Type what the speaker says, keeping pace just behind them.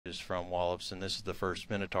is from Wallops, and this is the first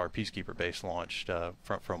Minotaur Peacekeeper base launched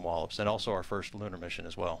from Wallops, and also our first lunar mission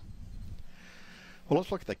as well. Well,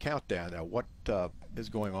 let's look at the countdown now. What is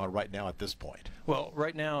going on right now at this point? Well,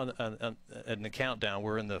 right now in the countdown,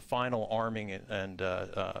 we're in the final arming and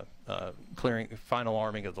final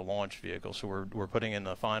arming of the launch vehicle. So we're putting in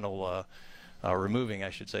the final, removing,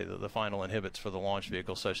 I should say, the final inhibits for the launch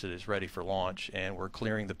vehicle such that it's ready for launch, and we're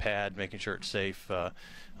clearing the pad, making sure it's safe.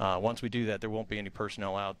 Once we do that, there won't be any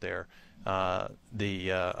personnel out there.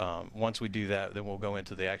 Once we do that, then we'll go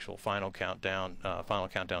into the actual final countdown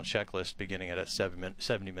checklist, beginning at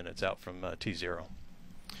 70 minutes out from T0.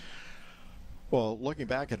 Well, looking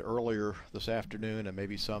back at earlier this afternoon and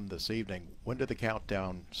maybe some this evening, when did the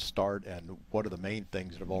countdown start, and what are the main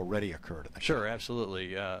things that have already occurred? Sure,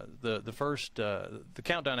 absolutely. The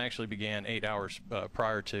countdown actually began 8 hours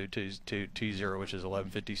prior to T0, which is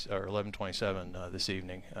 11:50 or 11:27 this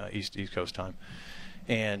evening, East Coast time.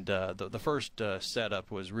 And the first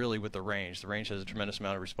setup was really with the range. The range has a tremendous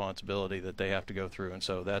amount of responsibility that they have to go through, and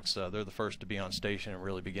so that's they're the first to be on station and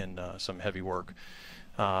really begin some heavy work.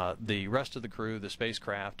 The rest of the crew, the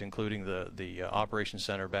spacecraft, including the operations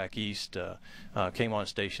center back east, came on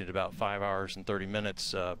station at about 5 hours and 30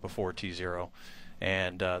 minutes before T0.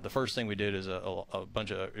 And the first thing we did is a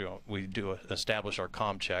bunch of, we establish our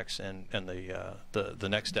comm checks, and the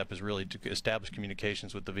next step is really to establish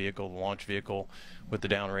communications with the vehicle, the launch vehicle, with the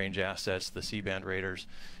downrange assets, the C-band radars,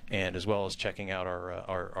 and as well as checking out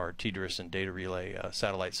our TDRS and data relay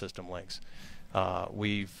satellite system links.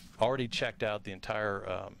 We've already checked out the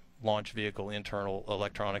entire launch vehicle, internal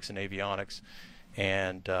electronics and avionics,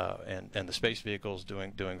 and the space vehicle is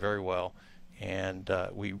doing very well. And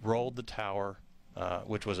we rolled the tower,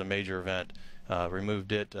 which was a major event,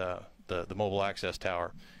 removed it, the mobile access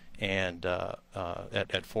tower, and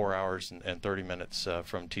at 4 hours and 30 minutes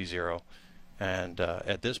from T0. And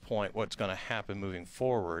at this point, what's going to happen moving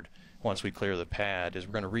forward, once we clear the pad, is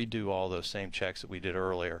we're going to redo all those same checks that we did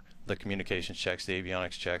earlier, the communications checks, the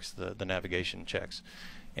avionics checks, the navigation checks.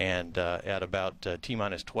 And at about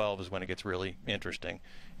T-minus 12 is when it gets really interesting,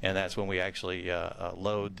 and that's when we actually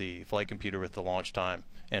load the flight computer with the launch time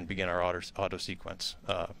and begin our auto sequence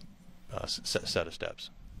set of steps.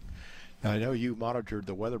 Now, I know you monitored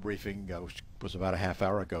the weather briefing, which was about a half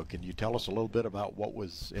hour ago. Can you tell us a little bit about what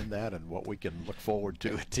was in that and what we can look forward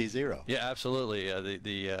to at T0? Yeah, absolutely.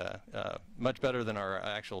 Much better than our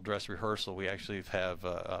actual dress rehearsal. We actually have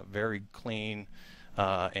very clean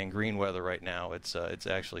and green weather right now. It's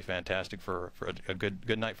actually fantastic for a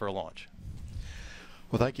good night for a launch.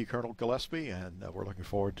 Well, thank you, Colonel Gillespie, and we're looking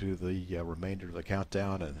forward to the remainder of the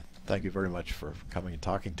countdown, and thank you very much for coming and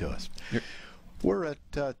talking to us. We're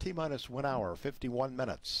at T-minus 1 hour, 51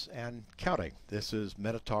 minutes, and counting. This is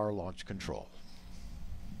Minotaur Launch Control.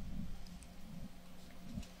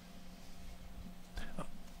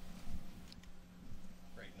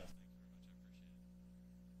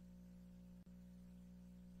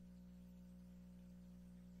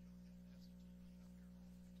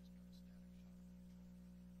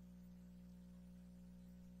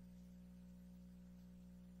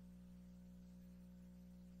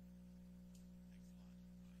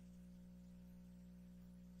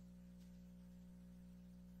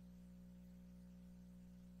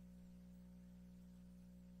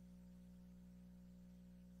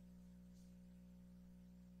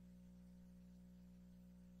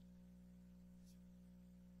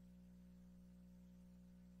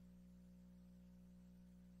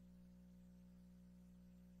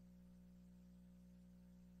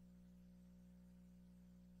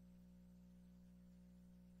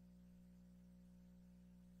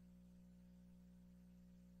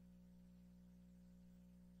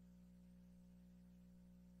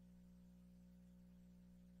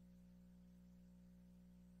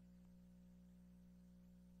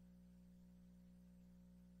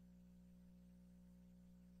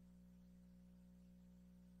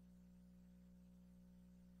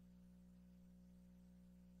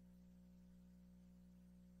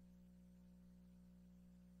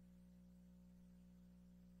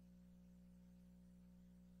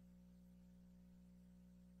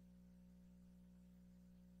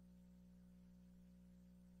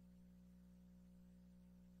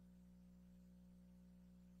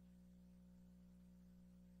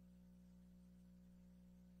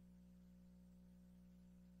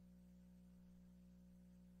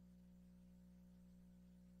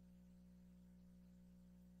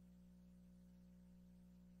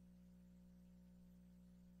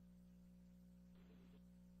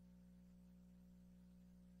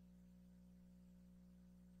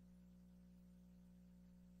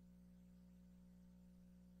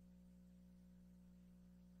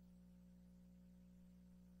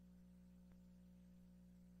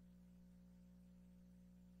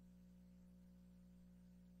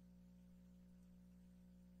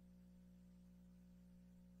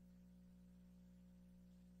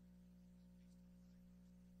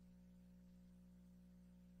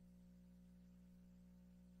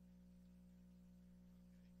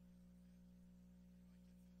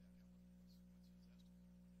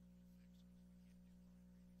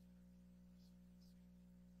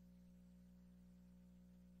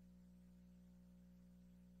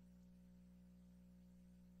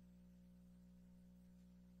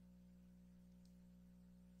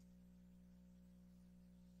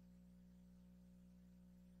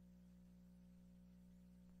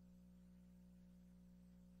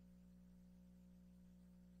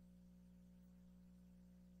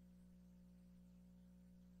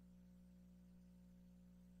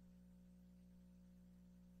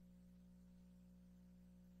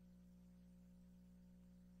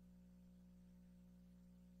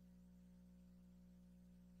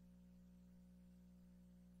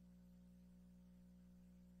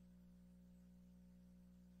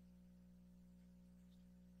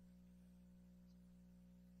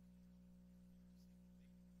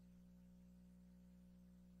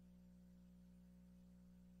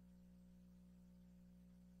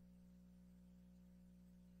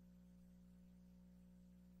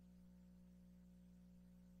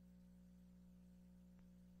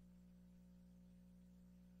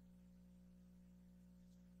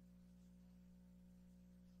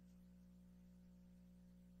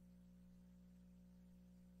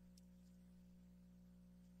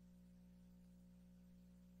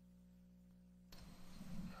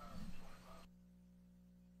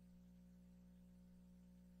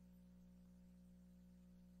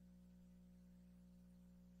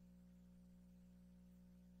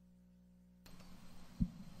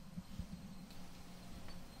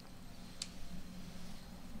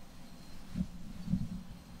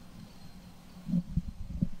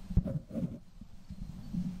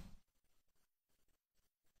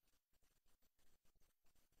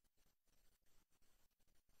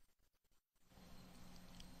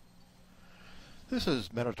 This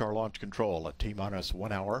is Minotaur Launch Control at T-minus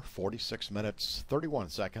 1 hour, 46 minutes, 31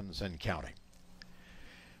 seconds and counting.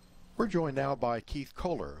 We're joined now by Keith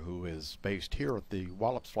Kohler, who is based here at the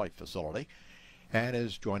Wallops Flight Facility and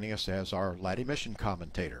is joining us as our LADEE mission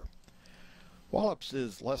commentator. Wallops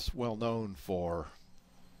is less well known for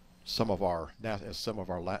some of our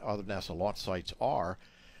other NASA launch sites are,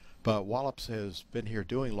 but Wallops has been here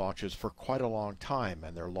doing launches for quite a long time,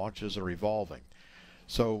 and their launches are evolving.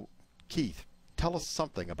 So, Keith, tell us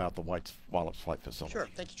something about the Wallops Flight Facility. Sure.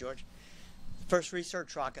 Thank you, George. The first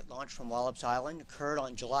research rocket launch from Wallops Island occurred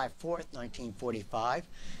on July 4th, 1945.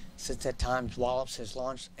 Since that time, Wallops has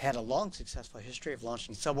had a long successful history of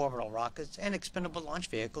launching suborbital rockets and expendable launch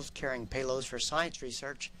vehicles carrying payloads for science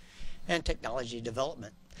research and technology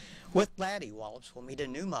development. With LADEE, Wallops will meet a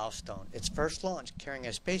new milestone, its first launch carrying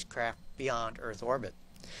a spacecraft beyond Earth orbit.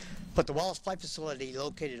 But the Wallops Flight Facility,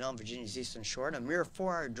 located on Virginia's eastern shore and a mere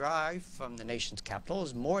 4-hour drive from the nation's capital,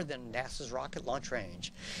 is more than NASA's rocket launch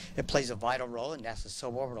range. It plays a vital role in NASA's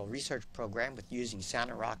suborbital research program with using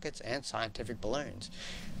Sounding rockets and scientific balloons.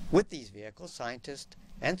 With these vehicles, scientists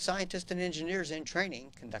and engineers in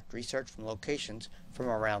training conduct research from locations from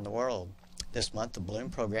around the world. This month, the balloon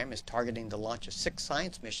program is targeting the launch of 6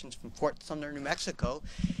 science missions from Fort Sumner, New Mexico,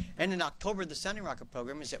 and in October, the Sounding rocket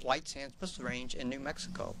program is at White Sands Missile Range in New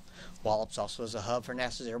Mexico. Wallops also is a hub for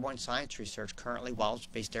NASA's airborne science research. Currently,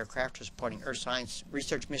 Wallops-based aircraft are supporting Earth science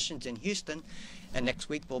research missions in Houston, and next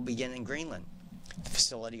week will begin in Greenland. The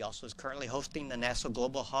facility also is currently hosting the NASA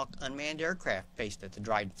Global Hawk unmanned aircraft based at the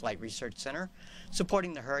Dryden Flight Research Center,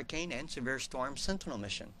 supporting the Hurricane and Severe Storm Sentinel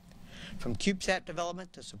mission. From CubeSat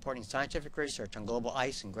development to supporting scientific research on global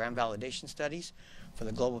ice and ground validation studies for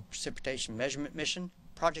the Global Precipitation Measurement Mission,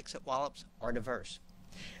 projects at Wallops are diverse.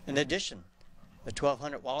 In addition, the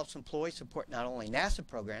 1,200 Wallops employees support not only NASA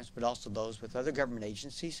programs, but also those with other government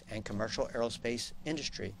agencies and commercial aerospace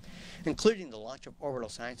industry, including the launch of Orbital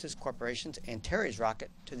Sciences Corporation's Antares rocket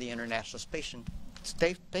to the International Space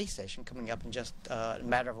Station coming up in just a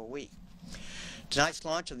matter of a week. Tonight's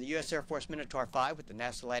launch of the U.S. Air Force Minotaur 5 with the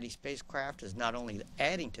NASA LADEE spacecraft is not only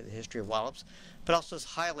adding to the history of Wallops, but also is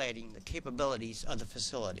highlighting the capabilities of the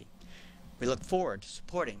facility. We look forward to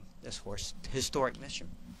supporting this historic mission.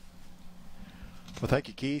 Well, thank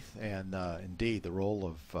you, Keith. And indeed, the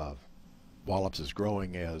role of Wallops is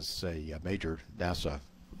growing as a major NASA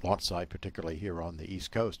launch site, particularly here on the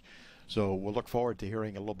East Coast. So we'll look forward to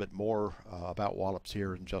hearing a little bit more about Wallops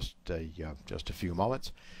here in just a few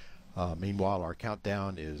moments. Meanwhile, our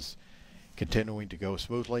countdown is continuing to go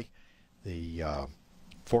smoothly. The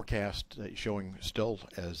forecast showing still,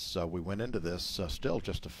 as we went into this, still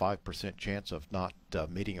just a 5% chance of not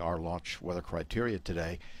meeting our launch weather criteria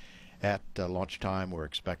today. At launch time, we're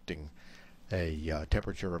expecting a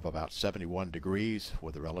temperature of about 71 degrees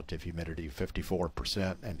with a relative humidity of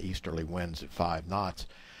 54% and easterly winds at 5 knots.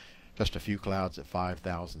 Just a few clouds at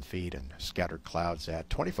 5,000 feet and scattered clouds at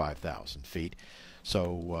 25,000 feet.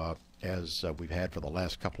 So as we've had for the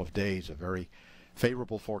last couple of days, a very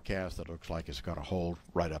favorable forecast that looks like it's going to hold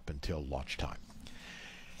right up until launch time.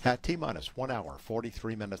 At T-minus 1 hour,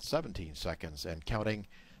 43 minutes, 17 seconds and counting,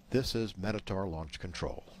 this is Minotaur Launch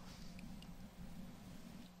Control.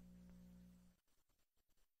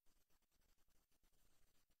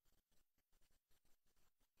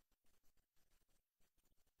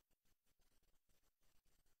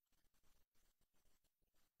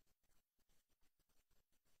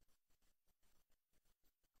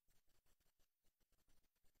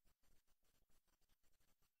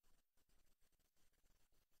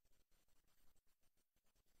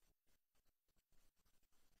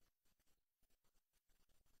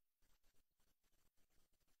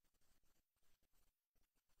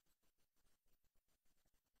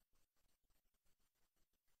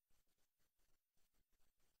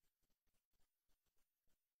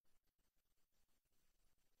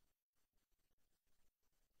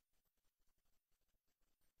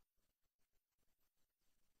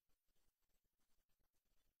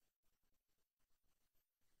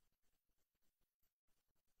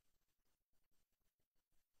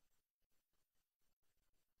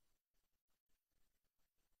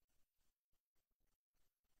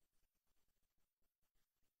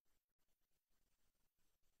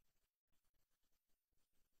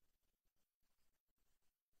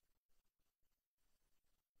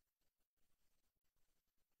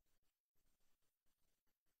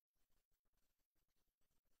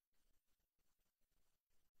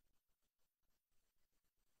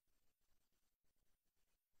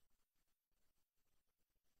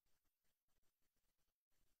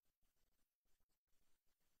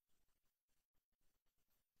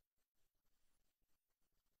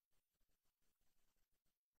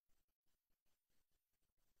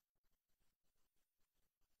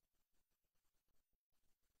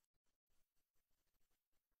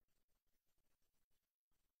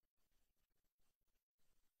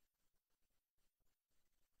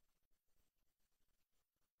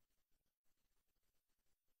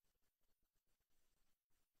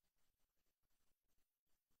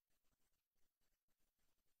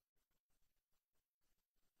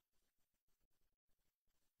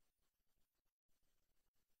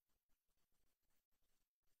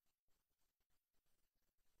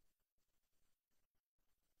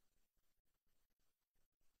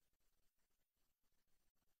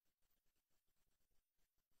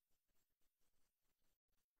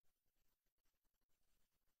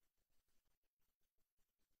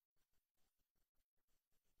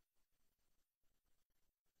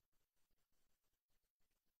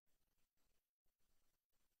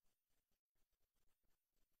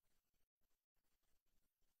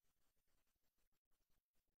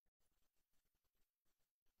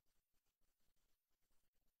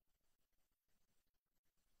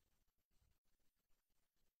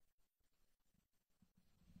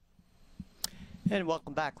 And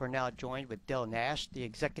welcome back. We're now joined with Dale Nash, the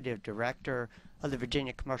Executive Director of the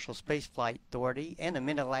Virginia Commercial Spaceflight Authority and the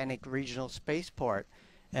Mid-Atlantic Regional Spaceport.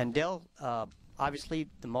 And Dale, obviously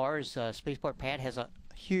the Mars spaceport pad has a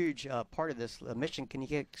huge part of this mission. Can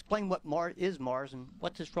you explain what is Mars and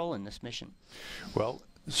what's its role in this mission? Well,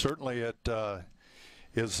 certainly it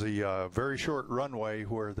is the very short runway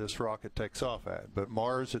where this rocket takes off at. But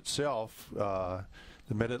Mars itself,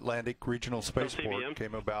 the Mid-Atlantic Regional Spaceport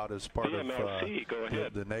came about as part of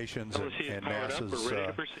the nation's and NASA's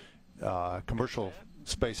Commercial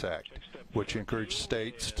Space Act, which encouraged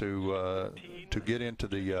states to get into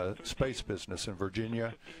the space business. In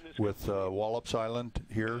Virginia, with Wallops Island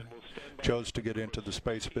here, chose to get into the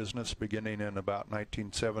space business beginning in about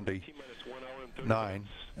 1979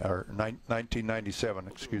 or 1997.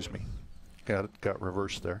 Excuse me, got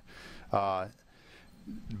reversed there.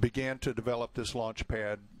 Began to develop this launch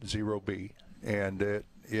pad 0B, and it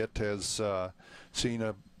has seen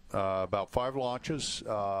about 5 launches.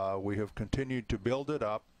 We have continued to build it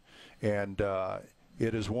up, and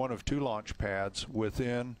it is one of 2 launch pads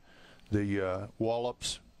within the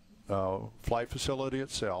Wallops flight facility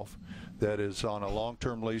itself that is on a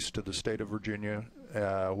long-term lease to the state of Virginia,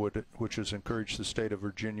 which has encouraged the state of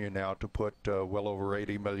Virginia now to put well over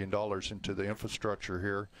 $80 million into the infrastructure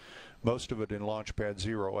here, most of it in Launch Pad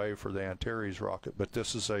 0A for the Antares rocket, but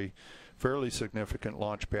this is a fairly significant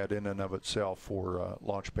launch pad in and of itself for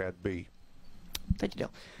Launch Pad B. Thank you,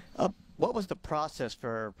 Dale. What was the process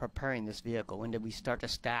for preparing this vehicle? When did we start to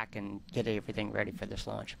stack and get everything ready for this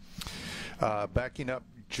launch? Backing up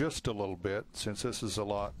just a little bit, since this is a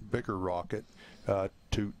lot bigger rocket,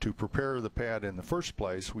 to prepare the pad in the first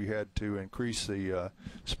place, we had to increase the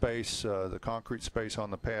space, the concrete space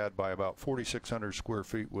on the pad by about 4,600 square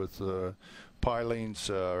feet with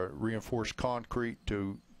pilings, reinforced concrete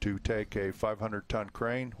to take a 500-ton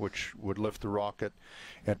crane, which would lift the rocket,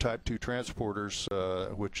 and Type 2 transporters,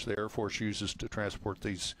 which the Air Force uses to transport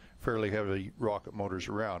these fairly heavy rocket motors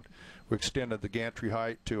around. We extended the gantry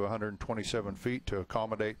height to 127 feet to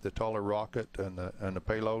accommodate the taller rocket and the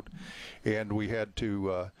payload, and we had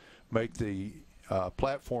to make the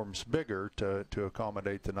platforms bigger to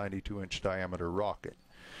accommodate the 92-inch diameter rocket.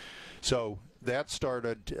 So that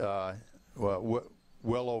started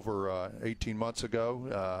well over 18 months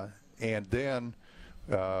ago, and then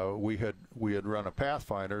we had run a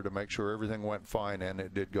Pathfinder to make sure everything went fine, and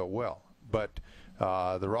it did go well. But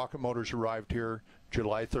the rocket motors arrived here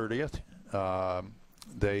July 30th.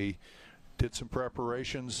 They did some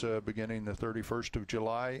preparations beginning the 31st of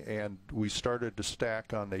July, and we started to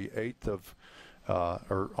stack on the 8th of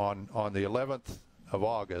on the 11th of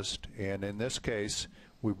August, and in this case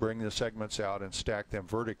we bring the segments out and stack them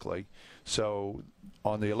vertically. So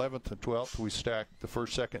on the 11th and 12th we stacked the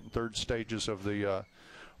first, second, and third stages of the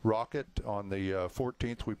rocket. On the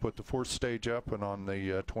 14th we put the 4th stage up, and on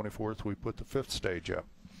the 24th we put the 5th stage up.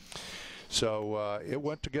 So it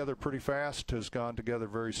went together pretty fast, has gone together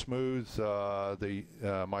very smooth.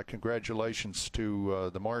 My congratulations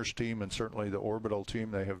to the Mars team and certainly the Orbital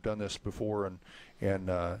team. They have done this before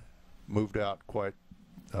and moved out quite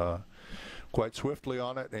swiftly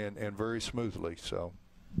on it and very smoothly. So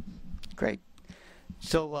great.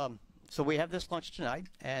 So we have this launch tonight,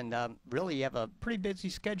 and really you have a pretty busy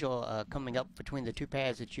schedule coming up between the 2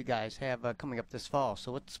 pads that you guys have coming up this fall.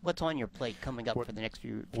 So what's on your plate coming up for the next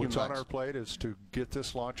few months? What's on our plate is to get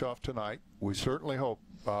this launch off tonight. We certainly hope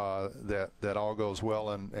that all goes well,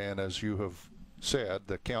 and as you have said,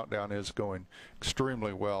 the countdown is going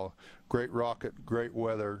extremely well. Great rocket, great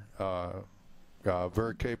weather,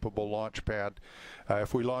 very capable launch pad.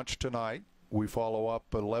 If we launch tonight, we follow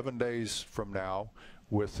up 11 days from now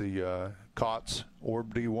with the COTS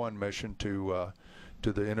Orb D1 mission to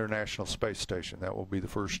the International Space Station. That will be the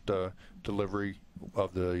first delivery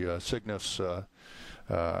of the Cygnus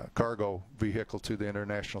cargo vehicle to the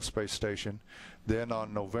International Space Station. Then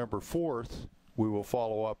on November 4th, we will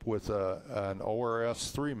follow up with an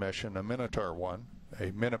ORS-3 mission, a Minotaur one,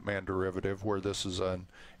 a Minuteman derivative, where this is an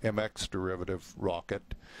MX derivative rocket.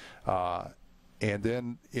 And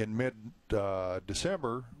then in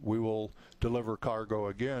mid-December, we will deliver cargo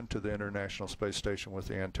again to the International Space Station with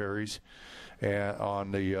the Antares and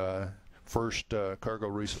on the first cargo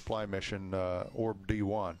resupply mission, Orb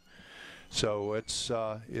D1. So it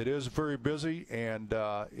is very busy, and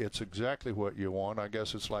it's exactly what you want. I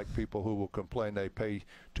guess it's like people who will complain they pay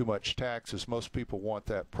too much taxes. Most people want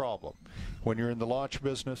that problem. When you're in the launch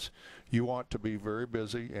business, you want to be very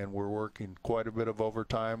busy, and we're working quite a bit of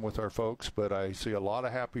overtime with our folks, but I see a lot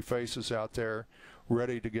of happy faces out there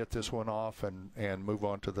ready to get this one off and move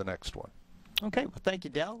on to the next one. Okay, well, thank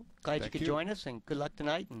you, Del. Glad you Thank could you. join us, and good luck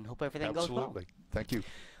tonight, and hope everything goes well. Absolutely. Thank you.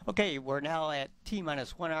 Okay, we're now at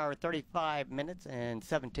T-minus 1 hour, 35 minutes, and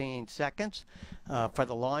 17 seconds for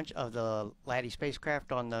the launch of the LADEE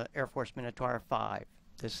spacecraft on the Air Force Minotaur 5.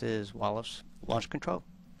 This is Wallops Launch Control.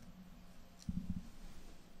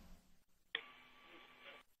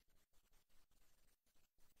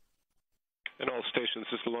 And all stations,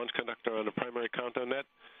 this is the launch conductor on the primary countdown net.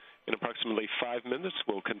 In approximately 5 minutes,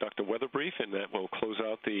 we'll conduct a weather brief, and that will close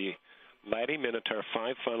out the LADEE Minotaur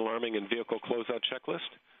 5 final arming and vehicle closeout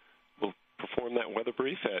checklist. We'll perform that weather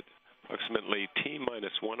brief at approximately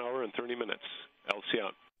T-minus 1 hour and 30 minutes. LC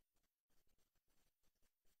out.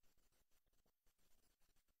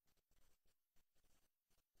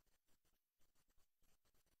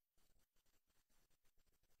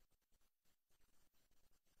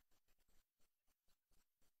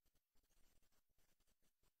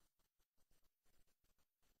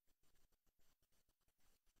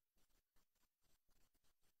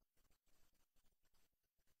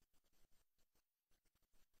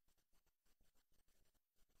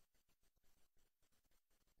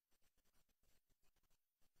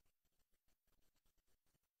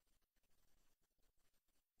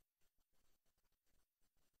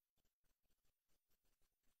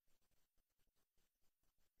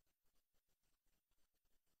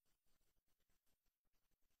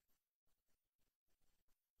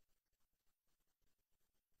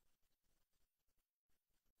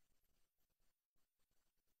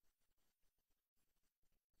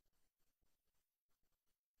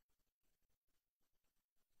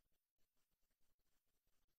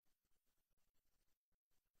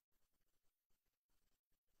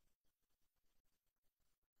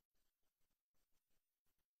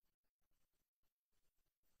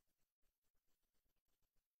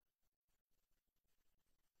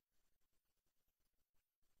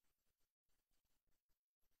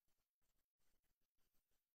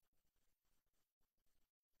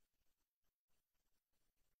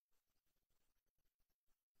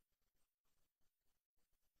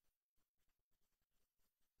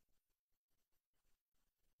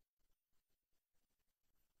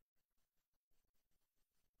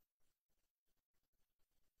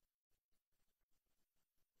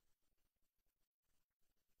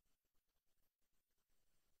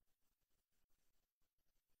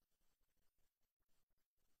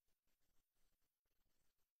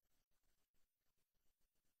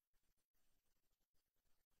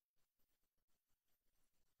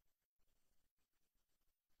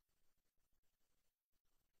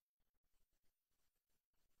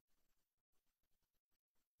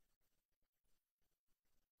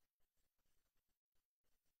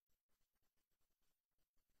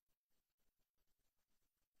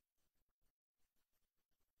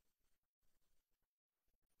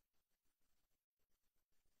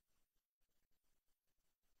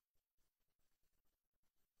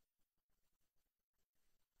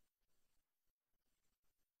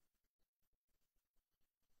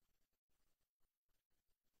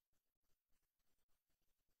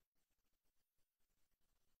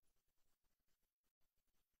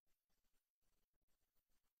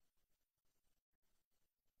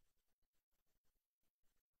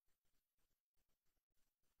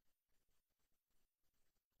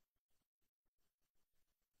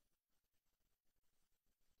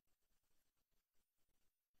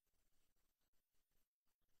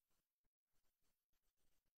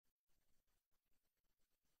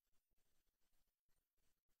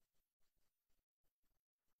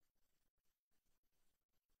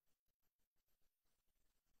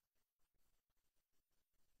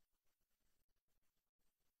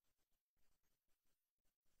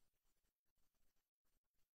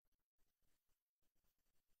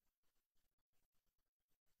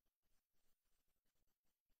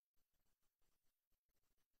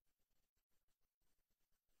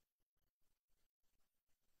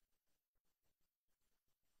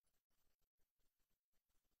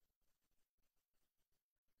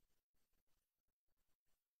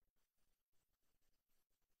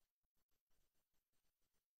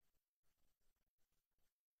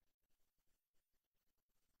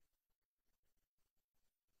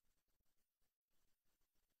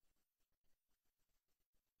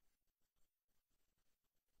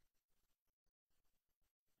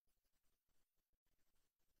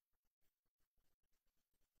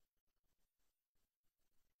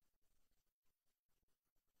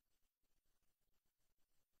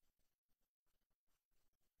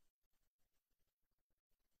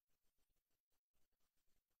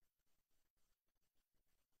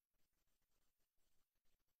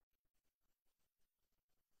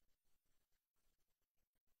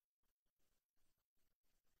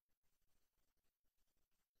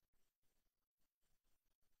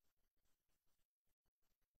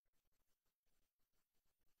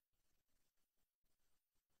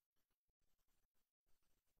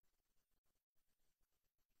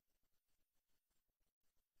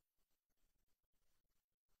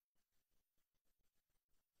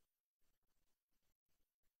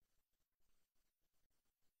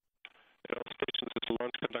 is the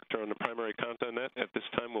launch conductor on the primary countdown net. At this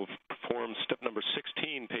time, we'll perform step number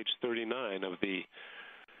 16, page 39 of the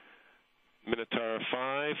Minotaur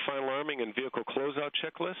 5 final arming and vehicle closeout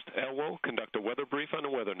checklist. LWO, conduct a weather brief on the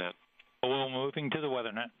weather net. LWO moving to the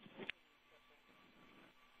weather net.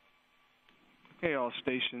 Okay, all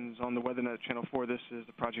stations on the WeatherNet Channel 4, this is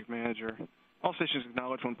the project manager. All stations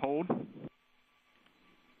acknowledge when polled.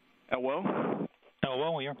 LWO.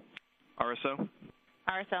 LWO here. RSO.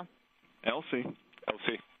 RSO. LC.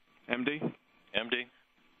 LC. MD. MD.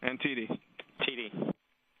 And TD. TD.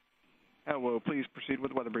 LWO, please proceed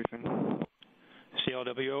with weather briefing.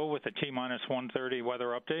 CLWO with a T-minus 130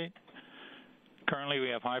 weather update. Currently, we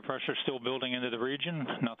have high pressure still building into the region.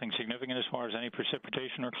 Nothing significant as far as any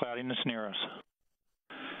precipitation or cloudiness near us.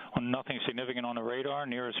 Nothing significant on the radar.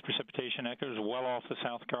 Nearest precipitation echoes well off the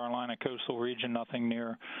South Carolina coastal region. Nothing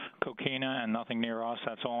near Coquina and nothing near us.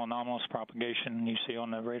 That's all anomalous propagation you see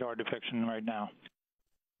on the radar depiction right now.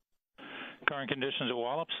 Current conditions at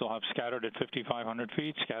Wallops, they'll have scattered at 5,500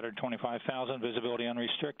 feet, scattered 25,000, visibility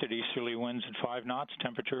unrestricted, easterly winds at 5 knots,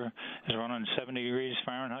 temperature is running 70 degrees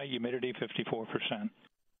Fahrenheit, humidity 54%.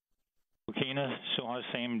 Coquina still has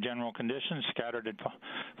same general conditions, scattered at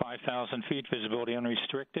 5,000 feet, visibility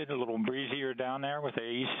unrestricted, a little breezier down there with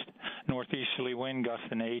a northeasterly wind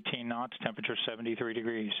gusting 18 knots, temperature 73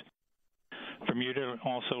 degrees. Bermuda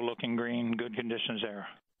also looking green, good conditions there.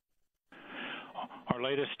 Our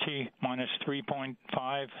latest T-minus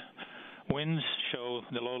 3.5 winds show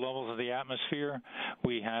the low levels of the atmosphere.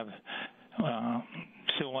 We have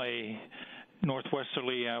still a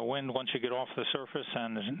northwesterly wind once you get off the surface,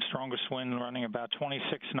 and the strongest wind running about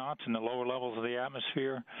 26 knots in the lower levels of the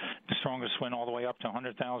atmosphere. The strongest wind all the way up to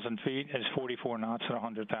 100,000 feet is 44 knots at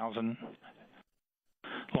 100,000.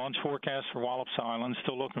 Launch forecast for Wallops Island,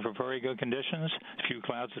 still looking for very good conditions. A few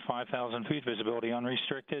clouds at 5,000 feet, visibility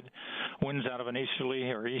unrestricted. Winds out of an easterly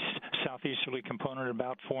or southeasterly component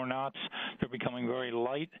about 4 knots. They're becoming very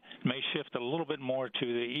light. May shift a little bit more to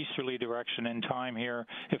the easterly direction in time here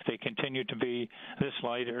if they continue to be this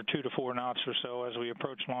light, or 2 to 4 knots or so as we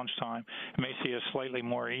approach launch time. You may see a slightly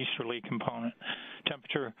more easterly component.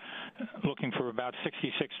 Temperature looking for about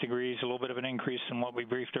 66 degrees, a little bit of an increase in what we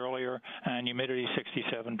briefed earlier, and humidity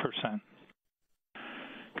 67%.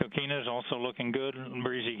 Coquina is also looking good,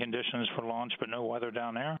 breezy conditions for launch, but no weather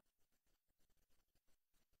down there.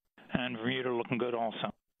 And Bermuda looking good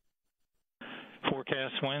also.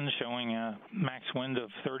 Forecast winds showing a max wind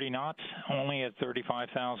of 30 knots, only at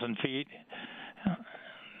 35,000 feet.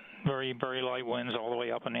 Very, very light winds all the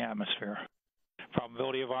way up in the atmosphere.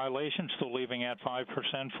 Probability of violation still leaving at 5%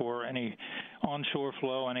 for any onshore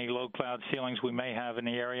flow, any low cloud ceilings we may have in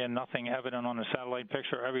the area. Nothing evident on the satellite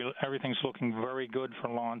picture. Everything's looking very good for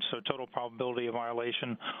launch, so total probability of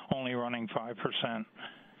violation only running 5%.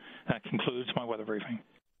 That concludes my weather briefing.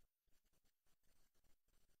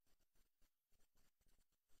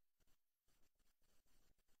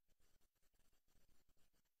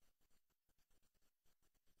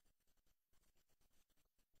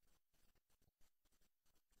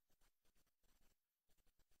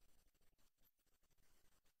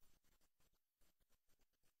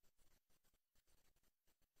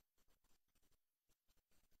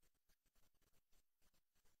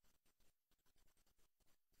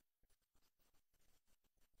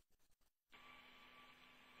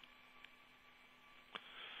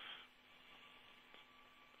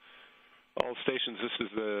 All stations, this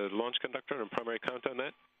is the launch conductor and primary countdown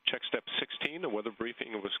net. Check step 16, the weather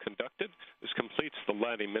briefing was conducted. This completes the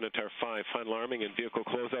LADEE Minotaur 5 final arming and vehicle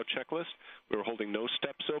closeout checklist. We are holding no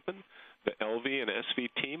steps open. The LV and SV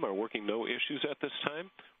team are working no issues at this time.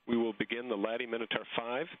 We will begin the LADEE Minotaur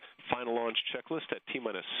 5 final launch checklist at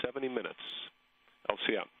T-minus 70 minutes.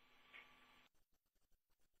 LC out.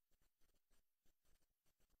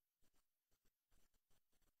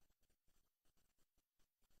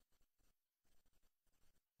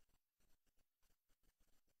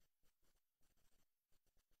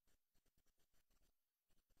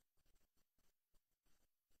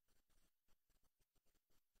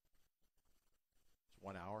 It's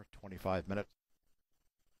 1 hour, 25 minutes.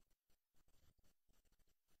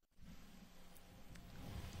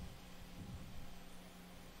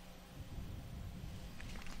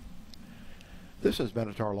 This is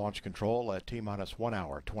Minotaur Launch Control at T-minus 1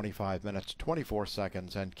 hour, 25 minutes, 24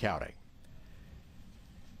 seconds and counting.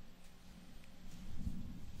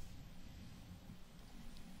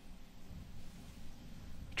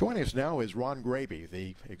 Joining us now is Ron Graby,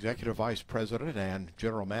 the Executive Vice President and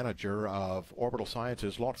General Manager of Orbital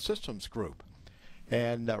Sciences Launch Systems Group.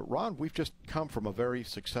 And Ron, we've just come from a very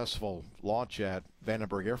successful launch at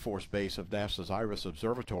Vandenberg Air Force Base of NASA's Iris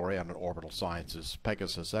Observatory on an Orbital Sciences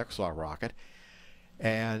Pegasus XR rocket.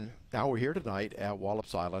 And now we're here tonight at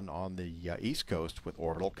Wallops Island on the East Coast with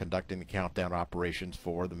Orbital conducting the countdown operations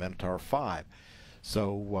for the Minotaur 5.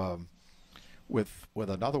 So with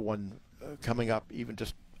another one coming up even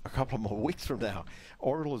just a couple more weeks from now,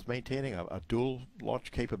 Orbital is maintaining a dual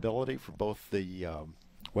launch capability for both the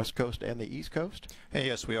West Coast and the East Coast? Hey,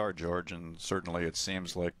 yes, we are, George, and certainly it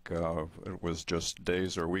seems like it was just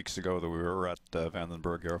days or weeks ago that we were at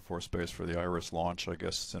Vandenberg Air Force Base for the Iris launch. I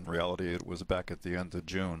guess in reality it was back at the end of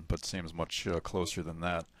June, but seems much closer than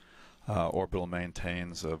that. Orbital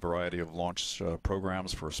maintains a variety of launch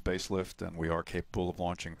programs for spacelift, and we are capable of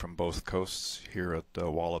launching from both coasts here at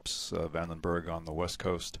Wallops, Vandenberg on the West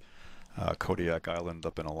Coast, Kodiak Island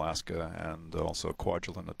up in Alaska, and also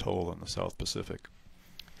Kwajalein Atoll in the South Pacific.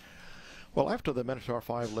 Well, after the Minotaur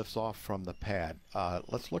 5 lifts off from the pad,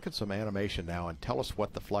 let's look at some animation now and tell us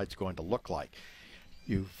what the flight's going to look like.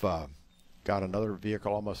 You've got another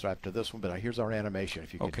vehicle almost after this one, but here's our animation.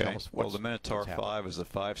 If you can tell us well, the Minotaur 5 is a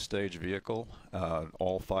 5-stage vehicle.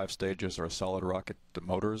 All 5 stages are solid rocket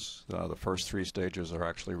motors. The first 3 stages are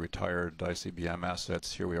actually retired ICBM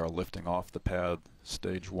assets. Here we are lifting off the pad.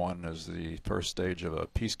 Stage 1 is the first stage of a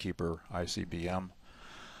Peacekeeper ICBM.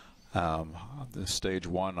 The stage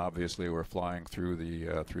 1, obviously, we're flying through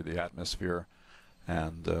the atmosphere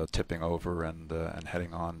and tipping over and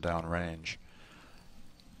heading on downrange.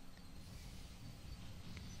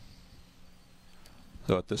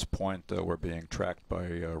 So at this point, we're being tracked by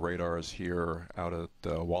radars here out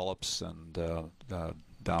at Wallops and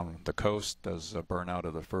down the coast as a burnout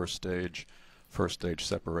of the first stage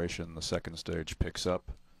separation. The second stage picks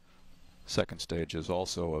up. Second stage is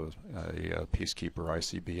also a Peacekeeper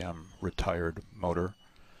ICBM retired motor.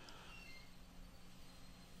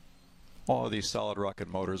 All of these solid rocket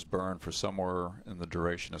motors burn for somewhere in the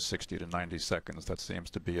duration of 60 to 90 seconds. That seems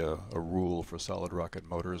to be a rule for solid rocket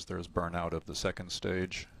motors. There's burnout of the second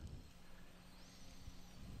stage.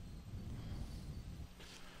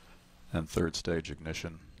 And third stage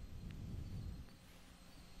ignition.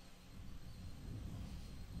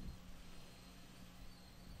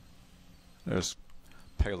 There's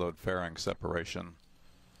payload fairing separation.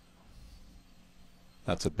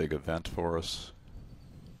 That's a big event for us.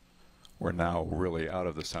 We're now really out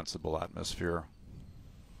of the sensible atmosphere.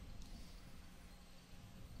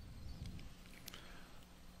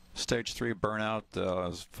 Stage 3 burnout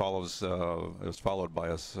is followed by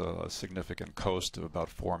a significant coast of about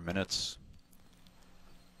 4 minutes.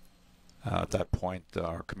 At that point,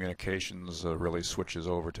 our communications really switches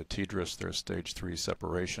over to TDRS. There's stage 3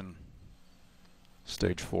 separation.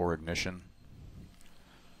 Stage 4 ignition.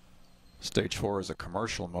 Stage 4 is a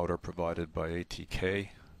commercial motor provided by ATK.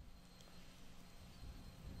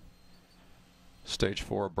 Stage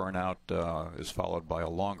 4 burnout is followed by a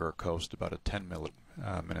longer coast, about a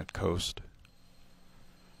 10-minute coast.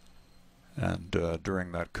 And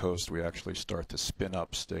during that coast, we actually start to spin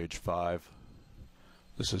up stage 5.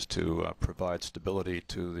 This is to provide stability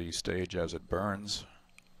to the stage as it burns.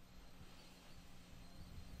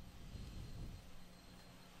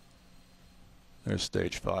 There's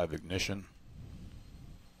stage 5 ignition.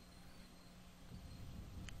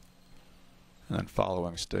 And then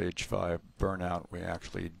following stage 5 burnout, we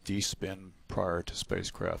actually despin prior to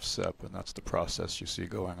spacecraft SEP, and that's the process you see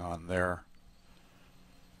going on there.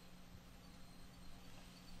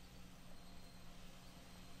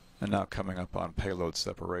 And now coming up on payload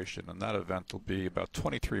separation, and that event will be about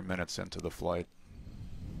 23 minutes into the flight.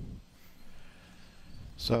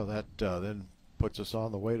 So that then puts us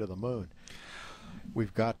on the way to the moon.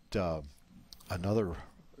 We've got another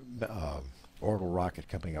orbital rocket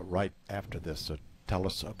coming up right after this. So tell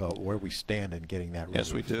us about where we stand in getting that ready.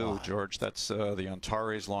 Yes, we do, George. That's the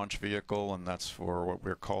Antares launch vehicle, and that's for what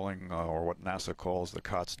we're calling, or what NASA calls, the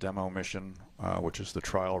COTS demo mission, which is the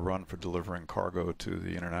trial run for delivering cargo to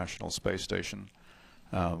the International Space Station.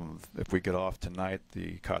 If we get off tonight,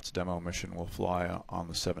 the COTS demo mission will fly on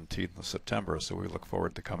the 17th of September, so we look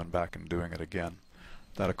forward to coming back and doing it again.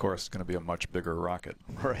 That, of course, is going to be a much bigger rocket.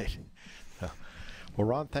 Right. Well,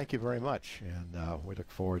 Ron, thank you very much, and we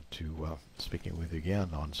look forward to speaking with you again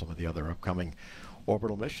on some of the other upcoming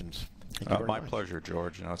orbital missions. Thank you very much. My pleasure,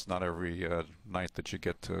 George. You know, it's not every night that you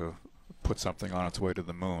get to put something on its way to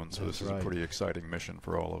the moon, so this is a pretty exciting mission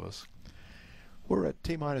for all of us. We're at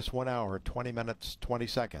T-minus 1 hour, 20 minutes, 20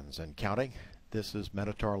 seconds, and counting. This is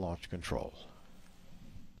Minotaur Launch Control.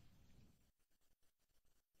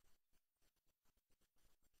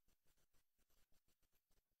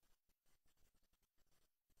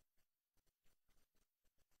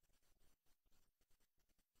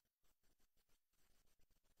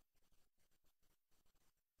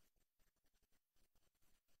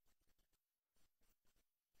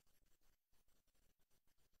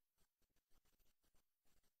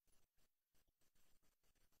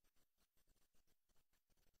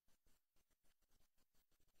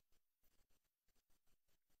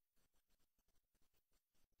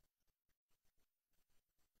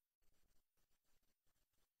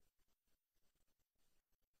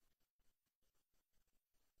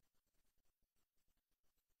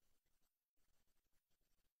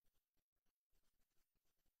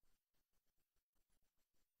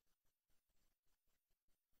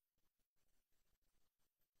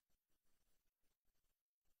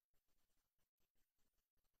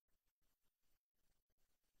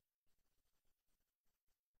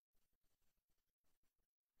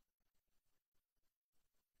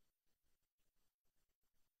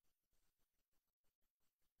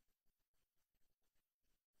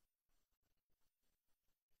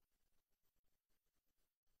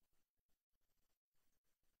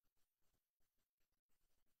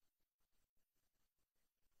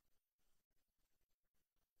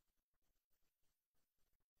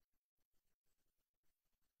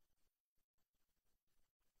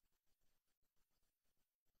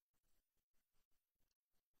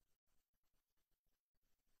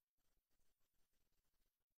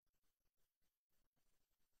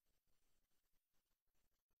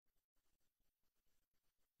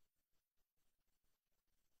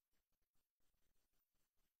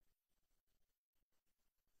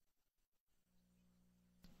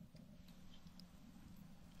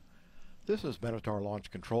 This is Minotaur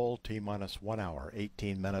Launch Control, T-minus 1 hour,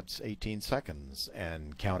 18 minutes, 18 seconds,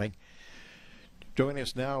 and counting. Joining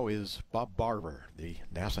us now is Bob Barber, the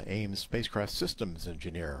NASA Ames Spacecraft Systems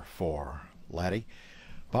Engineer for LADEE.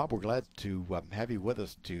 Bob, we're glad to have you with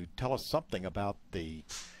us to tell us something about the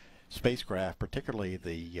spacecraft, particularly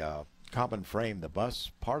the common frame, the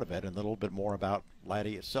bus part of it, and a little bit more about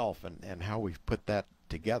LADEE itself and how we've put that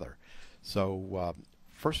together. So,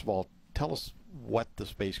 first of all, tell us what the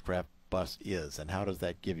spacecraft bus is and how does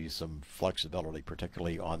that give you some flexibility,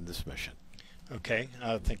 particularly on this mission? Okay,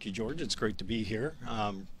 thank you, George. It's great to be here.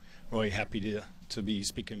 Really happy to be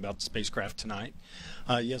speaking about the spacecraft tonight.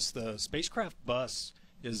 Yes, the spacecraft bus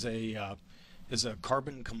is a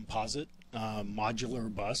carbon composite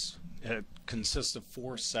modular bus. It consists of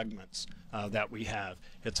 4 segments that we have.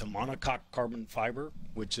 It's a monocoque carbon fiber,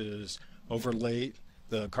 which is overlaid.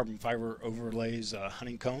 The carbon fiber overlays a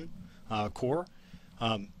honeycomb core.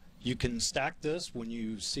 You can stack this. When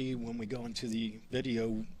we go into the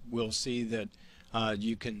video, we'll see that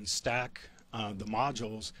you can stack the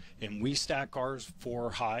modules, and we stack ours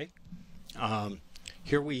 4 high.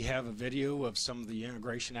 Here we have a video of some of the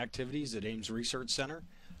integration activities at Ames Research Center.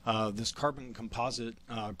 This carbon composite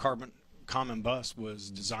common bus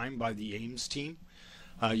was designed by the Ames team.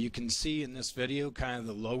 You can see in this video kind of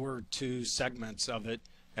the lower 2 segments of it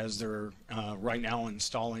as they're right now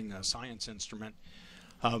installing a science instrument.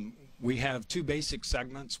 We have 2 basic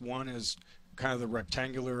segments. One is kind of the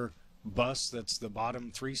rectangular bus, that's the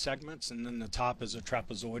bottom 3 segments, and then the top is a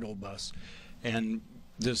trapezoidal bus. And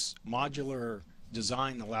this modular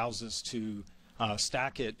design allows us to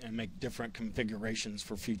stack it and make different configurations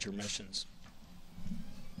for future missions.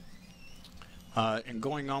 And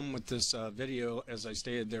going on with this video, as I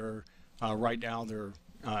stated, right now they're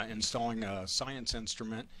installing a science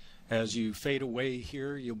instrument. As you fade away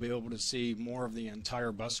here, you'll be able to see more of the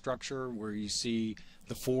entire bus structure, where you see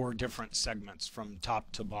the 4 different segments from top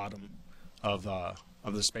to bottom of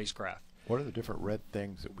the spacecraft. What are the different red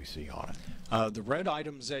things that we see on it? The red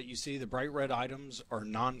items that you see, the bright red items, are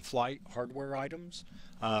non-flight hardware items.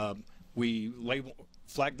 We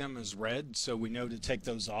flag them as red, so we know to take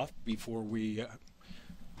those off before we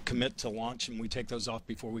commit to launch, and we take those off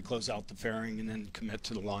before we close out the fairing and then commit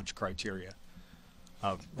to the launch criteria.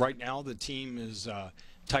 Right now the team is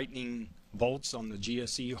tightening bolts on the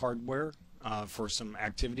GSE hardware for some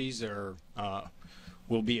activities that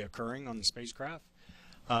will be occurring on the spacecraft.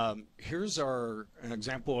 Here's an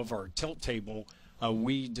example of our tilt table.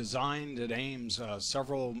 We designed at Ames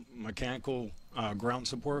several mechanical ground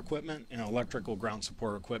support equipment and electrical ground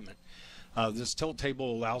support equipment. This tilt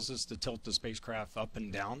table allows us to tilt the spacecraft up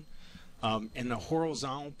and down. In the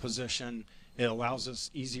horizontal position, it allows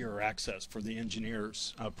us easier access for the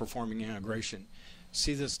engineers performing integration.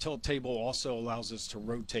 See, this tilt table also allows us to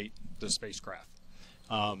rotate the spacecraft.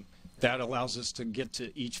 That allows us to get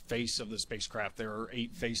to each face of the spacecraft. There are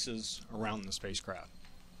 8 faces around the spacecraft.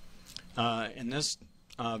 In this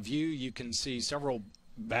view, you can see several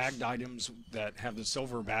bagged items that have the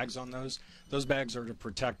silver bags on those. Those bags are to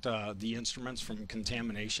protect the instruments from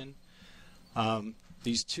contamination.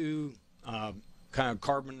 These 2 kind of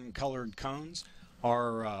carbon-colored cones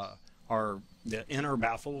are the inner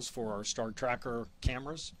baffles for our star tracker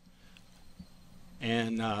cameras.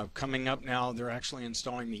 And coming up now, they're actually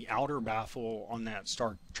installing the outer baffle on that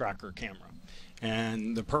star tracker camera.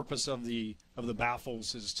 And the purpose of the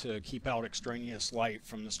baffles is to keep out extraneous light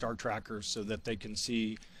from the star trackers so that they can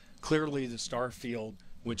see clearly the star field,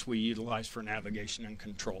 which we utilize for navigation and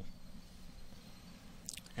control.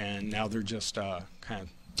 And now they're just kind of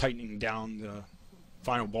tightening down the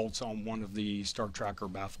final bolts on one of the star tracker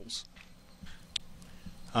baffles.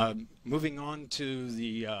 Moving on to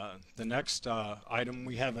the next item,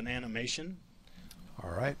 we have an animation. All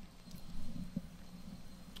right.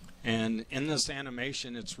 And in this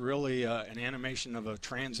animation, it's really an animation of a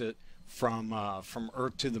transit from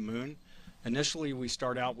Earth to the Moon. Initially, we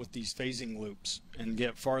start out with these phasing loops and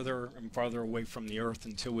get farther and farther away from the Earth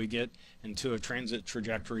until we get into a transit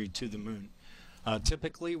trajectory to the Moon.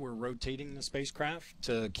 Typically, we're rotating the spacecraft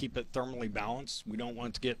to keep it thermally balanced. We don't want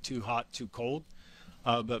it to get too hot, too cold.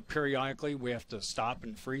 But periodically, we have to stop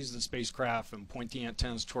and freeze the spacecraft and point the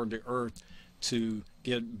antennas toward the Earth to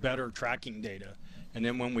get better tracking data. And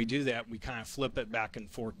then when we do that, we kind of flip it back and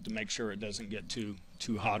forth to make sure it doesn't get too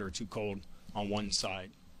hot or too cold on one side.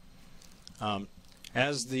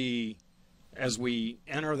 As we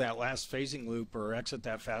enter that last phasing loop or exit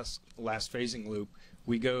that last phasing loop,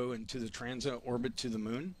 we go into the transit orbit to the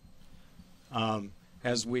Moon.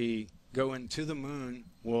 As we go into the Moon,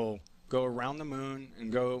 we'll go around the Moon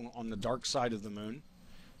and go on the dark side of the Moon.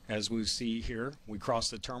 as we see here. We cross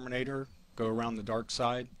the terminator, go around the dark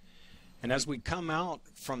side, and as we come out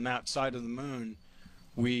from that side of the moon,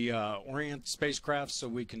 we orient the spacecraft so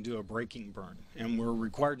we can do a braking burn. And we're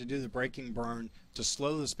required to do the braking burn to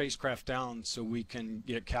slow the spacecraft down so we can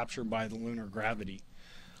get captured by the lunar gravity.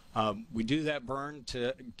 We do that burn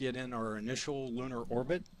to get in our initial lunar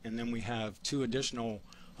orbit, and then we have 2 additional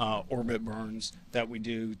orbit burns that we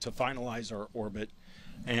do to finalize our orbit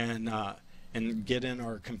and get in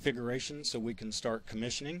our configuration so we can start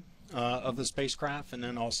commissioning of the spacecraft, and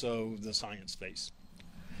then also the science phase.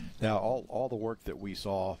 Now, all the work that we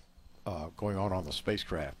saw going on the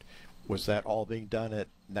spacecraft, was that all being done at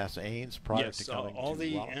NASA Ames prior to coming all to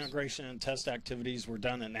the Wallops? integration and test activities were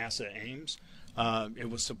done at NASA Ames. It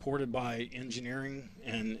was supported by engineering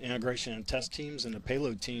and integration and test teams and the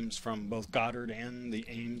payload teams from both Goddard and the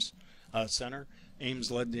Ames Center. Ames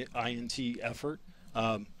led the INT effort.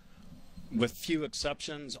 With few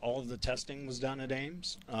exceptions, all of the testing was done at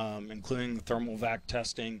Ames, including the thermal vac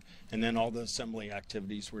testing, and then all the assembly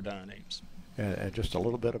activities were done at Ames. And just a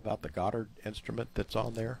little bit about the Goddard instrument that's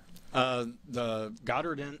on there. The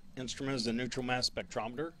Goddard instrument is the neutral mass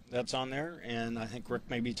spectrometer that's on there, and I think Rick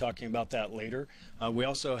may be talking about that later. We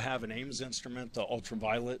also have an Ames instrument, the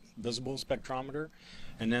ultraviolet visible spectrometer,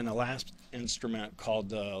 and then a last instrument called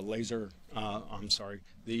the lunar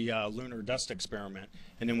dust experiment,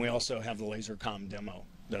 and then we also have the LaserCom demo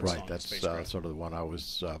that's right, on that's the spacecraft. sort of the one I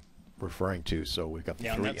was referring to. So we've got the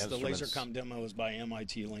Yeah, 3 and that's instruments. the LaserCom demo is by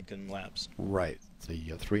MIT Lincoln Labs. Right,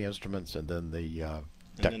 the 3 instruments and then the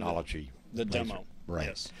technology. The laser. demo, right.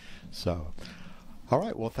 yes. So, all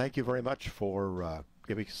right, well, thank you very much for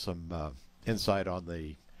giving some insight on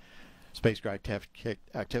the spacecraft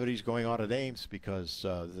activities going on at Ames, because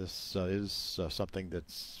this is something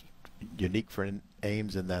that's unique for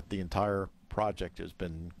Ames in that the entire project has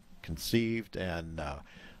been conceived and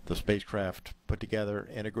the spacecraft put together,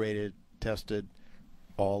 integrated, tested,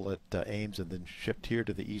 all at Ames, and then shipped here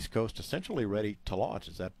to the East Coast, essentially ready to launch.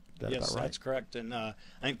 Is that Yes, about right? that's correct. And I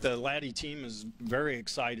think the LADEE team is very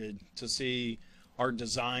excited to see our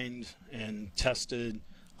designed and tested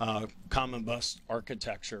common bus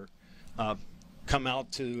architecture come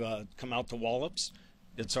out to Wallops.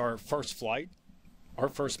 It's our first flight, our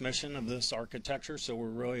first mission of this architecture, so we're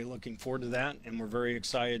really looking forward to that, and we're very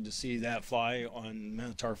excited to see that fly on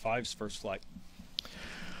Minotaur 5's first flight.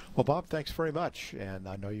 Well, Bob, thanks very much, and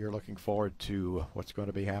I know you're looking forward to what's going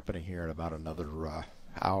to be happening here in about another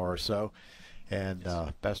hour or so, and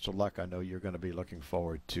best of luck. I know you're going to be looking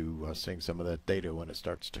forward to seeing some of that data when it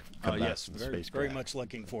starts to come back from the spacecraft. Very much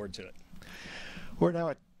looking forward to it. We're now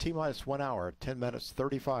at T-minus 1 hour, 10 minutes,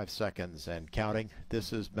 35 seconds, and counting.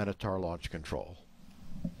 This is Minotaur Launch Control.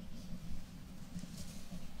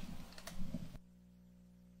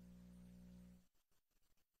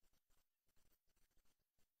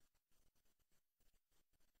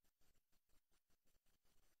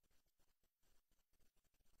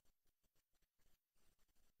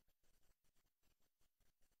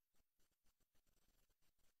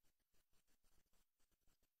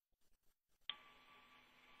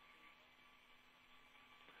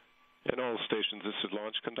 And all stations, this is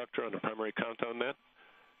Launch Conductor on the primary countdown net.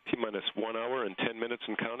 T-minus 1 hour and 10 minutes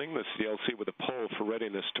and counting. This is the LC with a poll for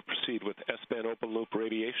readiness to proceed with S-band open loop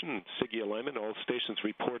radiation. SIGI alignment. All stations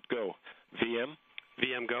report go. VM.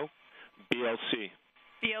 VM go. BLC.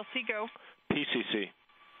 BLC go. PCC.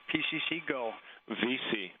 PCC go.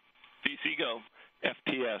 VC. VC go.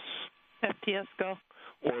 FTS. FTS go.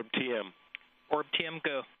 ORB-TM. ORB-TM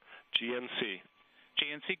go. GNC.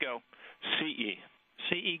 GNC go. CE.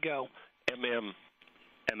 CE go. MM.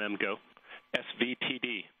 MM go.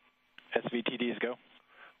 SVTD. SVTDs go.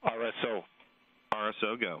 RSO.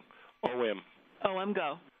 RSO go. OM. OM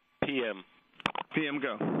go. PM. PM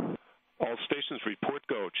go. All stations report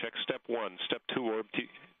go. Check step 1. Step 2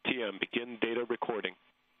 ORB-TM. Begin data recording.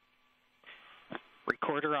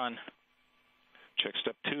 Recorder on. Check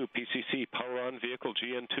step 2 PCC. Power on. Vehicle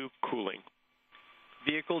GN2 cooling.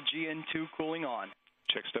 Vehicle GN2 cooling on.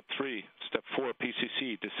 Check step 3. Step 4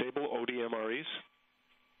 PCC. Disable ODMREs.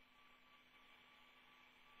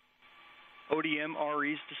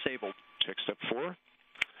 ODMREs disabled. Check step 4.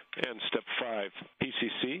 And step 5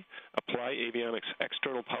 PCC. Apply avionics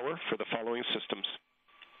external power for the following systems.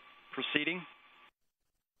 Proceeding.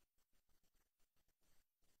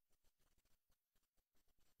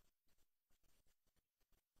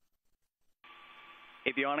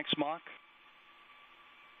 Avionics mock.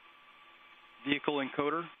 Vehicle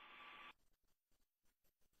encoder.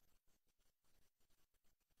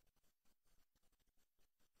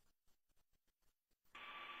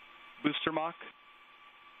 Booster mock.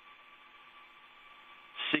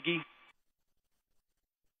 SIGI,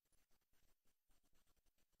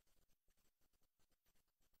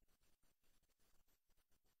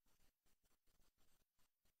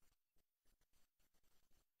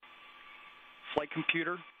 flight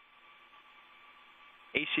computer,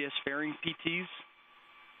 ACS fairing PTs,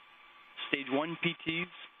 Stage 1 PTs,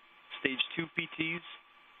 Stage 2 PTs,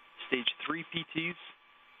 Stage 3 PTs,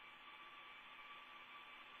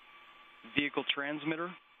 vehicle transmitter,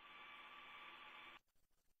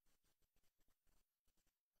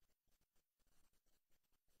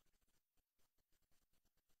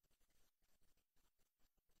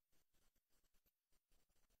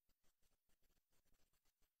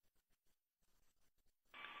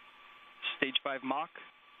 Stage 5 Mach,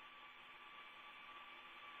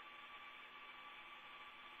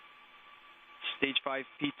 Stage 5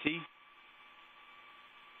 PT,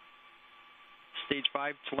 Stage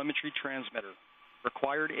 5 telemetry transmitter.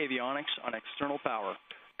 Required avionics on external power.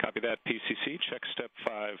 Copy that, PCC. Check Step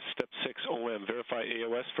 5. Step 6, OM. Verify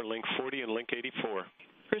AOS for Link 40 and Link 84.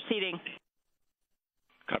 Proceeding.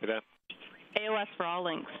 Copy that. AOS for all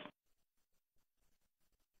links.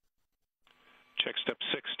 Check Step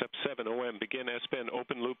 6. Step 7, OM. Begin S-band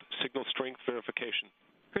open loop signal strength verification.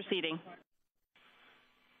 Proceeding.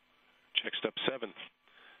 Check Step 7.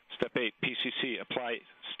 Step 8, PCC. Apply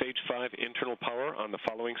Stage 5 internal power on the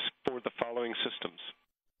following systems.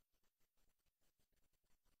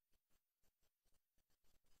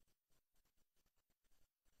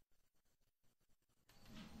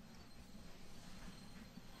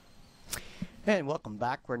 And welcome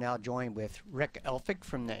back. We're now joined with Rick Elphick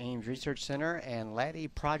from the Ames Research Center and LADEE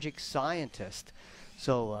project scientist.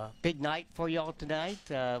 So big night for y'all tonight.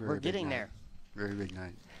 We're getting there. Very big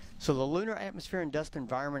night. So the Lunar Atmosphere and Dust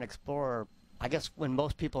Environment Explorer, I guess when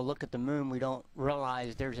most people look at the moon, we don't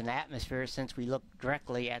realize there's an atmosphere since we look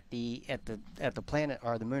directly at the planet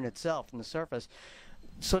or the moon itself from the surface.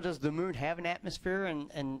 So does the moon have an atmosphere?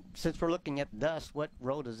 And since we're looking at dust, what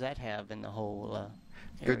role does that have in the whole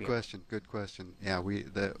area? Good question. Good question. Yeah,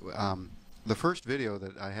 the first video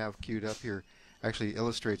that I have queued up here actually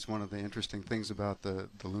illustrates one of the interesting things about the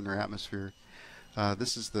lunar atmosphere.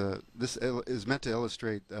 This is meant to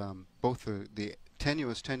illustrate both the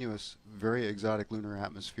tenuous, very exotic lunar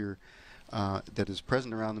atmosphere that is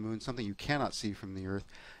present around the moon, something you cannot see from the Earth,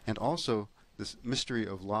 and also this mystery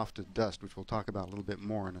of lofted dust, which we'll talk about a little bit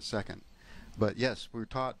more in a second. But yes, we're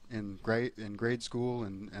taught in grade school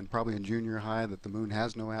and probably in junior high that the moon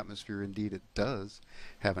has no atmosphere. Indeed, it does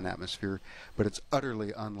have an atmosphere, but it's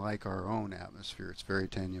utterly unlike our own atmosphere. It's very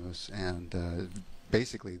tenuous and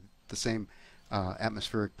basically the same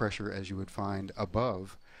atmospheric pressure as you would find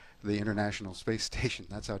above the International Space Station.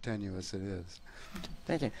 That's how tenuous it is.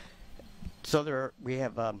 Thank you. So we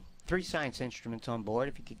have 3 science instruments on board.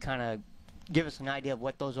 If you could kind of give us an idea of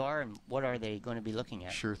what those are and what are they going to be looking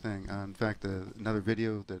at. Sure thing. In fact, another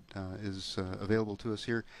video that is available to us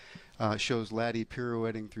here shows LADEE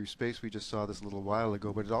pirouetting through space. We just saw this a little while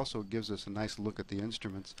ago, but it also gives us a nice look at the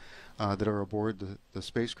instruments that are aboard the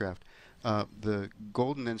spacecraft. The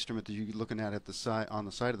golden instrument that you're looking at on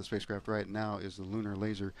the side of the spacecraft right now is the Lunar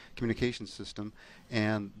Laser Communication System,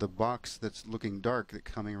 and the box that's looking dark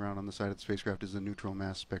coming around on the side of the spacecraft is the neutral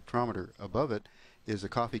mass spectrometer. Above it is a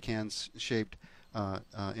coffee can shaped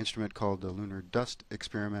instrument called the Lunar Dust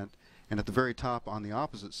Experiment, and at the very top on the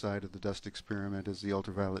opposite side of the dust experiment is the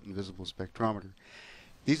ultraviolet invisible spectrometer.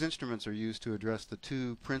 These instruments are used to address the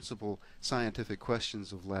 2 principal scientific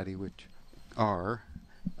questions of LADEE, which are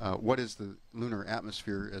what is the lunar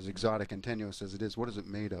atmosphere, as exotic and tenuous as it is? What is it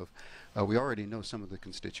made of? We already know some of the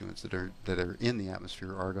constituents that are in the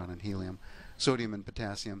atmosphere: argon and helium, sodium and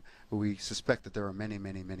potassium, but we suspect that there are many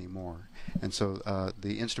more. And so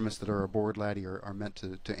the instruments that are aboard LADEE are meant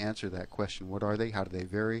to answer that question. What are they? How do they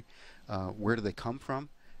vary? Where do they come from?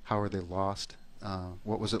 How are they lost?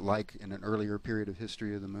 What was it like in an earlier period of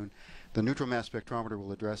history of the moon? The neutral mass spectrometer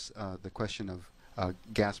will address the question of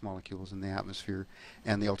gas molecules in the atmosphere,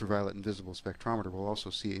 and the ultraviolet invisible spectrometer will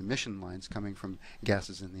also see emission lines coming from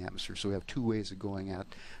gases in the atmosphere. So we have 2 ways of going at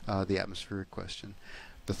the atmospheric question.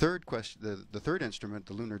 The third question, the third instrument,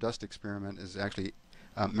 the Lunar Dust Experiment, is actually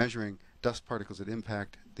measuring dust particles that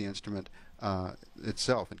impact the instrument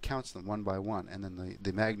itself and counts them one by one, and then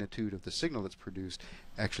the magnitude of the signal that's produced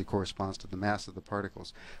actually corresponds to the mass of the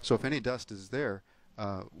particles. So if any dust is there,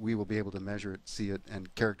 we will be able to measure it, see it,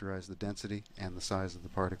 and characterize the density and the size of the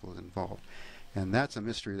particles involved. And that's a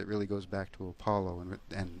mystery that really goes back to Apollo.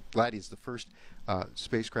 And LADEE is the first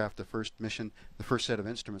spacecraft, the first mission, the first set of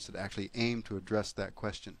instruments that actually aim to address that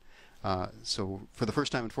question. So for the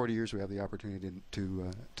first time in 40 years, we have the opportunity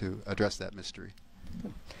to address that mystery.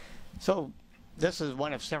 So This is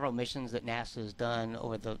one of several missions that NASA has done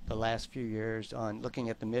over the last few years on looking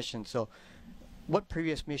at the mission. So what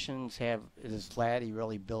previous missions does LADEE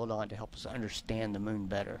really build on to help us understand the moon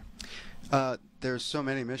better? There's so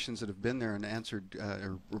many missions that have been there and answered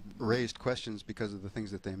or raised questions because of the things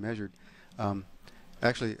that they measured.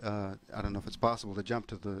 Actually, I don't know if it's possible to jump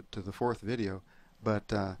to the fourth video,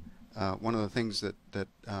 but one of the things that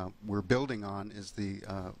we're building on is the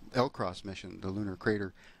LCROSS mission, the Lunar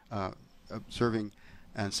Crater Observing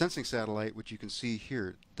and Sensing Satellite, which you can see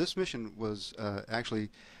here. This mission was actually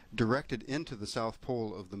directed into the south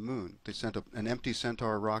pole of the moon. They sent an empty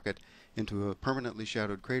Centaur rocket into a permanently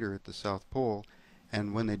shadowed crater at the south pole,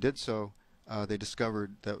 and when they did so, they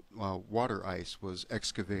discovered that water ice was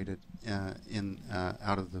excavated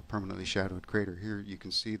out of the permanently shadowed crater. Here you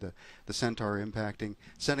can see the Centaur impacting,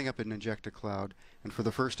 sending up an ejecta cloud, and for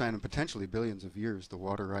the first time in potentially billions of years, the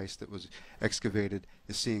water ice that was excavated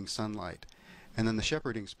is seeing sunlight. And then the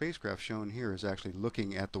shepherding spacecraft shown here is actually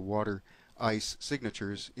looking at the water ice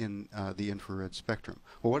signatures in the infrared spectrum.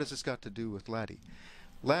 Well, what has this got to do with LADEE?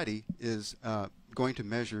 LADEE is going to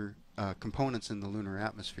measure components in the lunar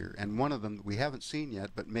atmosphere, and one of them we haven't seen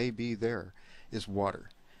yet but may be there is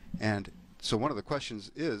water. And so one of the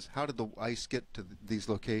questions is, how did the ice get to these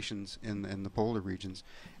locations in the polar regions?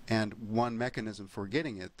 And one mechanism for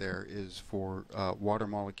getting it there is for water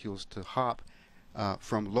molecules to hop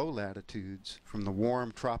from low latitudes, from the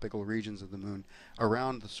warm tropical regions of the moon,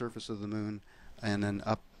 around the surface of the moon, and then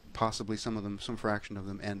up. Possibly some fraction of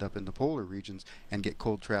them end up in the polar regions and get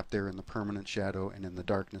cold trapped there in the permanent shadow and in the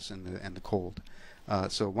darkness and the cold.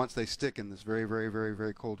 So once they stick in this very, very, very,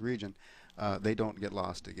 very cold region, they don't get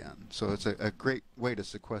lost again. So it's a great way to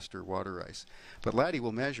sequester water ice. But LADEE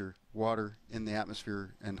will measure water in the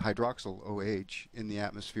atmosphere and hydroxyl OH in the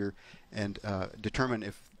atmosphere and determine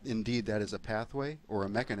if indeed that is a pathway or a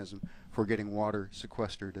mechanism for getting water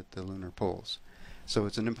sequestered at the lunar poles. So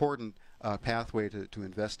it's an important pathway to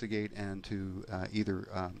investigate and to either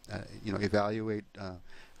evaluate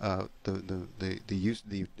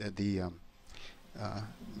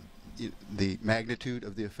the magnitude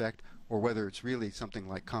of the effect, or whether it's really something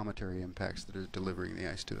like cometary impacts that are delivering the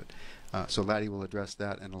ice to it. So LADEE will address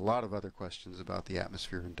that and a lot of other questions about the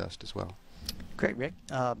atmosphere and dust as well. Great, Rick.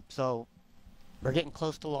 So we're getting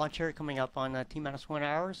close to launch here, coming up on T-minus 1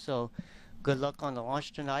 hour. So good luck on the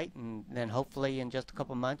launch tonight, and then hopefully in just a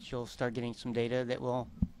couple months you'll start getting some data that will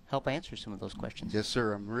help answer some of those questions. Yes,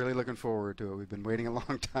 sir. I'm really looking forward to it. We've been waiting a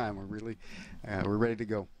long time. We're ready to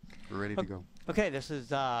go. We're ready to go. Okay, this is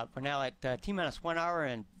we're now at T-minus 1 hour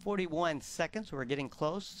and 41 seconds. We're getting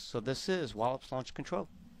close. So this is Wallops Launch Control.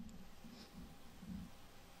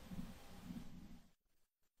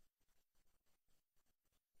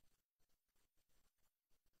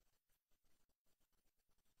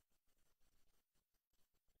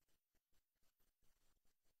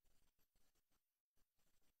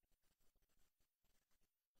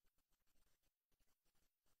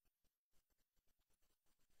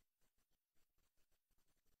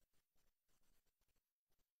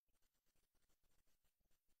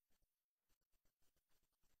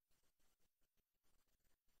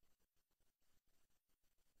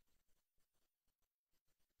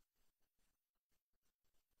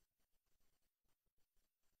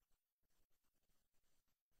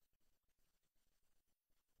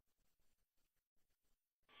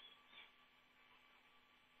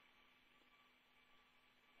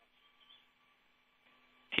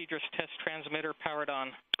 TDRS test transmitter powered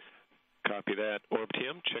on. Copy that.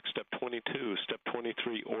 ORB-TM, check step 22. Step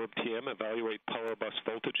 23, ORB-TM, evaluate power bus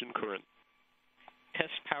voltage and current. Test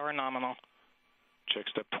power nominal. Check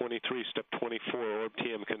step 23. Step 24,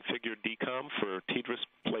 ORB-TM, configure DCOM for TDRS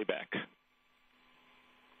playback.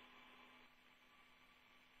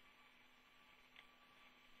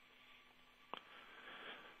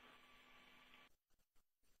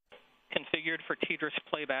 Configured for TDRS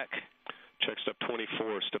playback. Check step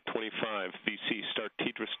 24, step 25, VC, start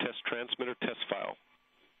TDRS test transmitter test file.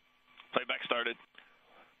 Playback started.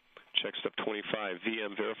 Check step 25,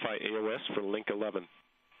 VM, verify AOS for link 11.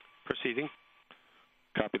 Proceeding.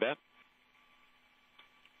 Copy that.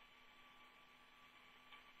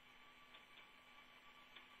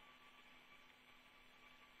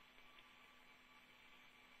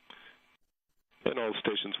 And all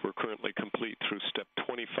stations were currently complete through step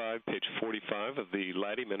 25, page 45 of the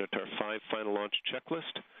LADEE Minotaur 5 final launch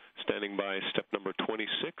checklist. Standing by step number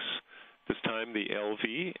 26. This time the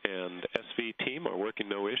LV and SV team are working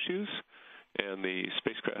no issues, and the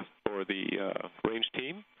spacecraft or the range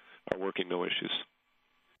team are working no issues.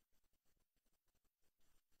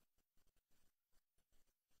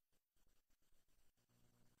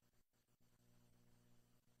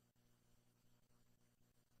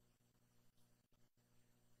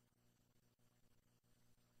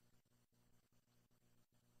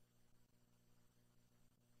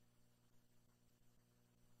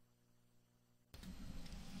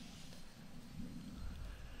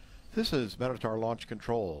 This is Minotaur Launch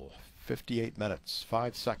Control, 58 minutes,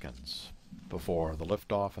 5 seconds before the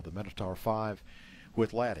liftoff of the Minotaur 5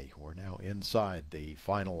 with LADEE. We're now inside the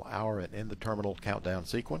final hour and in the terminal countdown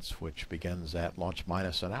sequence, which begins at launch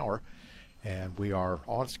minus an hour, and we are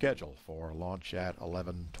on schedule for launch at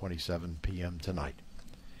 11:27 p.m. tonight.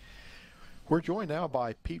 We're joined now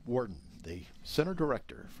by Pete Worden, the Center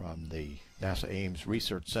Director from the NASA Ames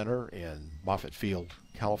Research Center in Moffett Field,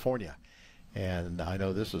 California. And I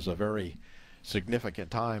know this is a very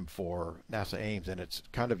significant time for NASA Ames, and it's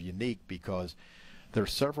kind of unique because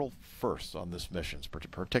there's several firsts on this mission,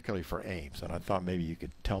 particularly for Ames. And I thought maybe you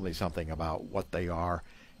could tell me something about what they are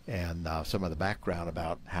and some of the background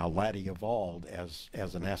about how LADEE evolved as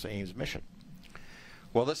a NASA Ames mission.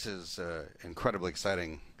 Well, this is an incredibly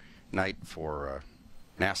exciting night for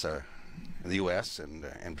NASA in the U.S. and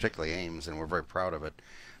particularly Ames, and we're very proud of it.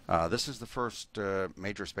 This is the first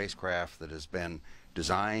major spacecraft that has been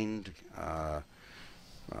designed,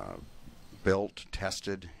 built,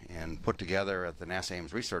 tested, and put together at the NASA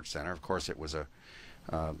Ames Research Center. Of course, it was a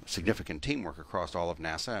significant teamwork across all of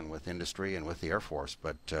NASA and with industry and with the Air Force,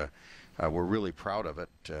 but we're really proud of it.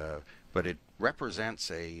 But it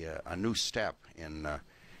represents a new step in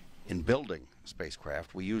building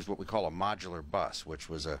spacecraft. We used what we call a modular bus, which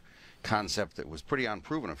was a concept that was pretty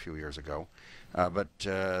unproven a few years ago. But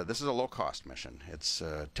this is a low-cost mission. It's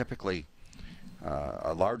typically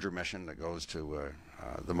a larger mission that goes to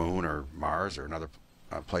the moon or Mars or another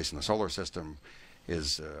place in the solar system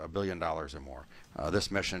is $1 billion or more.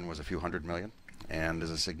 This mission was a few $100 million and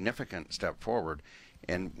is a significant step forward.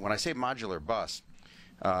 And when I say modular bus,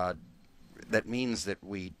 that means that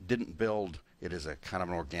we didn't build it as a kind of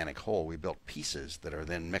an organic whole. We built pieces that are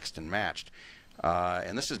then mixed and matched.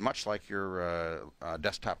 And this is much like your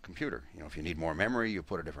desktop computer. You know, if you need more memory, you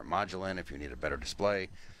put a different module in. If you need a better display,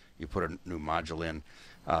 you put a new module in.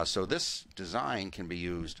 So this design can be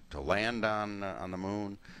used to land on the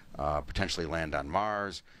moon, potentially land on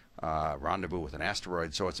Mars, rendezvous with an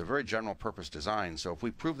asteroid. So it's a very general purpose design. So if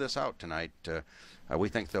we prove this out tonight, we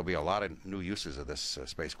think there'll be a lot of new uses of this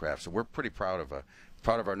spacecraft. So we're pretty proud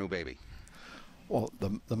of our new baby. Well,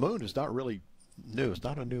 the moon is not really new. It's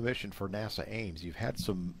not a new mission for NASA Ames. You've had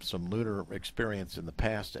some lunar experience in the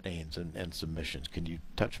past at Ames and some missions. Can you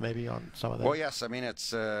touch maybe on some of that? Well, yes. I mean,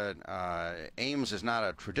 it's Ames is not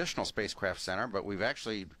a traditional spacecraft center, but we've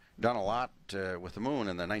actually done a lot with the moon.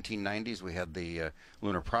 In the 1990s, we had the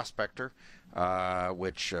Lunar Prospector,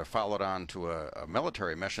 which followed on to a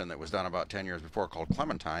military mission that was done about 10 years before called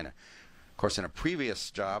Clementine. Of course, in a previous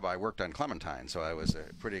job, I worked on Clementine, so I was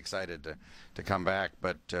pretty excited to come back.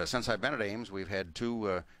 But since I've been at Ames, we've had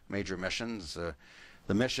two major missions.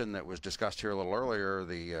 The mission that was discussed here a little earlier,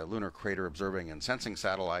 the Lunar Crater Observing and Sensing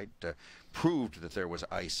Satellite, proved that there was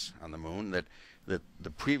ice on the moon, that the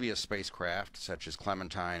previous spacecraft, such as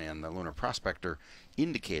Clementine and the Lunar Prospector,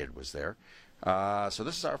 indicated was there. So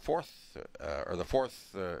this is our fourth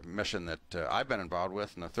mission that I've been involved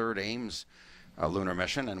with, and the third Ames lunar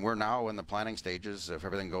mission, and we're now in the planning stages, if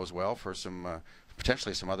everything goes well, for some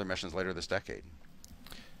potentially some other missions later this decade.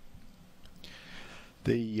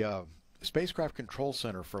 The Spacecraft Control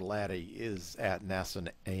Center for LADEE is at NASA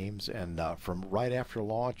Ames, and from right after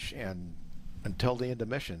launch and until the end of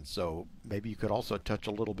mission. So maybe you could also touch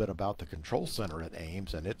a little bit about the control center at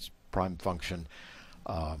Ames and its prime function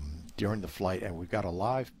during the flight. And we've got a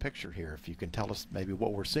live picture here. If you can tell us maybe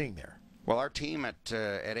what we're seeing there. Well, our team at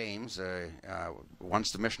Ames,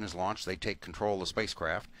 once the mission is launched, they take control of the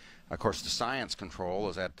spacecraft. Of course, the science control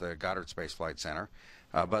is at the Goddard Space Flight Center,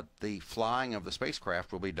 but the flying of the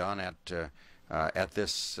spacecraft will be done at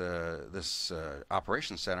this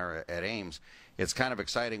operations center at Ames. It's kind of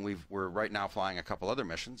exciting. We're right now flying a couple other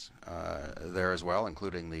missions there as well,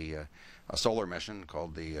 including a solar mission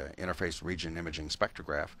called the Interface Region Imaging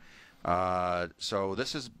Spectrograph. So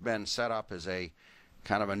this has been set up as a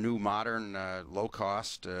kind of a new, modern,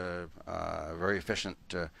 low-cost, very efficient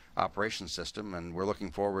operation system, and we're looking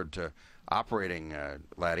forward to operating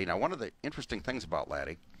LADEE. Now, one of the interesting things about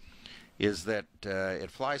LADEE is that it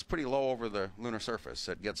flies pretty low over the lunar surface.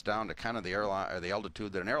 It gets down to kind of the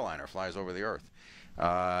altitude that an airliner flies over the Earth.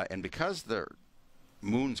 And because the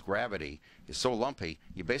moon's gravity is so lumpy,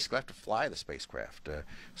 you basically have to fly the spacecraft.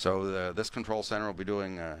 So this control center will be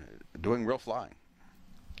doing real flying.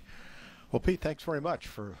 Well, Pete, thanks very much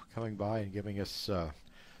for coming by and giving us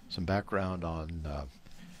some background on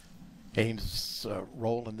Ames'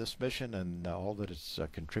 role in this mission and all that it's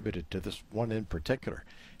contributed to this one in particular.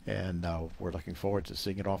 And we're looking forward to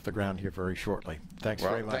seeing it off the ground here very shortly. Thanks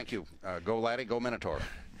very much. Thank you. Go LADEE, go Minotaur.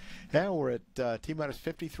 Now we're at T-minus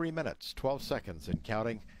 53 minutes, 12 seconds and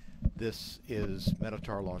counting This is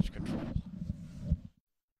Minotaur Launch Control.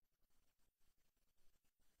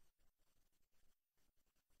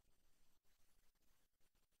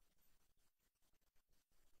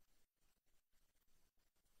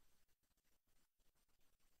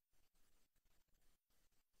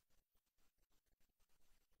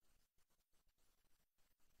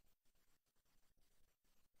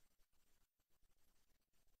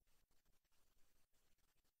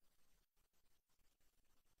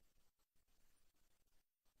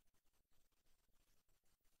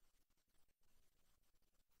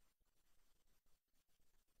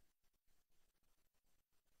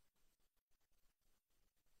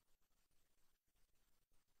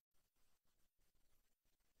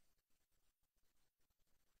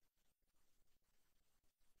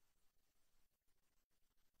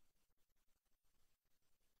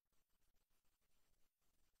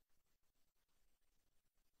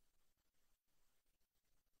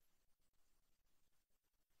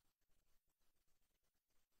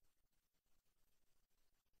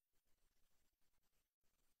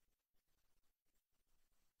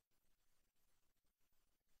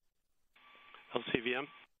 LCVM.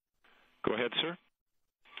 Go ahead, sir.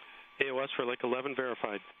 AOS for Lake 11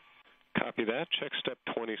 verified. Copy that. Check step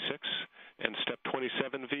 26 and step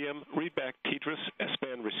 27 VM. Read back TDRS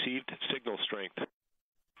S-band received signal strength.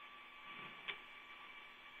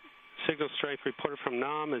 Signal strength reported from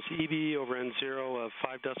NOM is EB over N0 of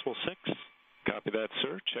 5.6. Copy that,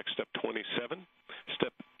 sir. Check step 27.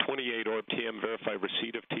 Step 28 ORB-TM verify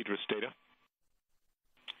receipt of TDRS data.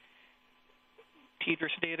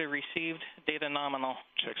 TDRS data received, data nominal.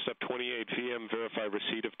 Check step 28 VM verify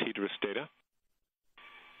receipt of TDRS data.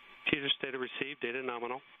 TDRS data received, data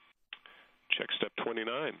nominal. Check step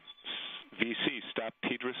 29. VC stop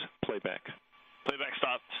TDRS playback. Playback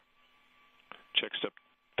stopped. Check step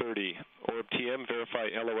 30. ORB-TM verify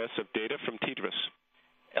LOS of data from TDRS.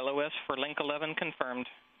 LOS for link 11 confirmed.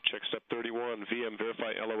 Check step 31. VM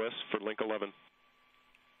verify LOS for link 11.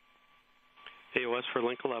 AOS for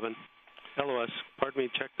link 11. LOS, pardon me,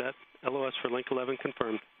 check that. LOS for link 11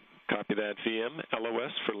 confirmed. Copy that, VM.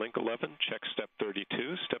 LOS for link 11. Check step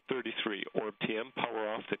 32. Step 33. ORB-TM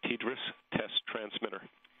power off the TDRS test transmitter.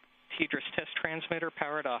 TDRS test transmitter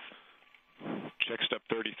powered off. Check step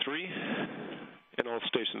 33. In all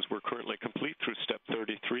stations, we're currently complete through step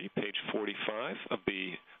 33, page 45 of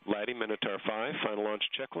the LADEE Minotaur 5 final launch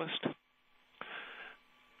checklist.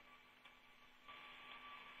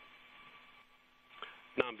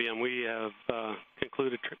 Non-BM, we have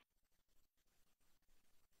concluded.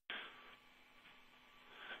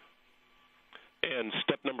 And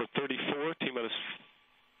step number 34, T-minus,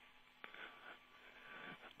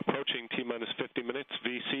 approaching T-minus 50 minutes.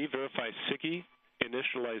 VC, verify SIGI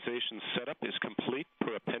initialization setup is complete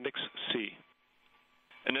per Appendix C.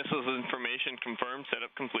 Initial information confirmed,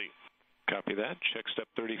 setup complete. Copy that. Check step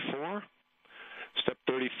 34. Step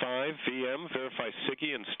 35, VM, verify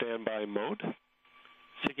SIGI in standby mode.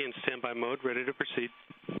 SIGI in standby mode, ready to proceed.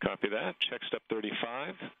 Copy that. Check step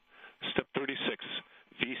 35. Step 36,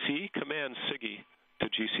 VC, command SIGI to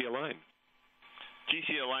GC align.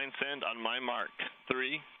 GC align send on my mark.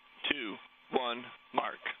 3, 2, 1,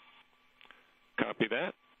 mark. Copy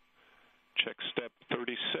that. Check step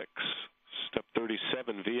 36. Step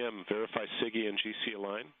 37, VM, verify SIGI and GC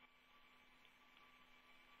align.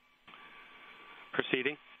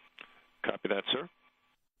 Proceeding. Copy that, sir.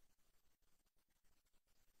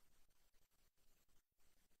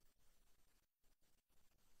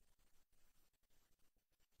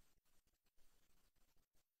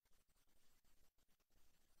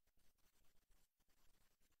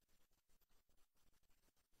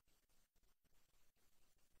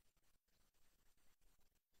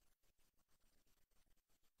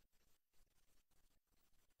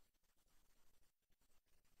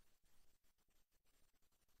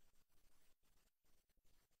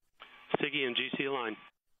 SIGI and GC align.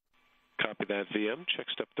 Copy that, VM. Check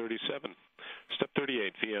step 37. Step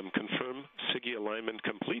 38, VM, confirm SIGI alignment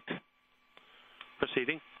complete.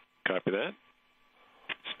 Proceeding. Copy that.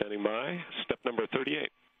 Standing by. Step number 38.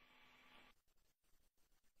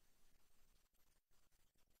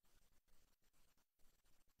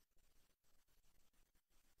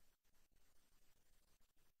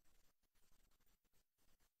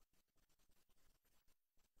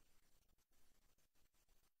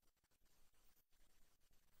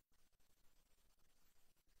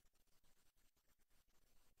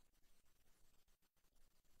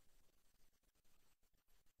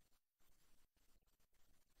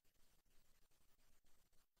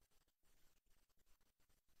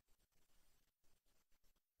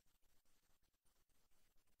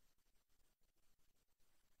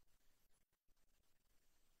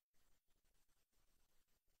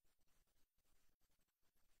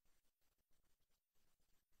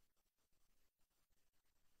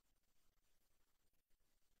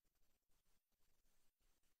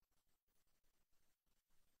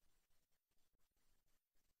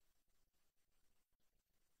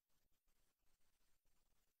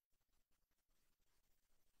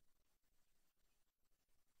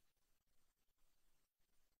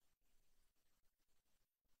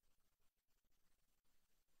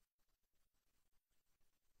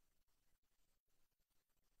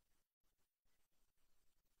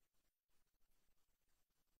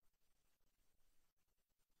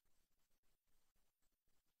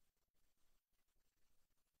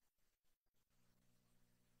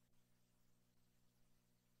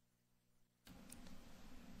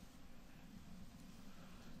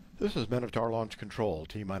 This is Minotaur Launch Control,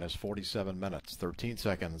 T-minus 47 minutes, 13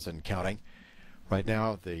 seconds and counting. Right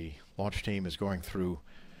now, the launch team is going through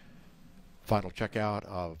final checkout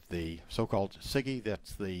of the so-called SIGI,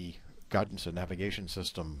 that's the guidance and navigation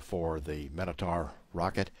system for the Minotaur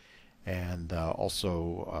rocket, and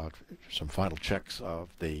also some final checks of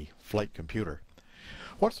the flight computer.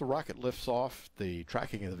 Once the rocket lifts off, the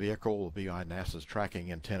tracking of the vehicle will be on NASA's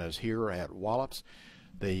tracking antennas here at Wallops.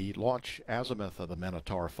 The launch azimuth of the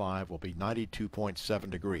Minotaur 5 will be 92.7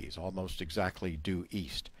 degrees, almost exactly due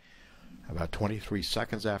east. About 23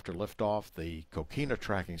 seconds after liftoff, the Coquina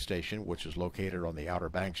tracking station, which is located on the Outer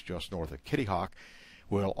Banks just north of Kitty Hawk,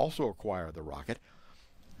 will also acquire the rocket.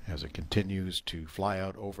 As it continues to fly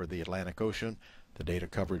out over the Atlantic Ocean, the data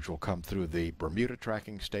coverage will come through the Bermuda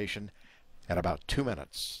tracking station at about 2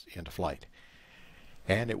 minutes into flight.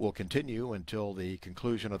 And it will continue until the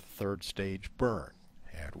conclusion of the third stage burn,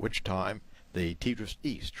 at which time the TDRS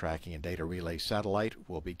East tracking and data relay satellite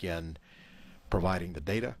will begin providing the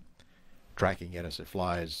data, tracking it as it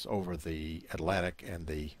flies over the Atlantic and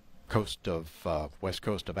the coast of west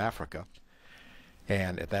coast of Africa.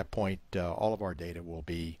 And at that point, all of our data will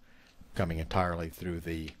be coming entirely through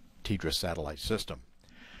the TDRS satellite system.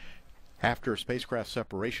 After spacecraft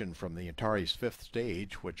separation from the Antares fifth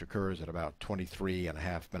stage, which occurs at about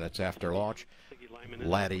 23.5 minutes after launch,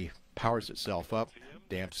 LADEE powers itself up,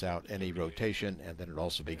 damps out any rotation, and then it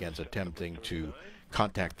also begins attempting to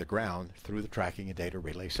contact the ground through the tracking and data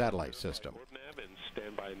relay satellite system.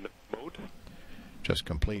 Standby mode. Just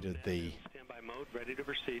completed the Standby mode, ready to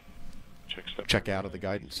proceed. check out of the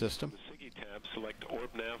guidance system. The SIGI tab, select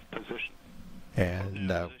orb nav position.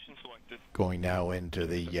 And going now into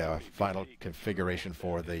the final configuration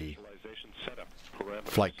for the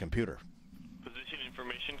flight computer. Position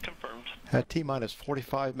information confirmed. At T-minus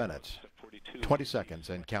 45 minutes, 20 seconds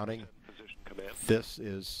and counting, this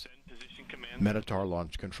is Minotaur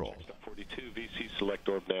Launch Control. Step 42, VC, select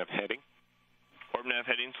orb nav heading. Orb nav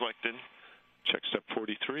heading selected. Check step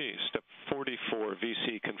 43. Step 44,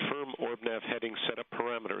 VC, confirm orb nav heading setup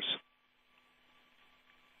parameters.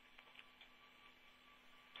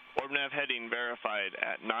 Orb nav heading verified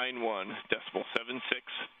at 91.7629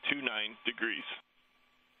 degrees.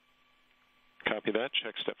 Copy that.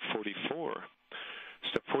 Check step 44.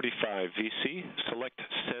 Step 45, VC, select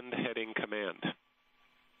send heading command.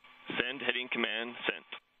 Send heading command sent.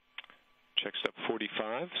 Check step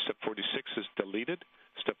 45. Step 46 is deleted.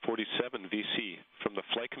 Step 47, VC, from the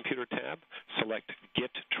flight computer tab, select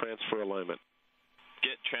get transfer alignment.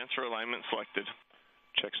 Get transfer alignment selected.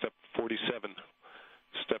 Check step 47.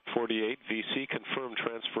 Step 48, VC, confirm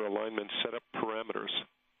transfer alignment setup parameters.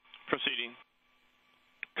 Proceeding.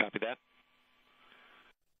 Copy that.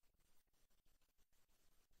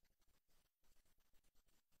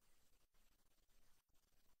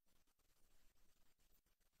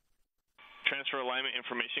 Transfer alignment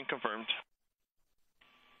information confirmed.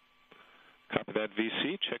 Copy that,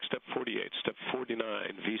 VC. Check step 48. Step 49,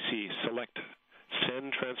 VC, select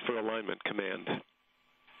send transfer alignment command.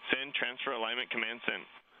 Send transfer alignment command sent.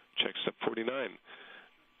 Check step 49.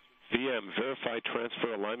 VM, verify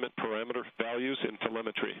transfer alignment parameter values in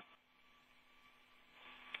telemetry.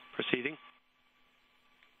 Proceeding.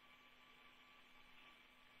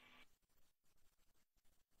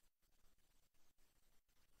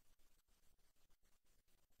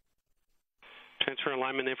 Transfer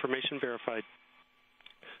alignment information verified.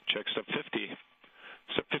 Check step 50.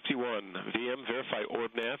 Step 51, VM, verify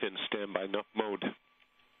orb nav in standby mode.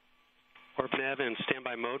 Orb nav in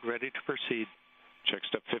standby mode, ready to proceed. Check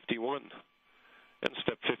step 51. And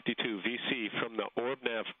step 52, VC, from the orb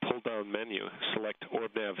nav pull-down menu, select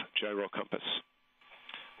orb nav gyro compass.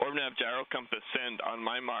 Orb nav gyro compass send on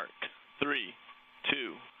my mark. 3,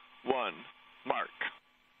 2, 1, mark.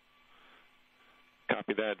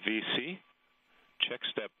 Copy that, VC. Check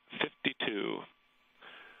step 52.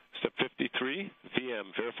 Step 53,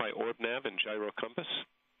 VM, verify orb nav and gyro compass.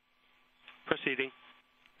 Proceeding.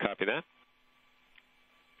 Copy that.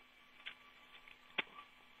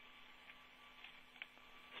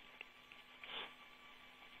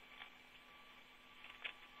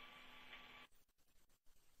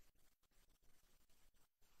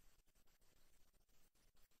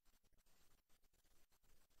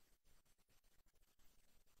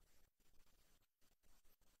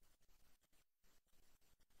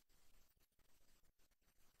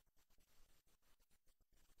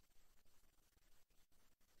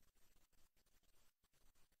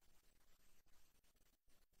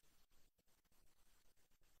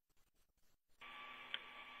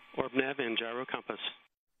 Orb nav and gyro compass.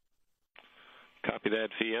 Copy that,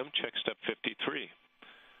 VM. Check step 53.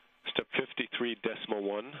 Step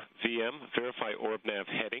 53.1, VM, verify OrbNav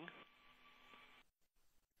heading.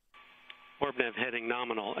 OrbNav heading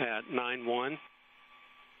nominal at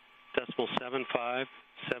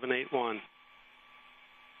 91.75781.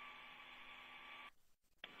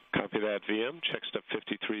 Copy that, VM. Check step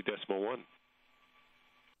 53.1.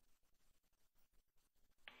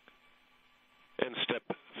 And step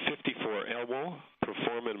 54, Elbow,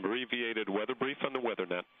 perform an abbreviated weather brief on the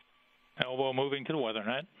WeatherNet. Elbow moving to the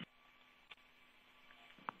WeatherNet.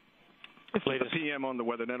 Latest PM on the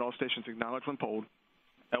WeatherNet. All stations acknowledge when polled.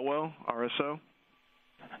 Elwell, RSO.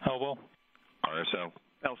 Elbow. RSO.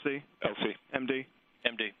 LC. LC. MD.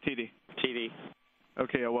 MD. TD. TD.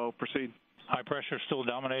 Okay, Elwell, proceed. High pressure still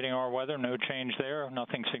dominating our weather. No change there.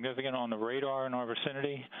 Nothing significant on the radar in our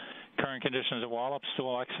vicinity. Current conditions at Wallop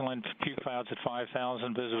still excellent. Few clouds at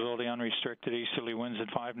 5,000. Visibility unrestricted. Easterly winds at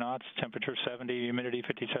 5 knots. Temperature 70. Humidity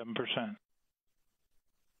 57%.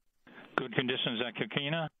 Good conditions at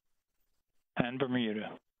Coquina and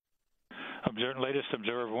Bermuda. Latest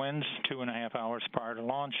observed winds 2.5 hours prior to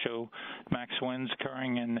launch show max winds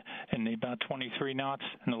occurring in the about 23 knots,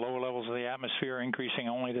 and the lower levels of the atmosphere increasing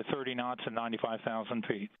only to 30 knots at 95,000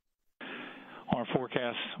 feet. Our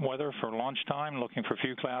forecast weather for launch time, looking for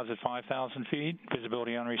few clouds at 5,000 feet,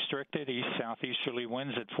 visibility unrestricted, east-southeasterly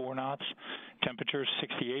winds at 4 knots, temperature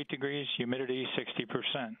 68 degrees, humidity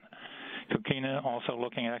 60%. Coquina also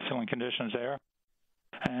looking at excellent conditions there,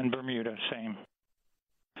 and Bermuda, same.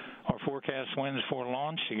 Our forecast winds for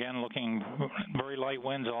launch, again looking very light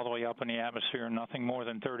winds all the way up in the atmosphere, nothing more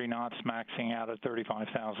than 30 knots, maxing out at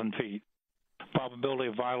 35,000 feet. Probability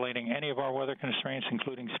of violating any of our weather constraints,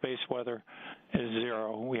 including space weather, is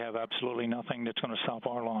 0. We have absolutely nothing that's going to stop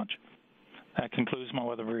our launch. That concludes my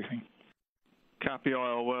weather briefing. Copy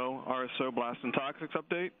all well. RSO blast and toxics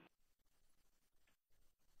update.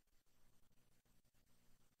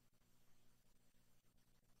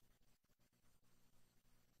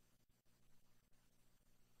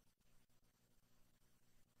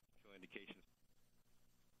 Indications.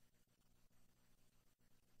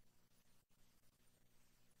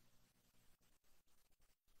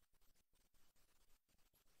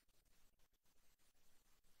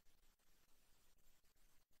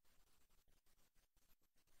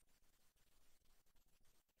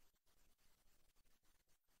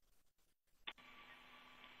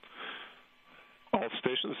 All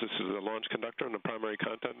stations, this is the launch conductor on the primary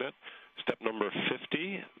contact net. Step number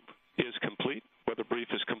 50 is complete. Weather brief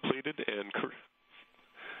is completed, and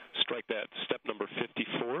strike that. Step number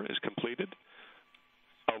 54 is completed.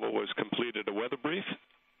 Elbow was completed a weather brief.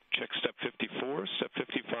 Check step 54, step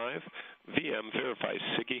 55. VM verifies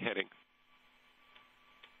SIGI heading.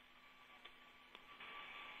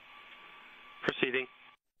 Proceeding.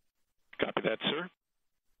 Copy that, sir.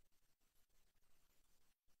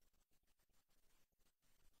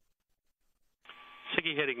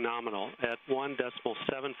 SIGI heading nominal at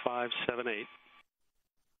 1.7578.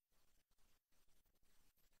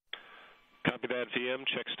 Copy that, VM.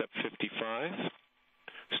 Check step 55.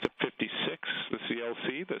 Step 56, the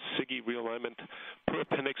CLC, the SIGI realignment per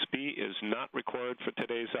Appendix B is not required for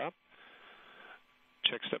today's op.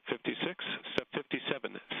 Check step 56. Step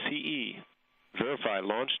 57, CE. Verify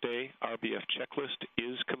launch day RBF checklist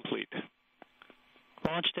is complete.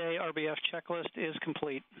 Launch day RBF checklist is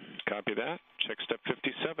complete. Copy that. Check step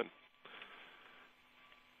 57.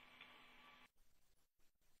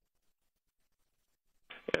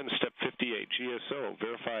 And step 58, GSO,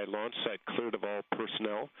 verify launch site cleared of all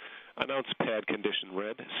personnel. Announce pad condition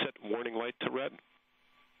red. Set warning light to red.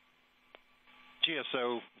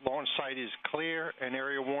 GSO, launch site is clear and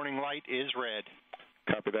area warning light is red.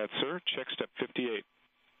 Copy that, sir. Check step 58.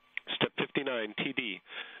 Step 59, TD,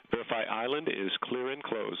 verify island is clear and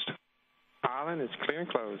closed. Island is clear and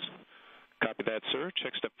closed. Copy that, sir.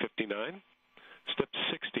 Check step 59. Step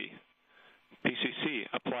 60. PCC,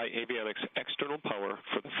 apply avionics external power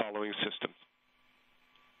for the following systems.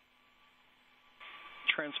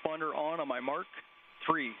 Transponder on my mark.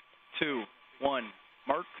 3, 2, 1,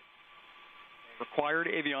 mark. Required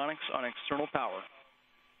avionics on external power.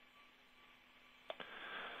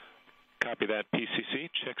 Copy that, PCC.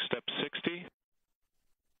 Check step 60.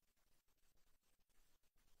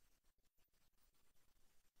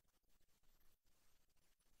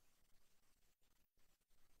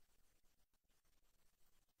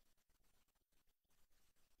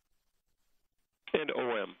 And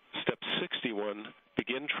OM, step 61,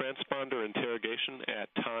 begin transponder interrogation at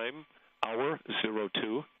time, hour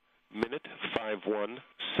 02, minute 51,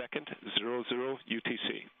 second 00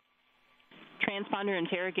 UTC. Transponder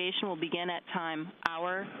interrogation will begin at time,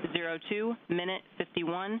 hour 02, minute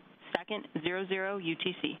 51, second 00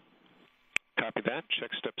 UTC. Copy that.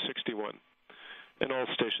 Check step 61. And all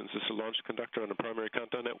stations, this is the launch conductor on the primary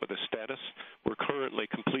countdown net with a status. We're currently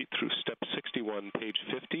complete through step 61, page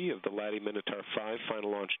 50 of the LADEE Minotaur 5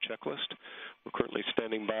 final launch checklist. We're currently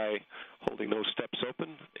standing by holding those steps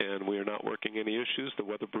open, and we are not working any issues. The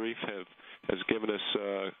weather brief has given us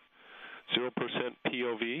 0%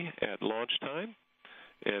 POV at launch time,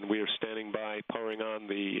 and we are standing by powering on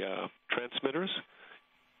the transmitters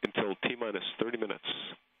until T-minus 30 minutes.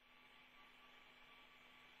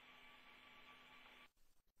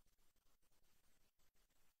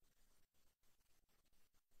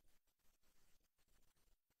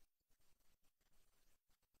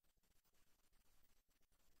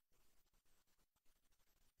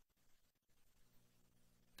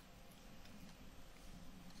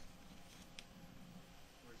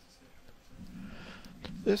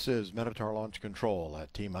 This is Minotaur Launch Control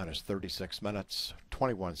at T-minus 36 minutes,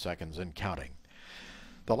 21 seconds and counting.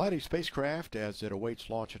 The LADEE spacecraft, as it awaits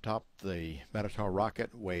launch atop the Minotaur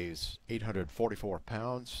rocket, weighs 844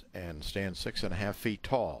 pounds and stands 6.5 feet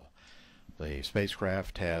tall. The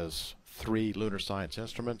spacecraft has 3 lunar science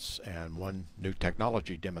instruments and 1 new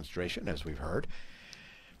technology demonstration, as we've heard.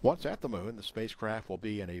 Once at the moon, the spacecraft will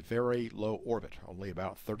be in a very low orbit, only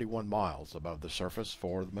about 31 miles above the surface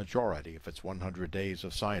for the majority of its 100 days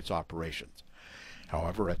of science operations.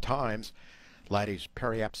 However, at times, LADEE's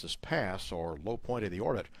periapsis pass, or low point of the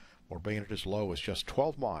orbit, will bring it as low as just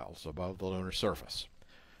 12 miles above the lunar surface.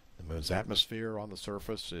 The moon's atmosphere on the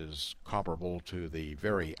surface is comparable to the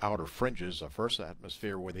very outer fringes of Earth's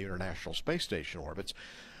atmosphere where the International Space Station orbits,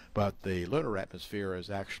 but the lunar atmosphere is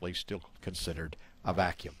actually still considered a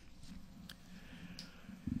vacuum.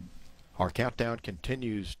 Our countdown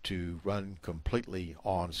continues to run completely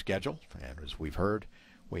on schedule, and as we've heard,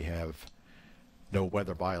 we have no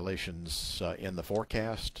weather violations in the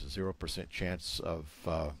forecast, 0% chance of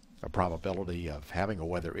a probability of having a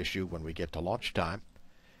weather issue when we get to launch time.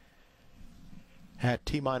 At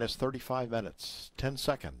T-minus 35 minutes, 10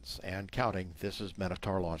 seconds, and counting, this is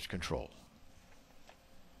Minotaur Launch Control.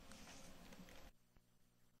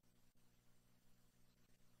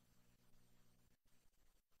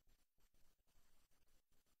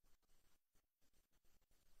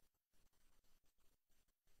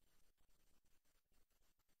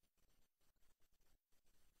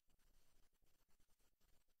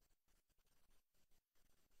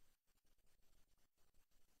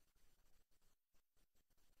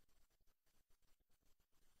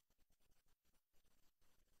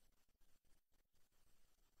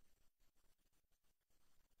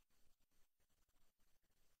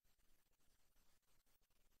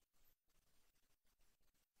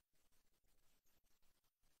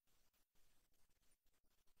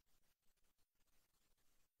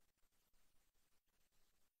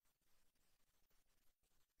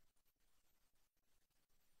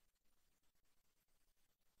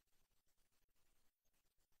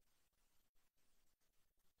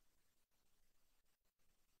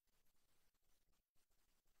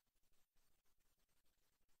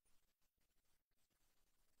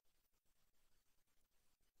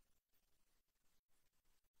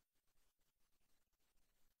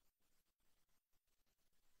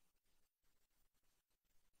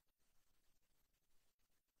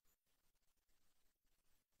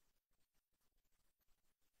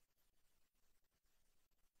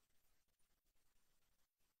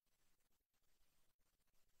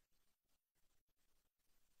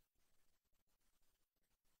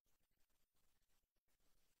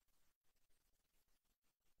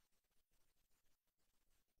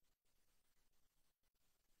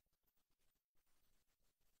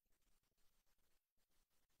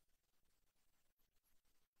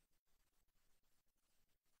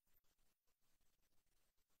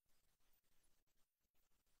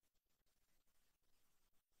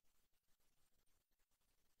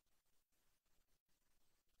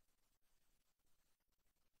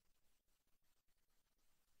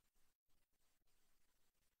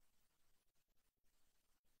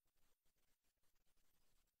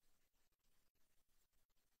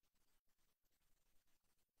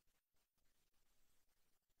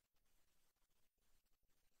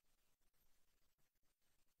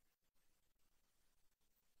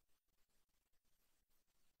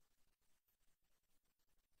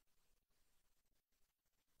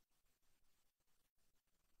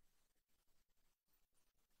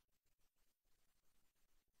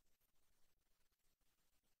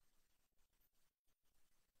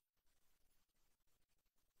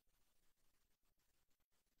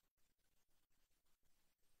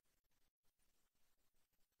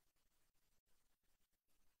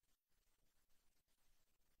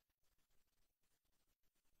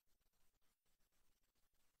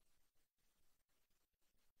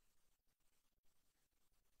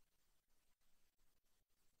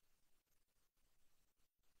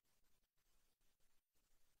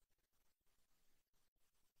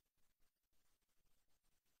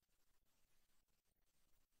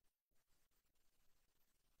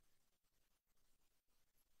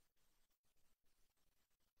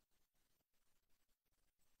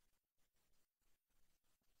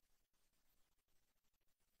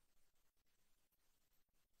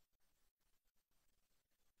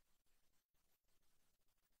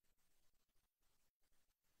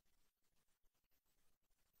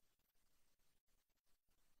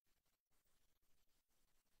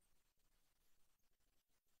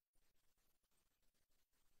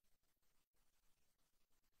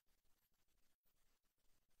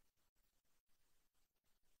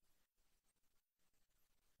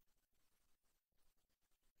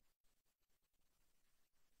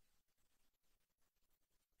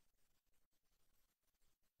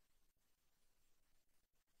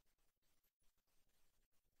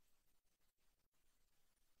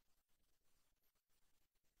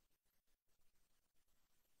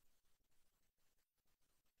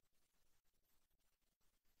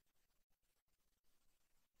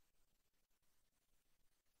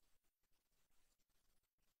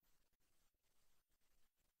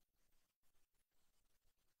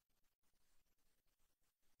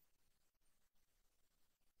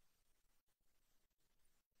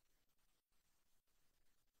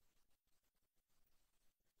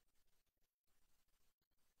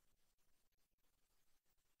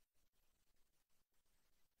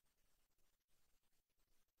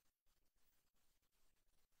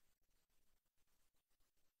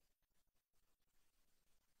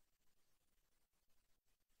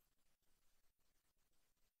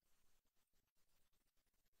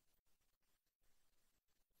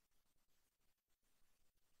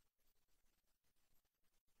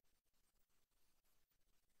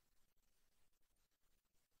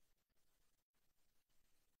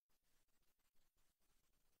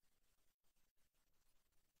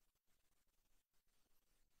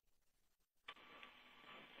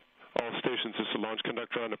 All stations, this is the launch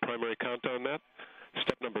conductor on the primary countdown net.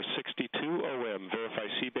 Step number 62, OM, verify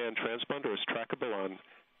C-band transponder is trackable on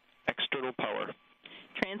external power.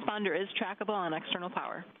 Transponder is trackable on external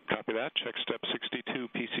power. Copy that. Check step 62,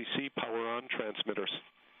 PCC, power on transmitters.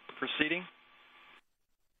 Proceeding.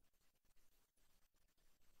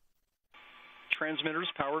 Transmitters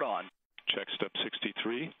powered on. Check step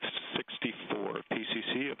 63, 64,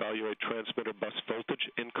 PCC, evaluate transmitter bus voltage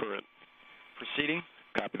and current. Proceeding.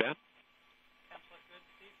 Copy that.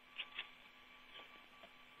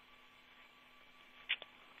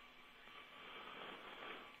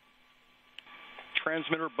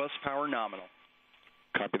 Transmitter bus power nominal.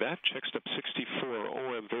 Copy that. Check step 64,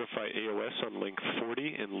 OM, verify AOS on link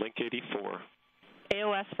 40 and link 84.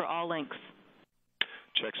 AOS for all links.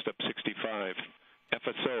 Check step 65,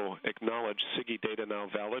 FSO, acknowledge SIGI data now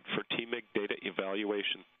valid for TMIG data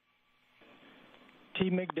evaluation.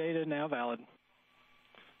 TMIG data now valid.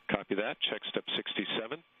 Copy that. Check step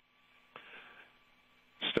 67.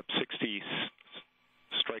 Step 60,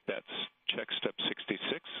 strike that. Check step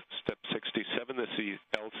 66. Step 67, this is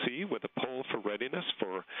LC with a poll for readiness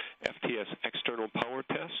for FTS external power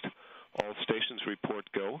test. All stations report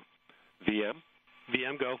go. VM.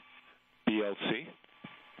 VM go. BLC.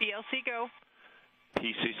 BLC go.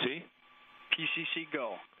 PCC. PCC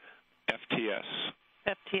go. FTS.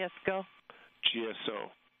 FTS go. GSO.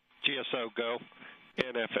 GSO go.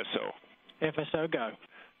 And FSO. FSO go.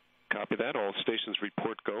 Copy that. All stations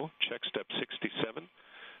report go. Check step 67.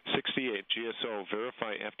 68, GSO,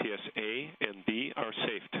 verify FTS A and B are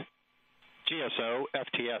safe. GSO,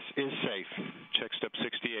 FTS is safe. Check step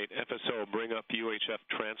 68, FSO, bring up UHF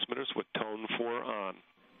transmitters with tone 4 on.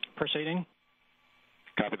 Proceeding.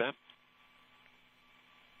 Copy that.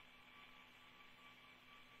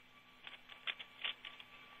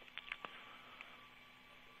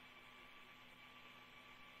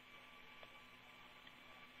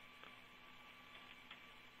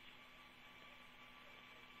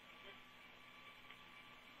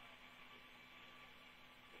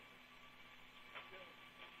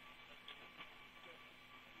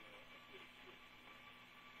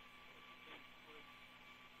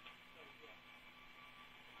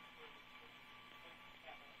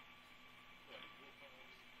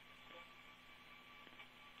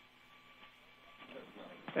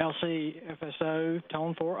 LC, FSO,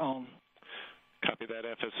 tone 4 on. Copy that,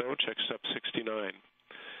 FSO. Check step 69.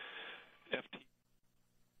 FT.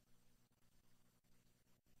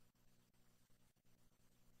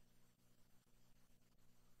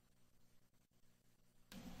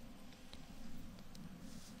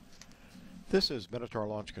 This is Minotaur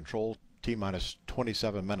Launch Control, T-minus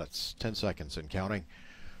 27 minutes, 10 seconds and counting.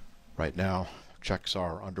 Right now, checks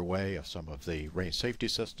are underway of some of the range safety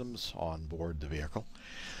systems on board the vehicle.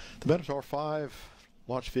 The Minotaur 5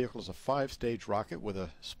 launch vehicle is a 5-stage rocket with a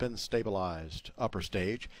spin-stabilized upper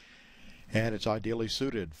stage, and it's ideally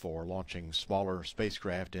suited for launching smaller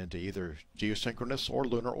spacecraft into either geosynchronous or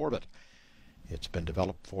lunar orbit. It's been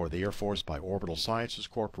developed for the Air Force by Orbital Sciences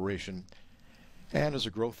Corporation and is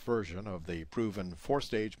a growth version of the proven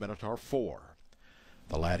 4-stage Minotaur 4.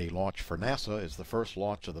 The LADEE launch for NASA is the first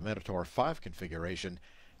launch of the Minotaur 5 configuration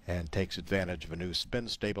and takes advantage of a new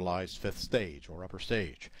spin-stabilized 5th stage, or upper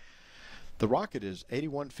stage. The rocket is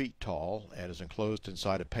 81 feet tall and is enclosed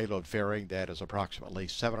inside a payload fairing that is approximately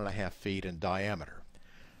 7.5 feet in diameter.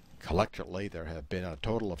 Collectively, there have been a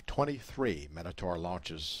total of 23 Minotaur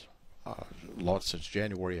launches launched since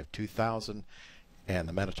January of 2000, and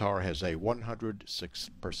the Minotaur has a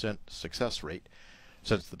 106% success rate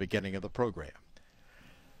since the beginning of the program.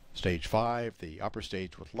 Stage 5, the upper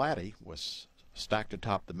stage with LADEE, was stacked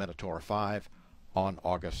atop the Minotaur 5 on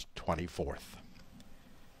August 24th.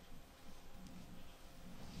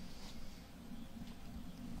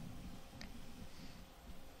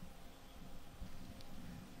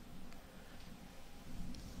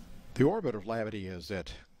 The orbit of LADEE as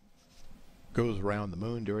it goes around the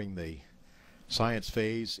moon during the science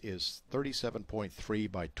phase is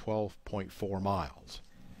 37.3 by 12.4 miles.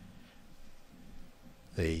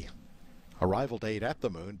 The arrival date at the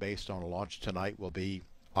moon, based on a launch tonight, will be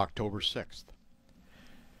October 6th.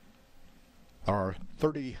 There are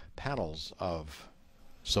 30 panels of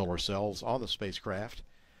solar cells on the spacecraft.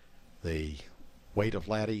 The weight of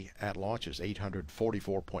LADEE at launch is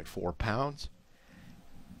 844.4 pounds.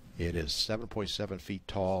 It is 7.7 feet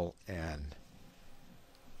tall and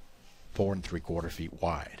 4 3/4 feet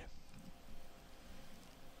wide.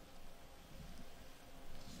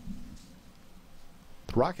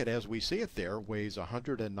 The rocket, as we see it there, weighs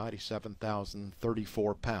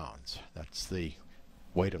 197,034 pounds. That's the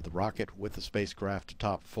weight of the rocket with the spacecraft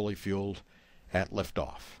atop, fully fueled at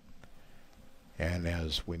liftoff. And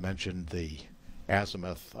as we mentioned, the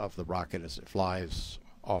azimuth of the rocket as it flies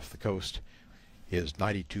off the coast is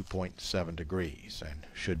 92.7 degrees and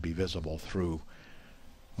should be visible through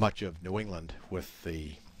much of New England with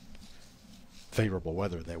the favorable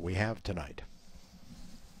weather that we have tonight.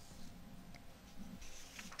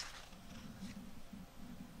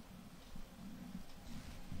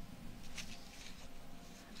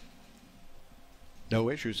 No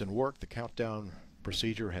issues in work. The countdown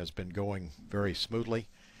procedure has been going very smoothly.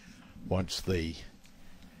 Once the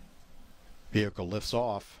vehicle lifts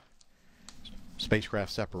off,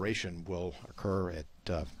 spacecraft separation will occur at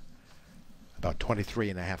about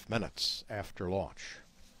 23.5 minutes after launch.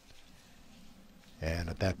 And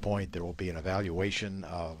at that point there will be an evaluation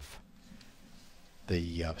of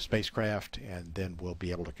the spacecraft, and then we'll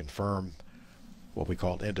be able to confirm what we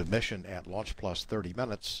call end of mission at launch plus 30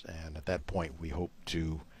 minutes, and at that point we hope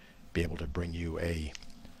to be able to bring you a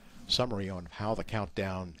summary on how the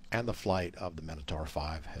countdown and the flight of the Minotaur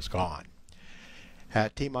 5 has gone.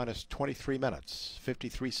 At T-minus 23 minutes,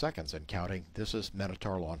 53 seconds and counting, this is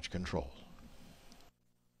Minotaur Launch Control.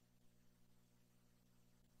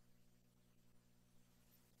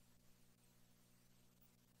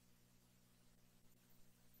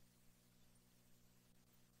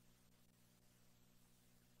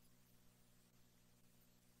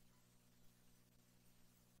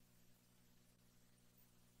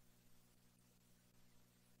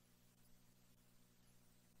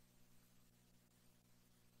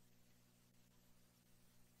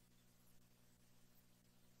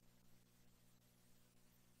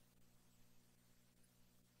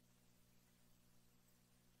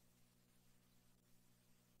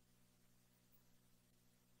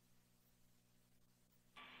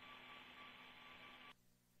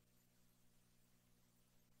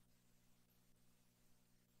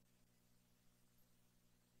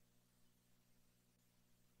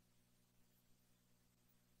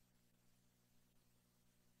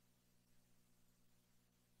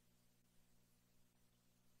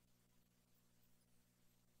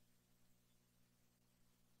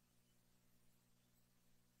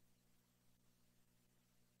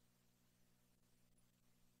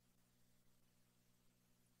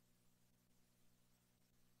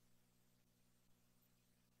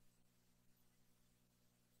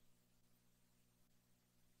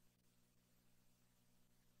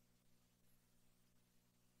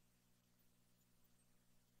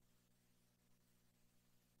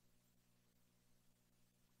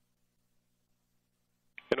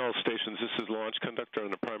 In all stations, this is Launch Conductor on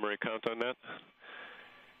the primary countdown net.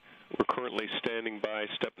 We're currently standing by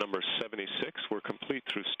step number 76. We're complete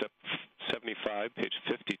through step 75, page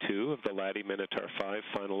 52 of the LADEE Minotaur 5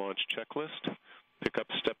 final launch checklist. Pick up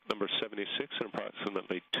step number 76 in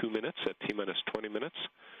approximately 2 minutes at T-minus 20 minutes.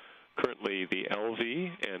 Currently, the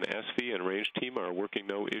LV and SV and range team are working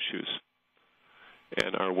no issues.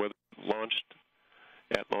 And our weather launched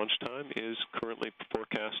at launch time is currently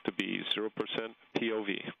forecast to be 0%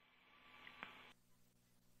 POV.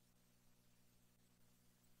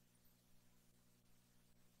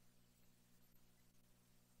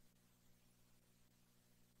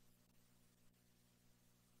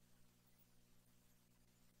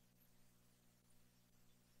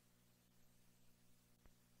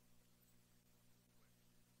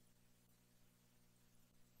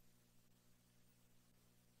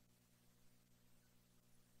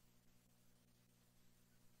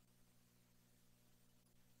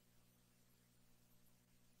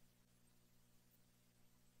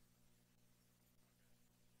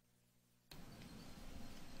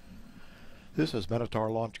 This is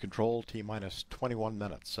Minotaur Launch Control, T-minus 21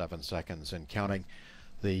 minutes, 7 seconds and counting.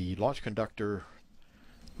 The launch conductor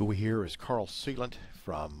who we hear is Carl Seelant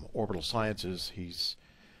from Orbital Sciences. He's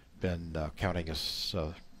been counting us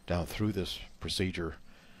down through this procedure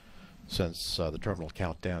since the terminal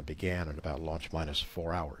countdown began at about launch minus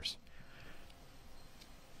 4 hours.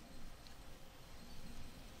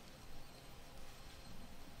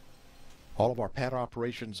 All of our pad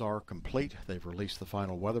operations are complete. They've released the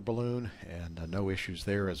final weather balloon, and no issues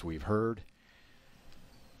there as we've heard.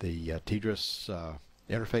 The TDRS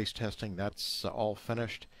interface testing, that's all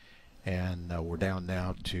finished, and we're down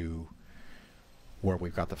now to where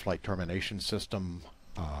we've got the flight termination system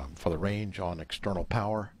for the range on external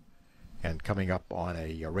power, and coming up on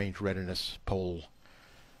a range readiness poll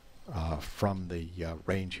from the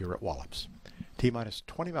range here at Wallops. T-minus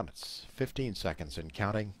 20 minutes, 15 seconds and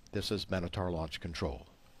counting. This is Minotaur Launch Control.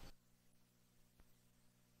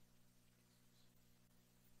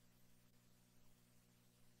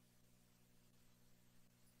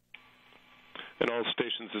 In all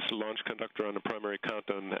stations, this is Launch Conductor on the primary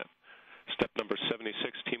countdown net. Step number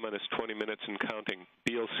 76, T-minus 20 minutes and counting.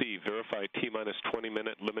 BLC, verify T-minus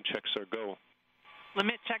 20-minute limit checks are go.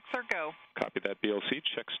 Limit checks are go. Copy that, BLC.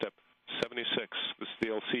 Check step 76. This is the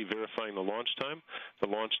LC verifying the launch time. The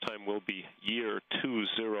launch time will be year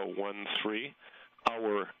 2013,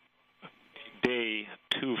 hour day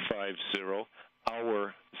 250,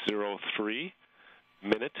 hour 03,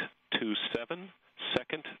 minute 27,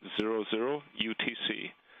 second 00,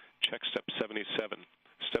 UTC. Check step 77.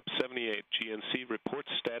 Step 78, GNC reports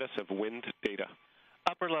status of wind data.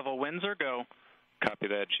 Upper level winds are go. Copy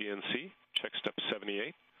that, GNC. Check step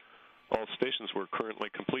 78. All stations were currently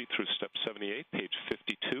complete through step 78, page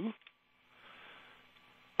 52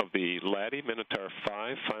 of the LADEE Minotaur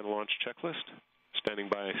 5 final launch checklist. Standing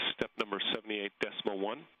by step number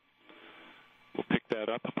 78.1. We'll pick that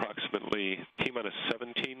up approximately T-minus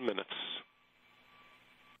 17 minutes.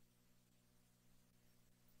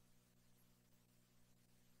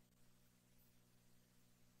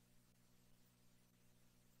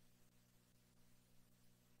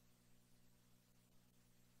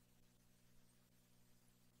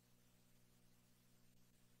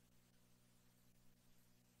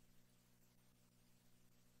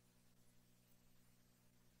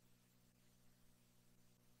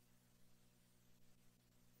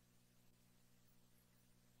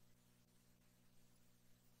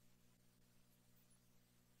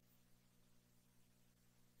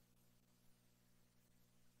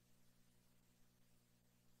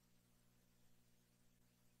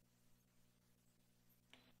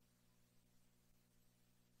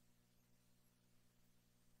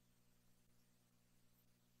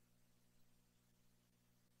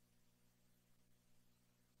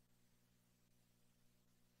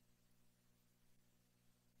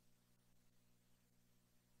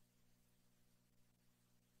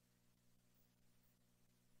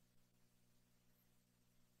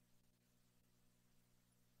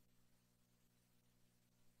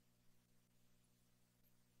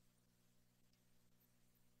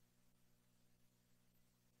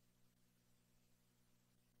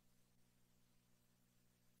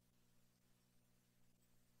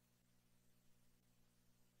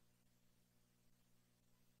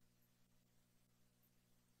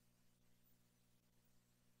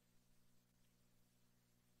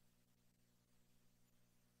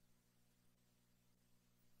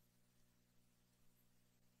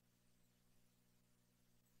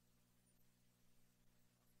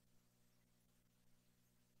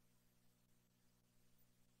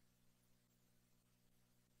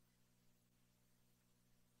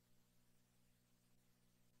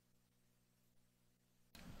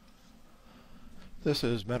 This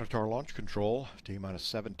is Minotaur Launch Control, T-minus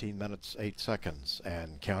 17 minutes, 8 seconds,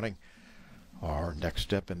 and counting. Our next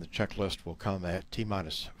step in the checklist will come at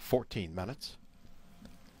T-minus 14 minutes.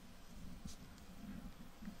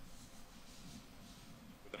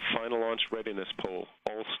 The final launch readiness poll.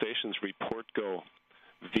 All stations report go.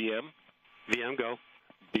 VM. VM go.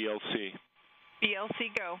 BLC.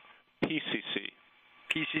 BLC go. PCC.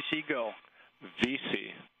 PCC go.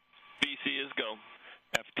 VC. VC is go.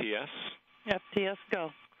 FTS. FTS go.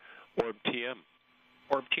 ORB-TM.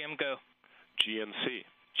 ORB-TM go. GNC.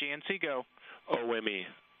 GNC go. OME.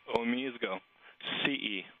 OME is go.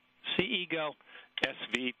 CE. CE go.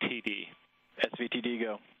 SVTD. SVTD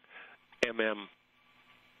go. MM.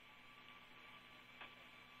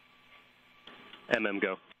 MM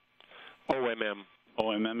go. OMM.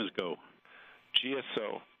 OMM is go.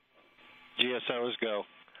 GSO. GSO is go.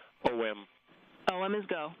 OM. OM is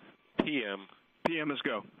go. PM. PM is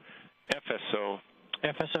go. FSO.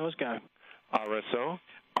 FSO is go. RSO.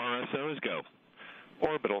 RSO is go.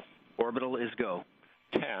 Orbital. Orbital is go.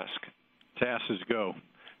 Task. TAS is go.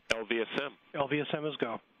 LVSM. LVSM is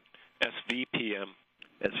go. SVPM.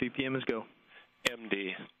 SVPM is go.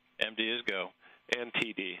 MD. MD is go. And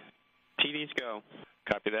TD. TD is go.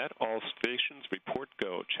 Copy that. All stations report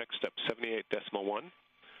go. Check step 78.1.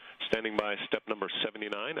 Standing by step number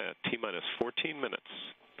 79 at T-minus 14 minutes.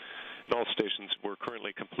 And all stations were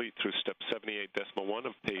currently complete through step 78.1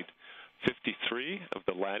 of page 53 of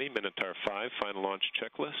the LADEE Minotaur 5 final launch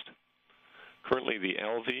checklist. Currently, the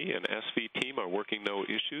LV and SV team are working no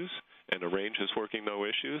issues, and Arrange is working no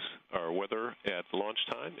issues. Our weather at launch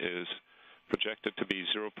time is projected to be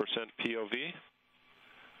 0% POV.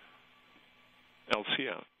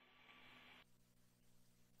 LC out.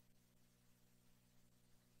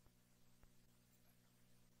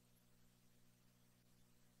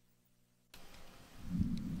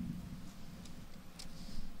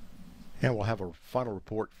 And we'll have a final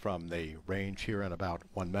report from the range here in about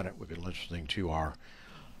 1 minute. We've been listening to our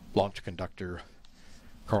launch conductor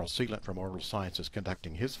Carl Seelant from Orbital Science is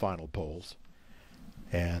conducting his final polls.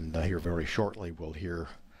 And here very shortly we'll hear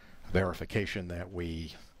verification that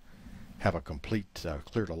we have a complete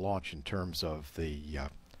clear to launch in terms of the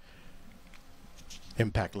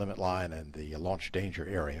impact limit line and the launch danger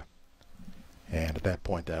area. And at that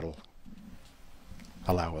point that'll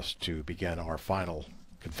allow us to begin our final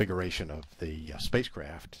configuration of the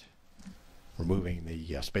spacecraft, removing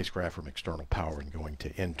the spacecraft from external power and going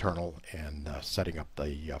to internal and setting up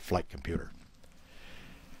the flight computer.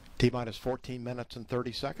 T-minus 14 minutes and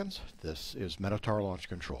 30 seconds. This is Minotaur Launch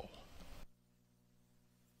Control.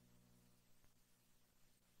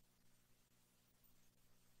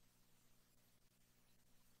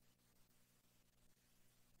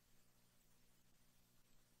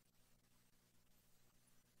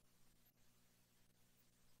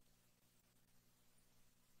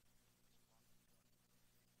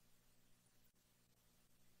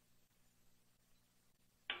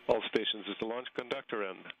 All stations, is the launch conductor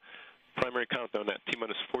and primary countdown at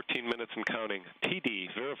T-minus 14 minutes and counting. TD,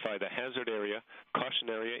 verify the hazard area, caution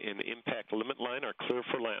area in the impact limit line are clear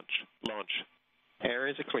for launch.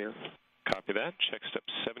 Areas are clear. Copy that. Check step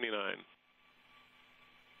 79.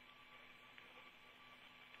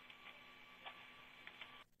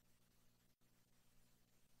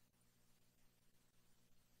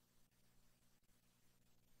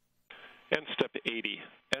 And step 80,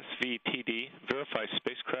 SVTD, verify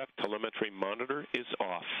spacecraft telemetry monitor is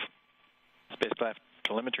off. Spacecraft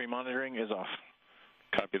telemetry monitoring is off.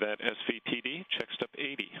 Copy that, SVTD, check step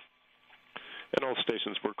 80. And all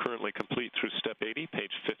stations were currently complete through step 80,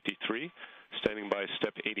 page 53, standing by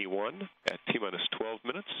step 81 at T-minus 12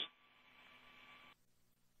 minutes.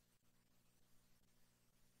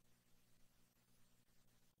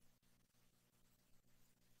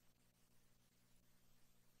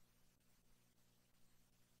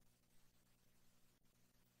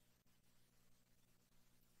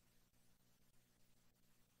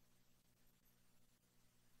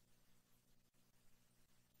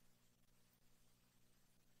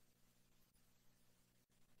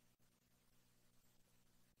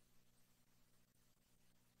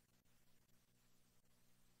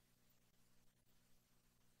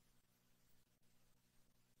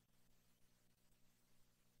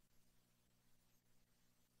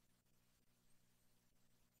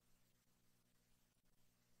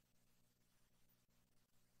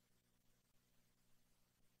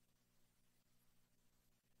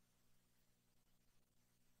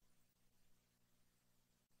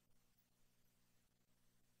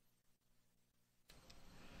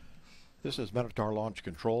 This is Minotaur Launch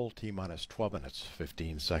Control, T-minus 12 minutes,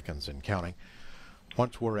 15 seconds and counting.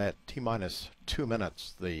 Once we're at T-minus 2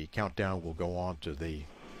 minutes, the countdown will go on to the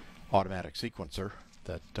automatic sequencer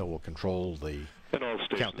that will control the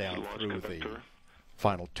countdown through the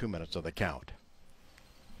final 2 minutes of the count.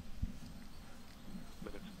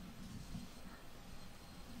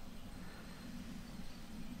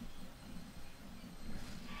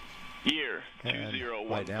 Year And 2013.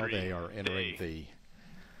 right now they are entering the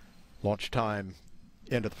launch time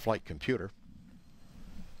into the flight computer.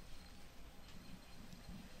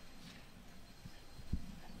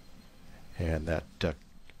 And that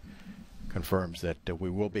confirms that we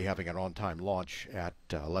will be having an on-time launch at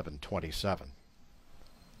 11:27.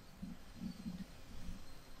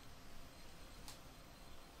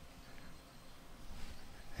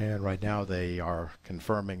 And right now they are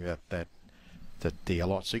confirming that the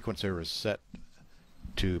launch sequencer is set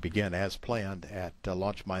to begin as planned at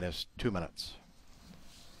launch minus 2 minutes.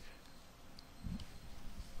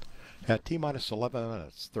 At T-minus 11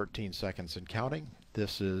 minutes, 13 seconds and counting,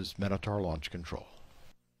 this is Minotaur Launch Control.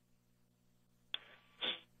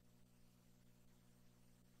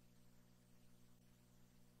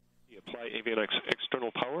 Apply avionics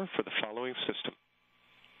external power for the following system.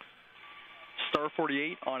 Star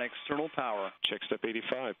 48 on external power. Check step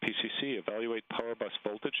 85, PCC, evaluate power bus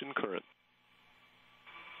voltage and current.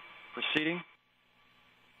 Proceeding.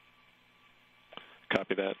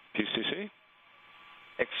 Copy that, PCC.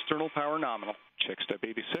 External power nominal. Check step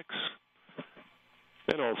 86.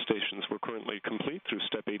 And all stations were currently complete through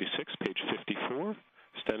step 86, page 54,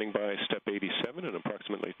 standing by step 87 in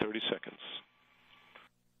approximately 30 seconds.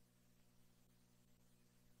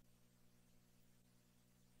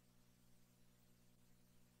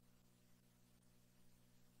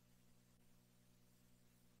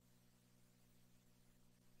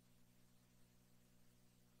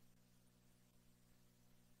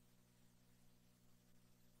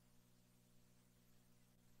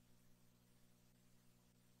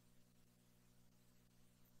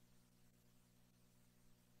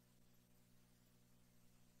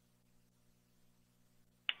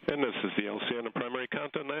 And this is the LC on the primary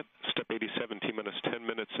countdown net. Step 87, T-minus 10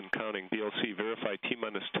 minutes and counting. BLC, verify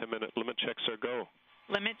T-minus 10-minute limit checks are go.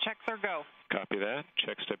 Limit checks are go. Copy that.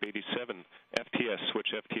 Check step 87. FTS, switch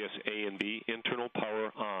FTS A and B, internal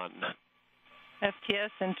power on. FTS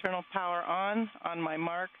internal power on my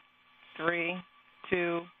mark. 3,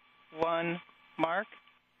 2, 1, mark.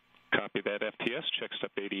 Copy that. FTS, check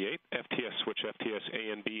step 88. FTS, switch FTS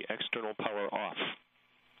A and B, external power off.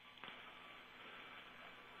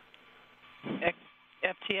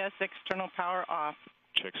 FTS external power off.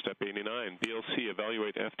 Check step 89. BLC,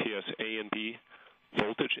 evaluate FTS A and B,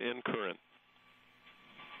 voltage and current.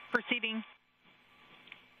 Proceeding.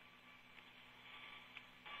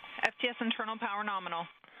 FTS internal power nominal.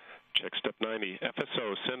 Check step 90.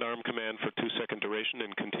 FSO, send arm command for 2-second duration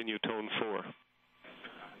and continue tone 4.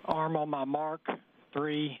 Arm on my mark.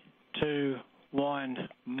 3, 2, 1,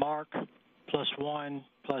 mark. +1,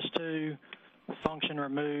 +2. Function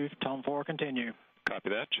removed. Tone 4, continue. Copy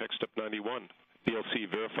that. Check step 91. BLC,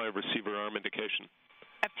 verify receiver arm indication.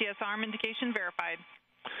 FTS arm indication verified.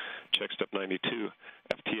 Check step 92.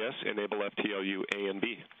 FTS, enable FTLU A and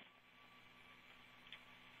B.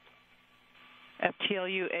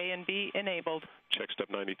 FTLU A and B enabled. Check step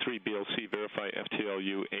 93. BLC, verify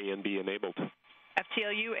FTLU A and B enabled.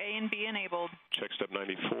 FTLU A and B enabled. Check step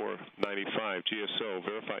 94. 95. GSO,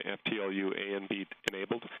 verify FTLU A and B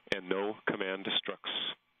enabled and no command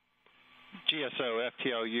destructs. GSO,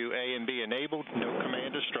 FTLU A and B enabled, no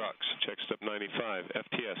command destructs. Check step 95.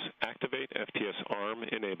 FTS, activate FTS arm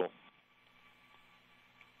enable.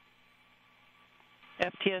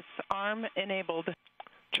 FTS arm enabled.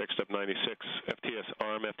 Check step 96. FTS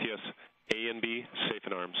arm, FTS A and B, safe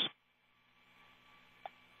in arms.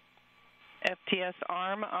 FTS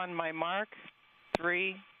arm on my mark.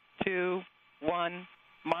 3, 2, 1,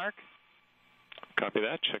 mark. Copy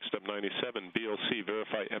that. Check step 97. BLC,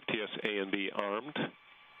 verify FTS A and B armed.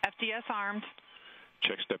 FTS armed.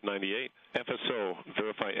 Check step 98. FSO,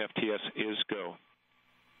 verify FTS is go.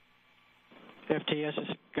 FTS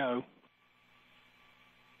is go.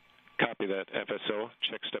 Copy that. FSO,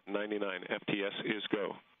 check step 99. FTS is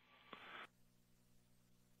go.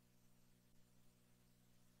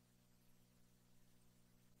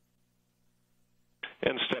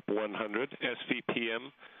 And step 100,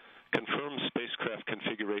 SVPM, confirm spacecraft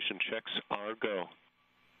configuration checks are go.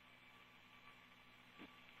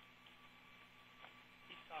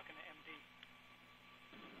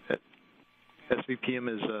 SVPM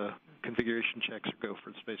is configuration checks are go for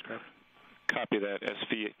the spacecraft. Copy that.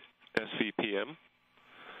 SVPM.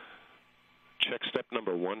 Check step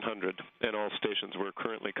number 100, and all stations were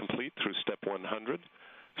currently complete through step 100.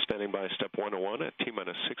 Standing by step 101 at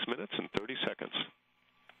T-minus 6 minutes and 30 seconds.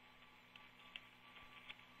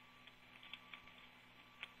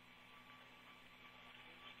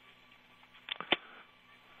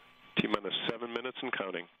 T-minus 7 minutes and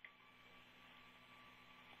counting.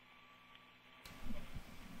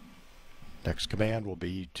 Next command will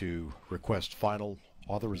be to request final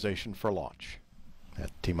authorization for launch at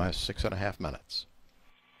T-minus 6.5 minutes.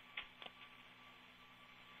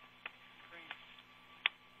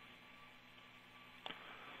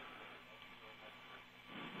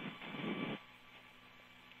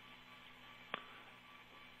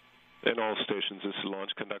 In all stations, this is launch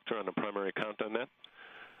conductor on the primary countdown net.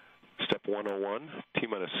 Step 101,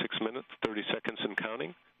 T-minus 6 minutes, 30 seconds and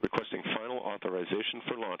counting. Requesting final authorization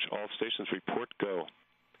for launch. All stations report go.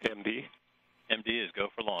 MD? MD is go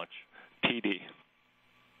for launch. TD?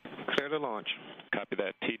 Clear to launch. Copy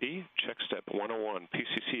that. TD, check step 101,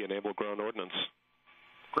 PCC, enable ground ordnance.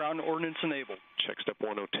 Ground ordnance enabled. Check step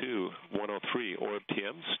 102, 103,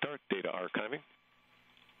 ORB-TM, start data archiving.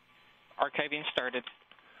 Archiving started.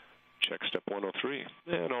 Check step 103.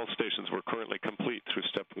 And all stations were currently complete through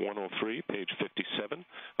step 103, page 57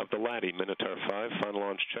 of the LADEE Minotaur 5 final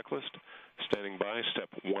launch checklist. Standing by step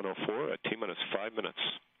 104 at T-minus 5 minutes.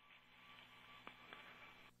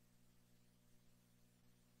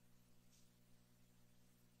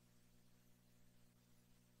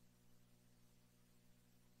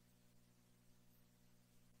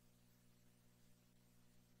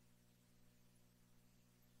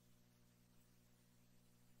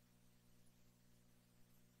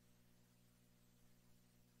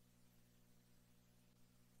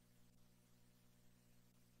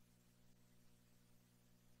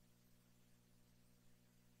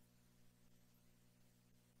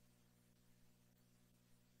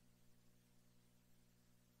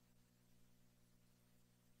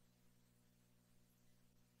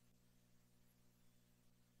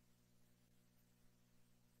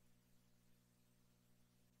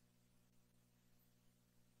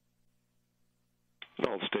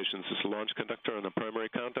 all stations, this is the launch conductor on the primary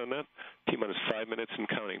countdown net. T-minus 5 minutes and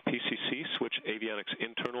counting. PCC, switch avionics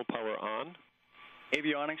internal power on.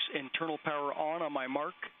 Avionics internal power on my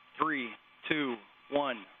mark. 3, 2,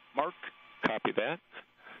 1, mark. Copy that.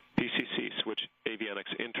 PCC, switch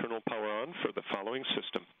avionics internal power on for the following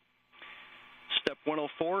system. Step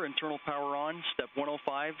 104, internal power on. Step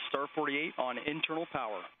 105, star 48 on internal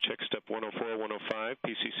power. Check step 104, 105.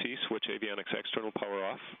 PCC, switch avionics external power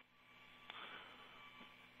off.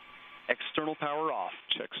 External power off.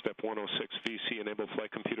 Check step 106, VC, enable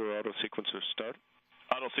flight computer auto sequencer start.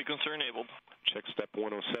 Auto sequencer enabled. Check step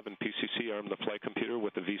 107, PCC, arm the flight computer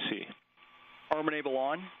with the VC. Arm enable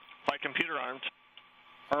on. Flight computer armed.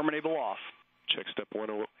 Arm enable off. Check step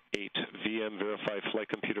 108, VM, verify flight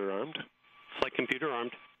computer armed. Flight computer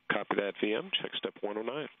armed. Copy that, VM. Check step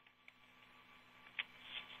 109.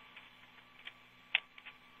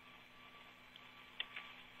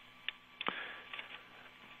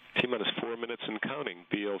 T-minus 4 minutes and counting.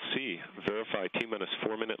 BLC, verify T-minus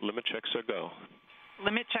 4 minute limit checks are go.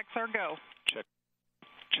 Limit checks are go.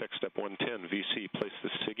 Check step 110. VC, place the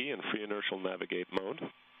SIGI in free inertial navigate mode.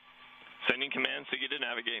 Sending command SIGI to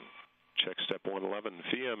navigate. Check step 111.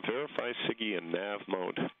 VM, verify SIGI in nav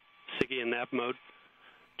mode. SIGI in nav mode.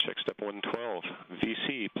 Check step 112.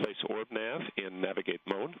 VC, place orb nav in navigate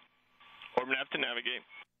mode. Orb nav to navigate.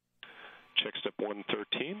 Check step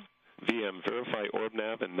 113. VM, verify orb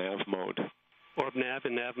nav in nav mode. Orb nav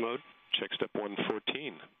in nav mode. Check step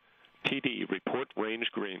 114. TD, report range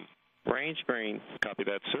green. Range green. Copy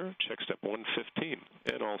that, sir. Check step 115.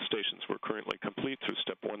 And all stations were currently complete through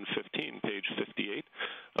step 115, page 58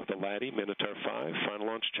 of the LADEE Minotaur 5 final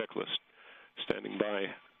launch checklist. Standing by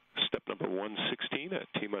step number 116 at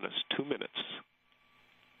T-minus 2 minutes.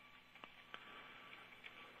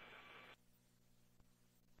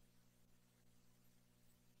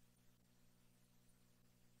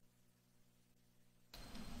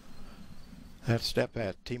 That step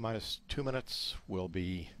at T-minus 2 minutes will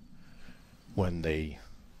be when the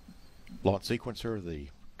launch sequencer, the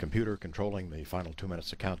computer controlling the final 2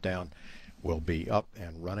 minutes of countdown, will be up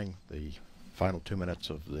and running. The final 2 minutes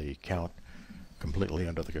of the count completely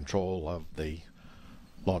under the control of the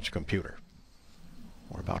launch computer.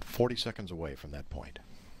 We're about 40 seconds away from that point.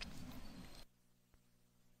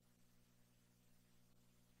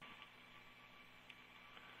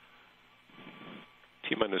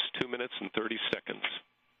 T-minus 2 minutes and 30 seconds.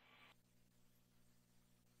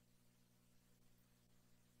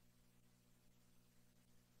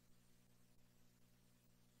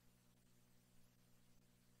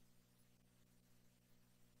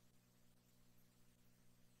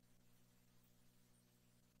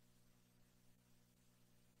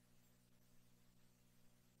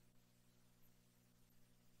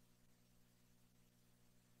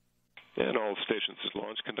 And all stations is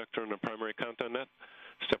launch conductor on the primary countdown net.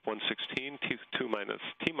 Step 116, T-minus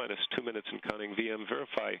 2 minutes and counting. VM,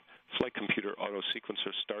 verify flight computer auto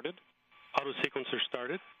sequencer started. Auto sequencer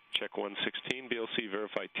started. Check 116, BLC,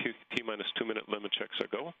 verify T-minus 2 minute limit checks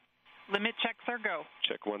are go. Limit checks are go.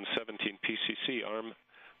 Check 117, PCC, arm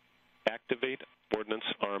activate, ordnance,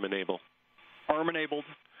 arm enable. Arm enabled.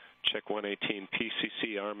 Check 118,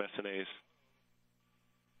 PCC, arm SNAs.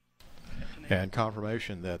 And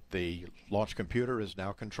confirmation that the launch computer is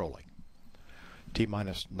now controlling.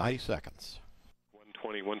 T-minus 90 seconds.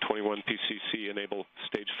 120, 121 PCC, enable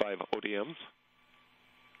stage 5 ODMs.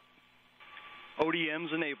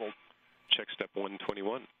 ODMs enabled. Check step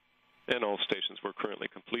 121. And all stations were currently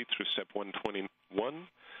complete through step 121.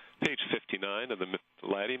 Page 59 of the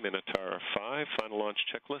LADEE Minotaur 5 final launch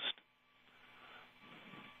checklist.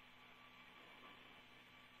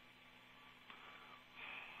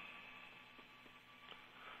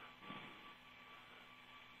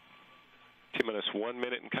 T-minus 1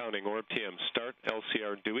 minute and counting. Orb TM start.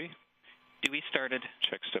 LCR Dewey. Dewey started.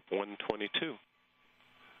 Check step 122.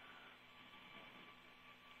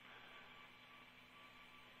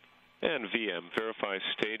 And VM, verify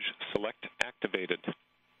stage select activated.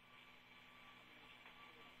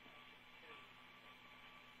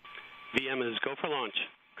 VM is go for launch.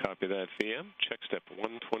 Copy that, VM. Check step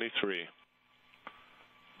 123.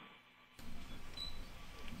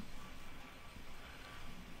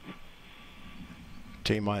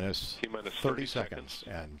 T-minus 30 seconds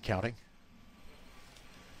and counting.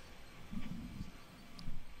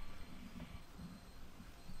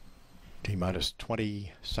 T-minus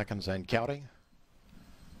 20 seconds and counting.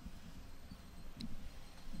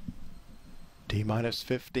 T-minus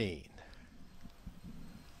 15.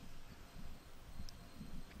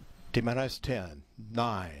 T-minus 10,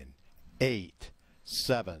 9, 8,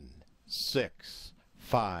 7, 6,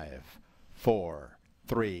 5, 4,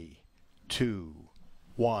 3, 2,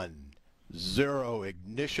 1, 0.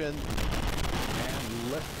 Ignition and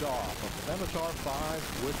liftoff of the Minotaur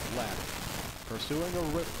 5 with LADEE, pursuing a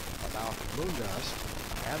river about moon dust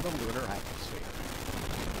and the lunar atmosphere.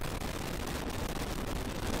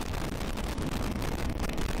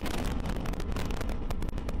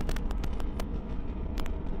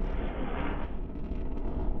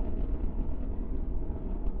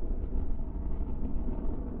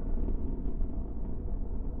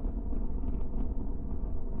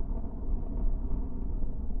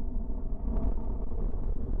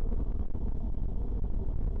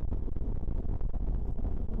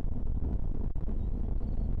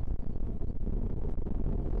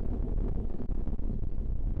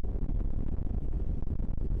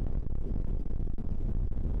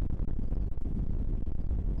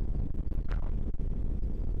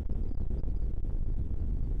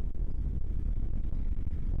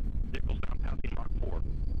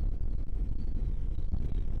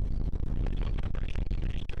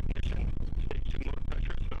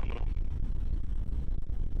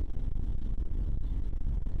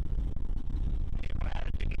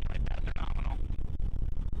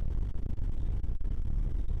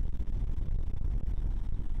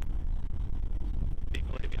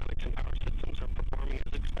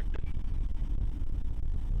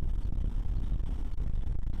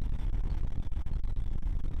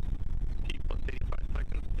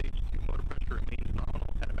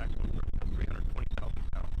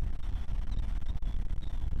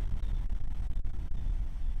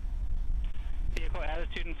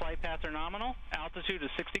 Attitude and flight paths are nominal. Altitude is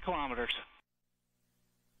 60 kilometers.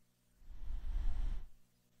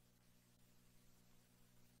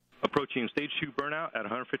 Approaching stage 2 burnout at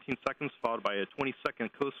 115 seconds, followed by a 20-second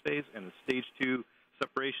coast phase and a stage 2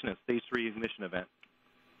 separation and stage 3 ignition event.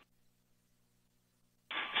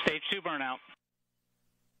 Stage 2 burnout.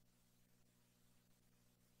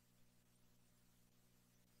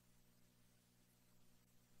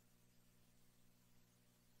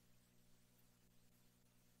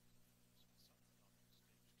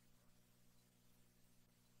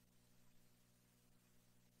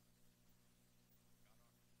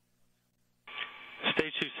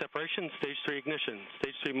 Stage 2 separation, stage 3 ignition.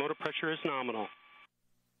 Stage 3 motor pressure is nominal.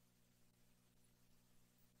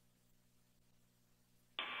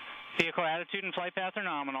 Vehicle attitude and flight path are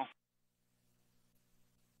nominal.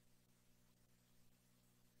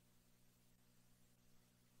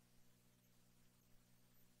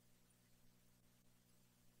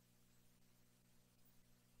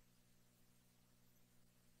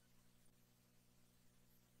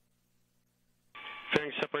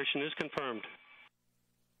 Fairing separation is confirmed.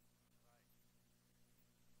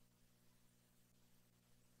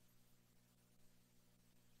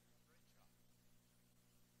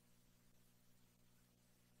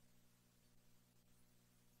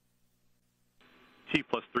 T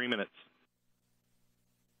plus 3 minutes.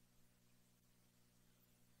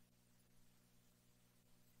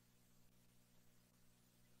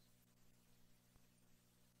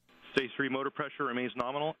 Stage 3 motor pressure remains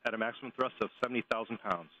nominal at a maximum thrust of 70,000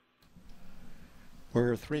 pounds.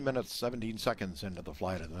 We're 3 minutes 17 seconds into the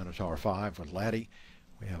flight of the Minotaur 5 with LADEE.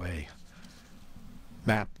 We have a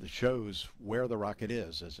map that shows where the rocket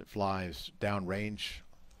is as it flies downrange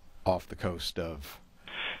off the coast of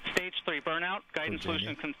Stage 3 burnout. Guidance Virginia.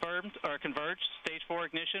 solution confirmed or converged. Stage 4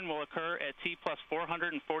 ignition will occur at T plus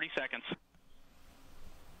 440 seconds.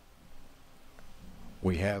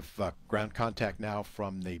 We have ground contact now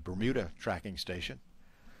from the Bermuda tracking station.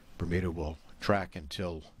 Bermuda will track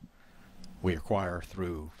until we acquire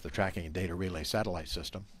through the tracking and data relay satellite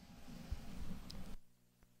system.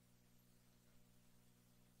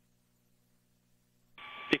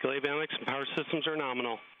 Vehicle avionics and power systems are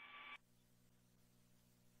nominal.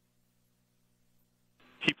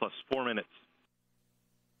 T plus 4 minutes.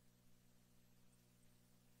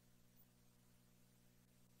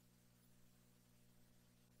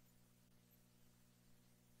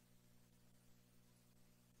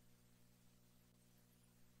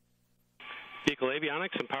 Vehicle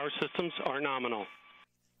avionics and power systems are nominal.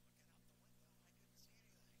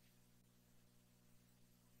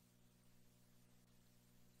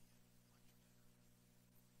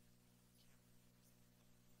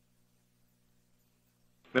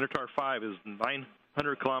 Minotaur 5 is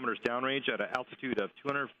 900 kilometers downrange at an altitude of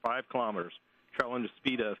 205 kilometers, traveling at a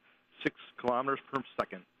speed of 6 kilometers per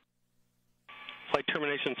second. Flight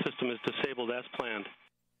termination system is disabled as planned.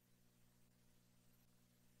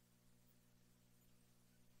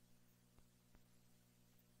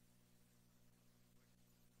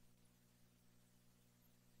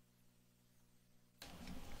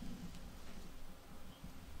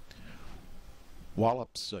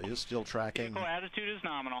 Wallops is still tracking. Vehicle attitude is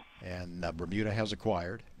nominal. And Bermuda has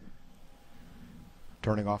acquired.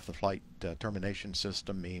 Turning off the flight termination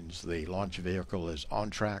system means the launch vehicle is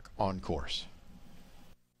on track, on course.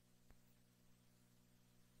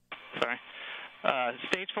 Sorry.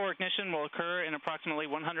 Stage 4 ignition will occur in approximately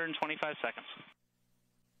 125 seconds.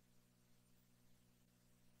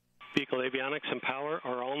 Vehicle avionics and power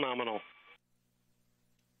are all nominal.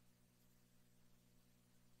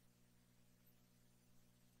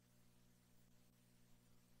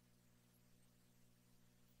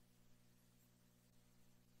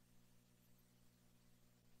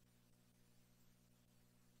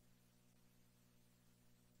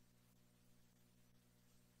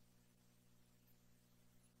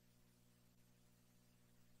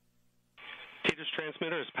 TDIS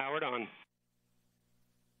transmitter is powered on.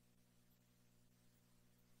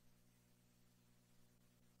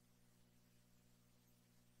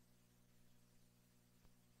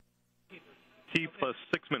 T plus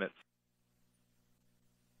 6 minutes.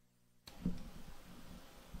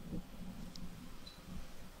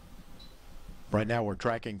 Right now we're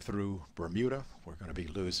tracking through Bermuda. We're going to be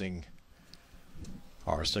losing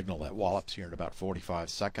our signal at Wallops here in about 45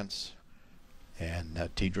 seconds. And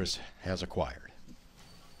TDIS has acquired.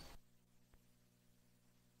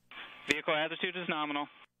 Vehicle attitude is nominal.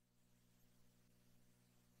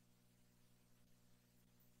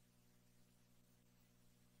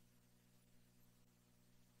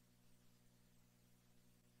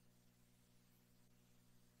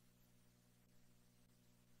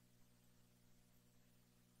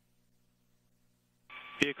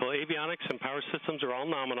 Vehicle avionics and power systems are all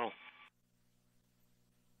nominal.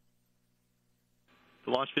 The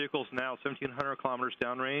launch vehicle is now 1,700 kilometers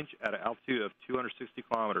downrange at an altitude of 260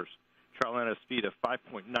 kilometers, traveling at a speed of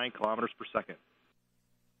 5.9 kilometers per second.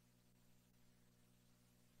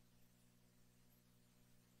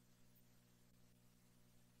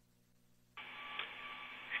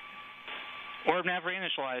 Orb nav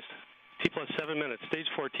reinitialized. T plus 7 minutes. Stage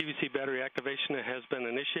 4 TVC battery activation has been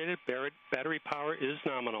initiated. Battery power is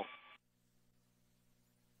nominal.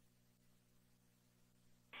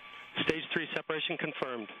 Stage 3 separation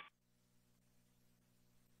confirmed.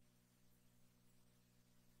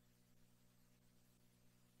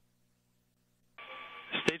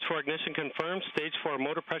 Stage 4 ignition confirmed. Stage 4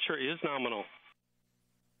 motor pressure is nominal.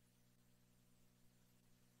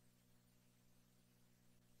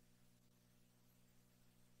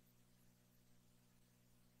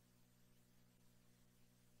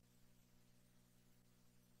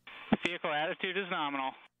 Vehicle attitude is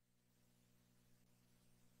nominal.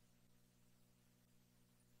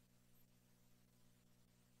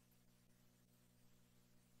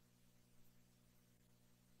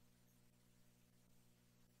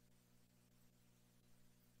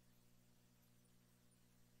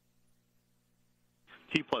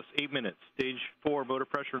 T plus 8 minutes. Stage 4 motor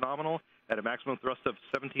pressure nominal at a maximum thrust of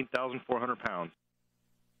 17,400 pounds.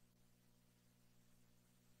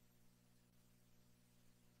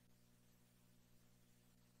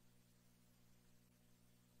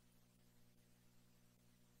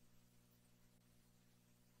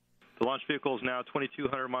 The launch vehicle is now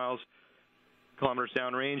 2,200 kilometers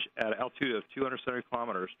downrange at an altitude of 270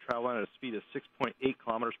 kilometers, traveling at a speed of 6.8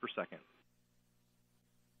 kilometers per second.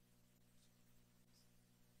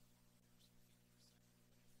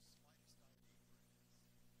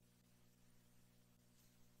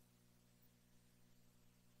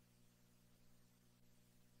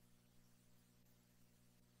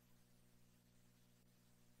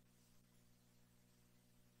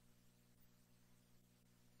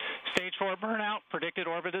 Stage 4 burnout. Predicted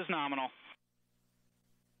orbit is nominal.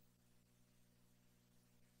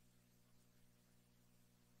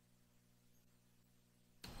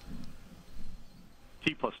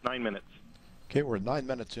 T plus 9 minutes. Okay, we're 9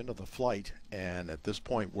 minutes into the flight, and at this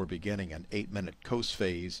point we're beginning an 8-minute coast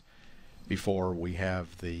phase before we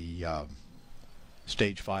have the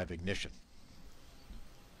stage 5 ignition.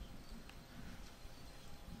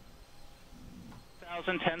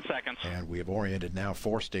 10 seconds. And we have oriented now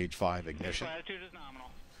for stage 5 ignition. Vehicle attitude is nominal.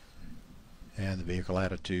 And the vehicle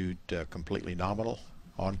attitude completely nominal,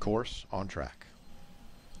 on course, on track.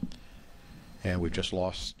 And we've just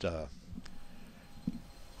lost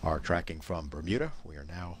our tracking from Bermuda. We are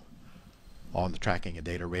now on the tracking and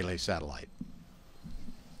data relay satellite.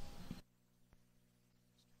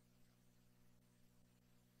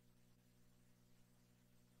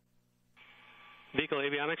 Vehicle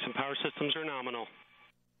avionics and power systems are nominal.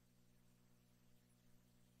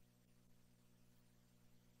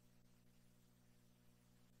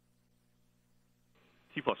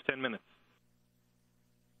 T plus 10 minutes.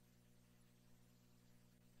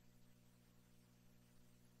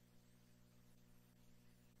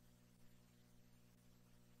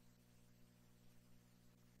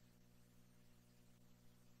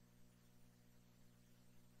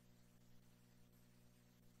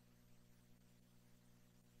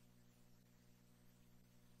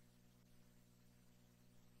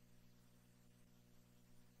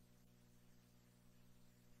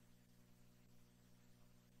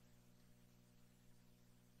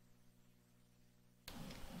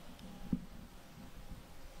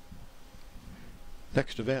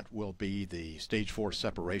 Next event will be the Stage 4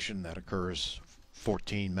 separation that occurs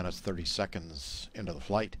 14 minutes 30 seconds into the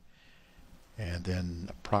flight, and then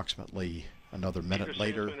approximately another minute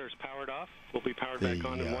later, transmitters powered off. Will be powered back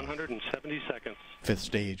on in 170 seconds. Fifth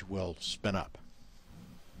stage will spin up.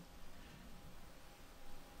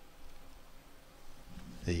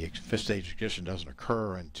 The fifth stage ignition doesn't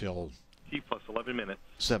occur until T plus 11 minutes.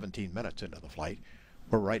 17 minutes into the flight.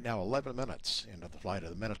 We're right now 11 minutes into the flight of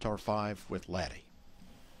the Minotaur 5 with LADEE.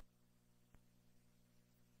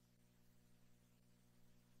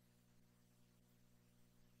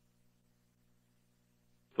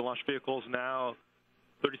 The launch vehicle is now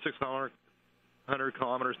 3,600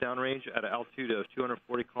 kilometers downrange at an altitude of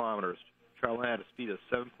 240 kilometers, traveling at a speed of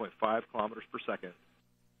 7.5 kilometers per second.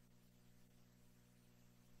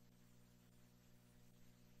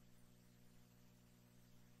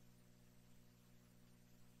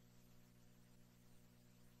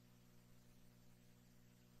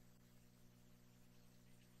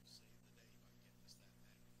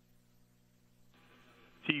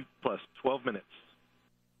 T plus 12 minutes.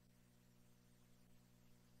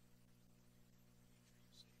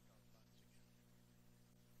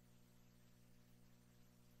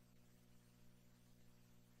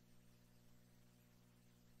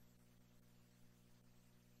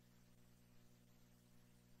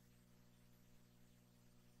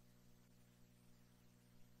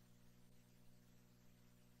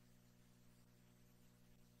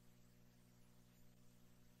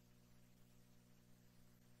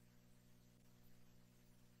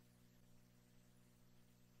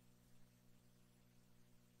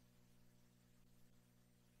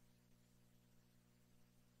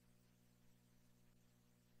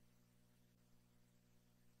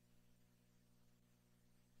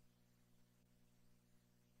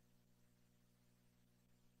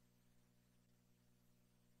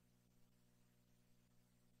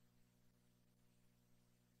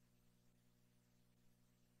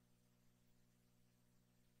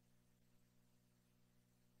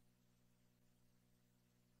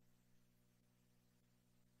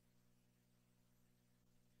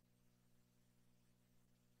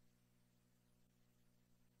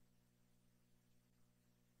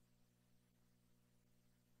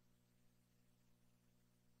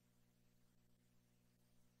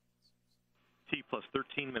 T plus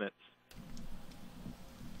 13 minutes.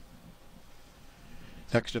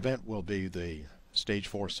 Next event will be the Stage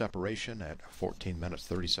 4 separation at 14 minutes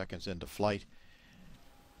 30 seconds into flight.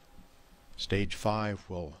 Stage 5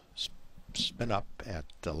 will spin up at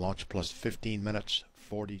launch plus 15 minutes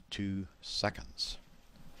 42 seconds.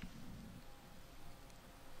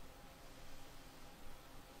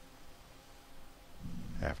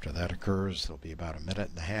 After that occurs, there'll be about a minute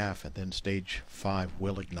and a half, and then Stage 5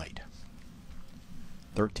 will ignite.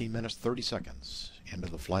 13 minutes 30 seconds into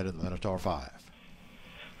the flight of the Minotaur 5.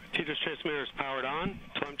 TDRS transmitter is powered on.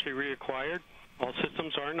 Telemetry reacquired. All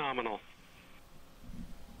systems are nominal.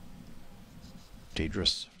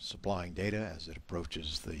 TDRS supplying data as it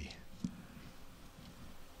approaches the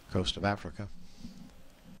coast of Africa.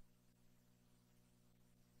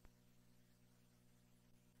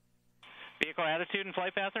 Vehicle attitude and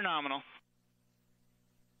flight path are nominal.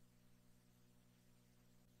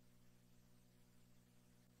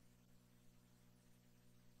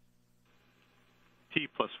 T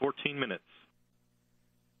plus 14 minutes.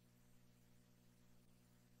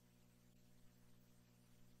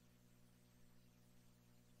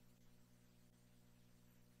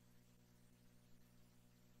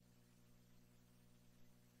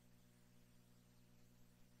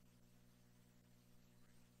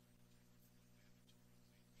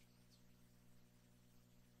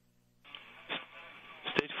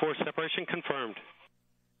 Stage 4 separation confirmed.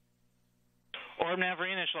 Orb nav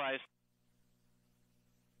reinitialized.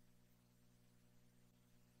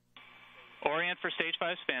 Orient for Stage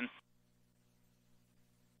 5 spin.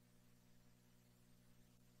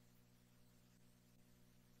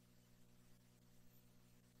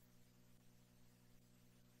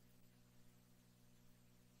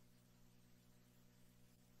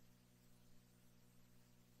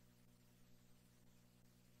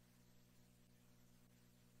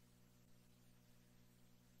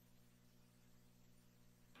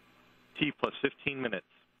 T plus 15 minutes.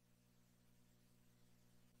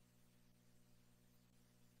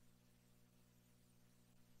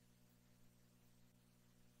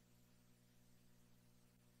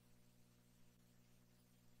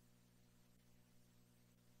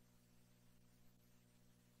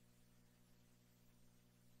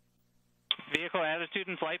 Vehicle attitude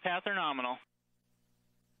and flight path are nominal.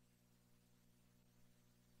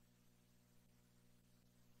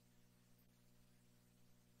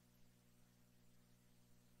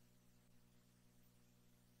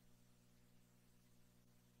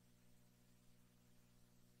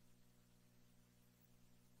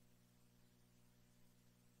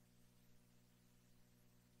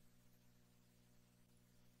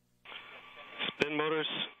 Descent motors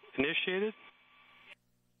initiated.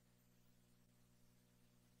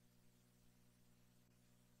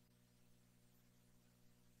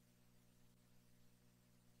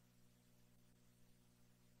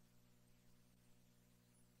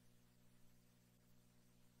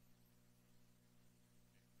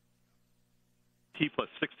 T plus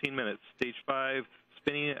 16 minutes. Stage 5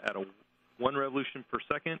 spinning at a 1 revolution per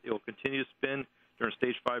second. It will continue to spin during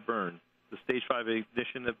Stage 5 burn. The Stage 5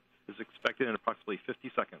 ignition is expected in approximately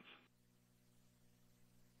 50 seconds.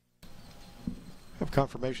 We have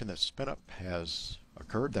confirmation that spin-up has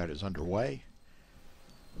occurred. That is underway.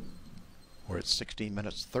 We're at 16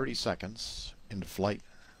 minutes 30 seconds into flight.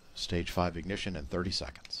 Stage 5 ignition in 30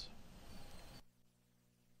 seconds.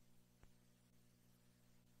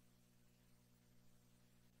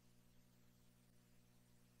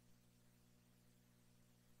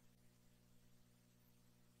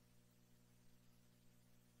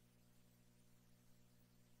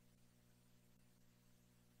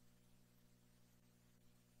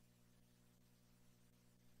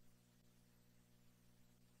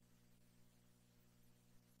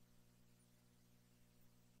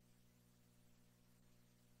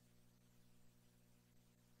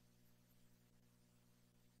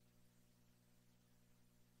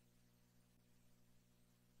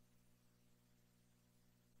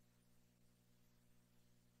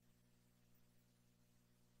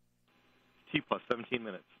 T plus 17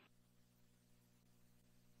 minutes.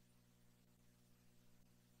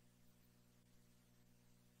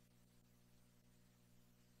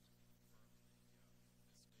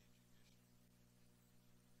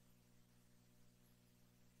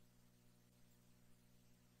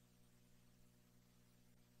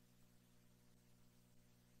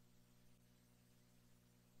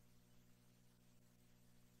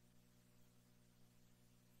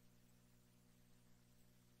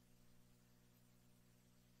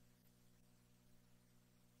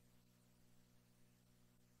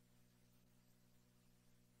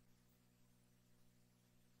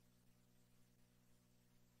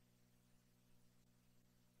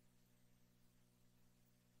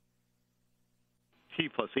 T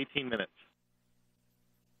plus 18 minutes.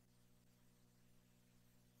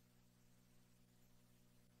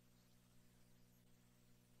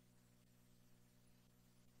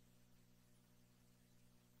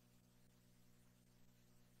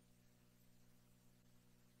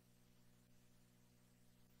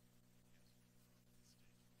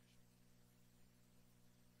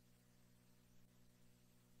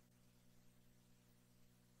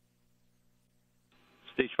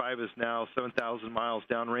 Stage 5 is now 7,000 miles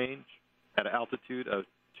downrange at an altitude of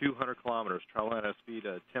 200 kilometers, traveling at a speed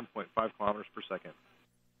of 10.5 kilometers per second.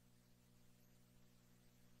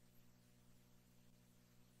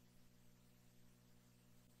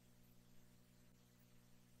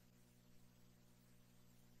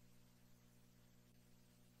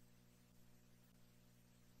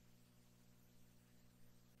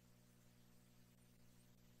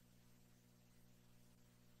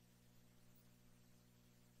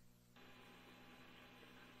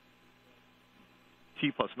 T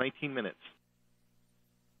plus 19 minutes.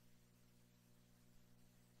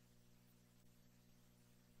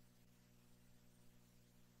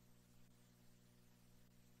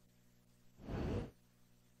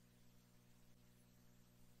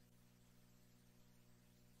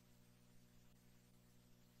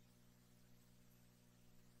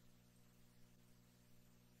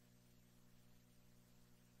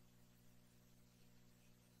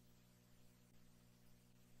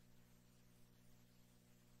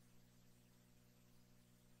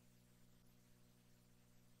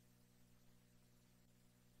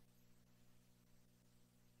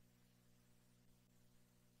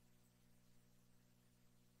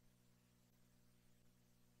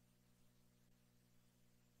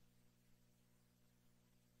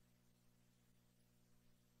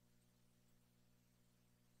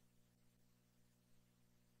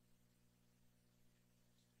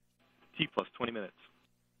 T plus 20 minutes.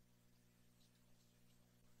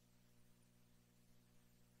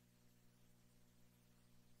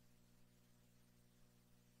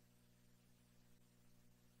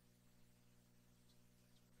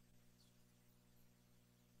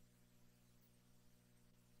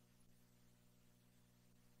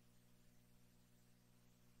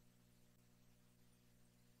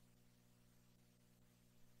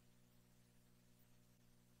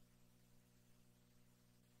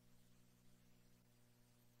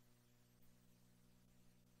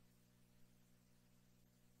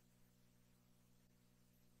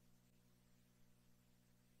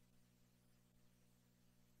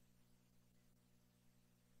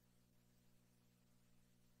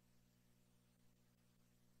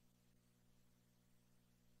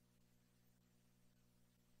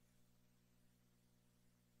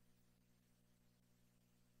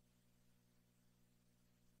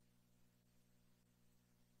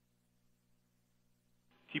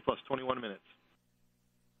 T plus 21 minutes.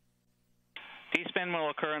 D-spin will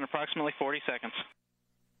occur in approximately 40 seconds.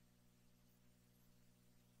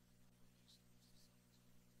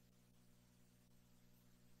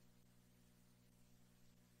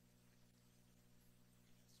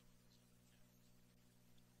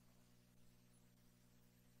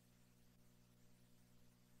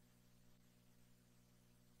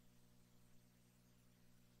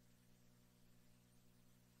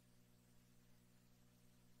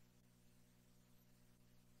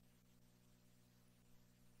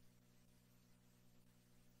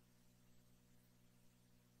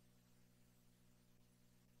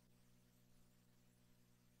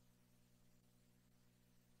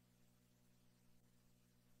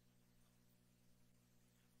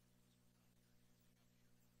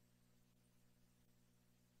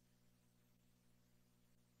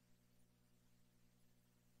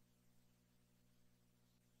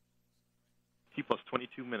 T plus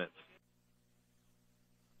 22 minutes.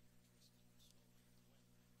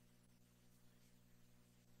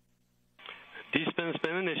 D-spin has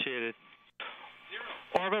been initiated.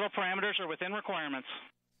 Orbital parameters are within requirements.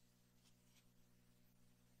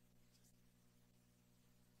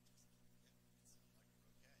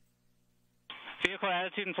 Vehicle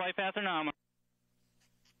attitude and flight path are nominal.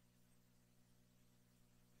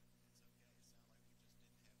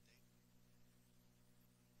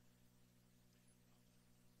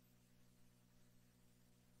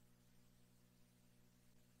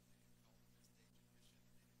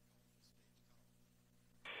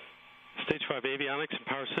 Stage 5 avionics and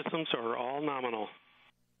power systems are all nominal.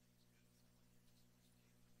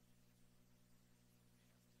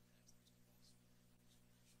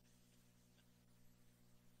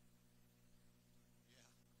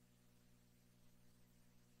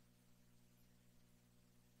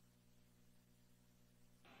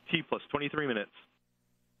 T plus 23 minutes.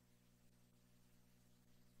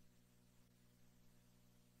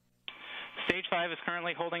 Stage 5 is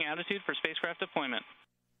currently holding attitude for spacecraft deployment.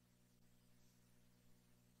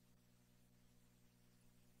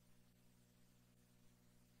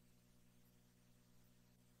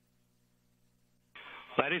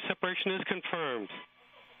 LADEE separation is confirmed.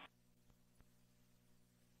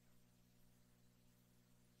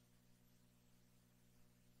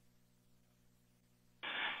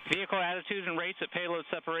 Vehicle attitudes and rates at payload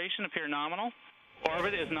separation appear nominal.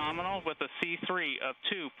 Orbit is nominal with a C3 of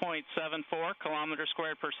 2.74 kilometers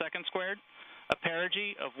squared per second squared, a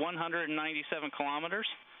perigee of 197 kilometers,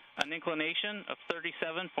 an inclination of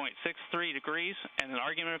 37.63 degrees, and an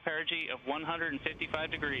argument of perigee of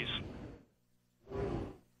 155 degrees.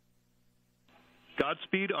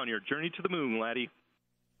 Godspeed on your journey to the moon, LADEE.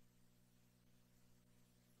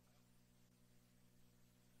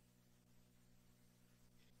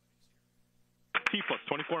 T plus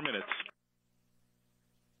 24 minutes.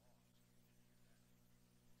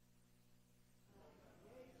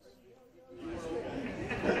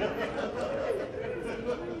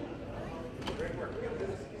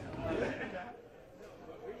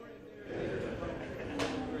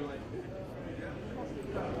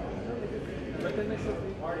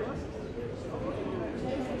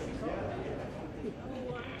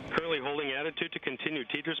 Currently holding attitude to continue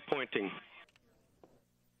TDRS pointing.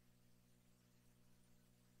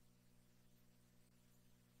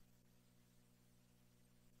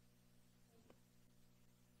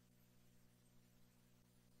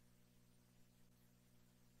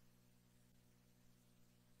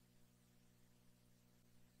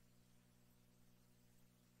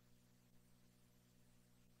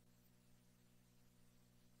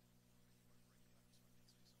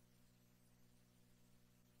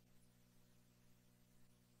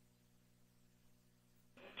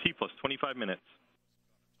 T plus 25 minutes.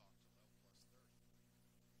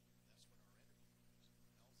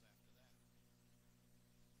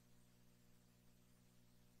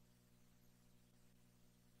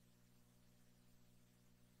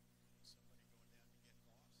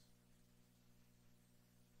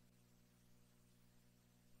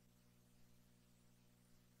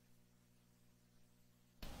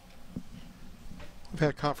 We've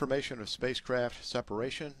had confirmation of spacecraft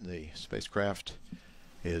separation. The spacecraft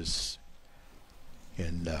is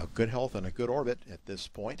in good health and a good orbit at this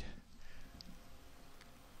point.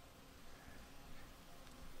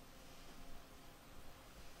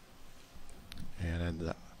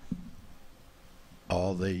 And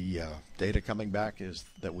all the data coming back is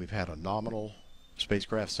that we've had a nominal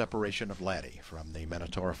spacecraft separation of LADEE from the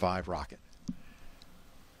Minotaur 5 rocket.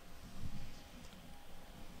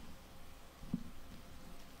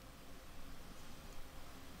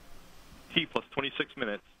 T plus 26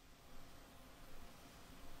 minutes.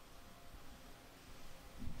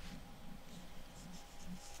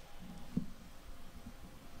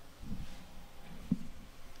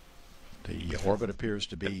 orbit appears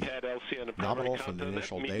to be Pad LC on the nominal primary from the countdown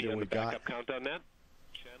initial net. Meet me data on we the backup got. countdown net.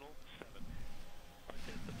 Channel 7.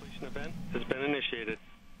 Depletion event has been initiated.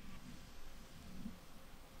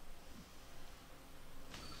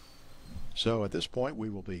 So at this point, we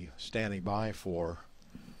will be standing by for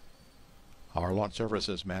our launch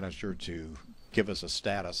services manager to give us a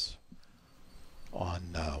status on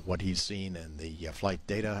what he's seen in the flight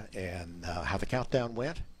data and how the countdown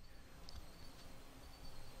went.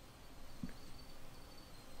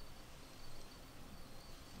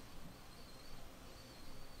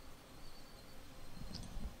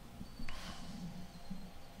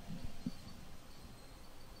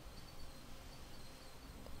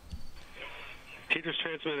 TDRS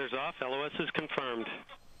transmitters off. LOS is confirmed.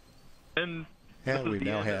 And we've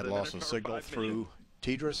now had loss of signal through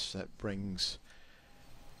TDRS. That brings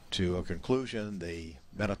to a conclusion the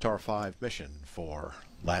Minotaur 5 mission for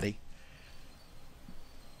LADEE.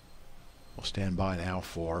 We'll stand by now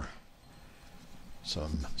for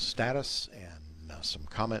some status and some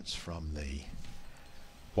comments from the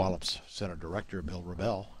Wallops Center Director, Bill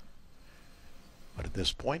Rebell. But at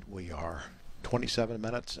this point, we are 27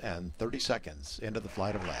 minutes and 30 seconds into the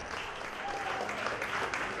flight of LADEE.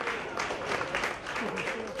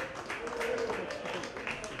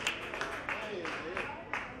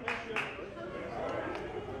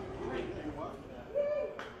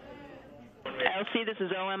 LC, this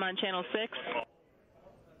is OM on channel 6.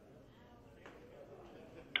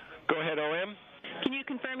 Go ahead, OM. Can you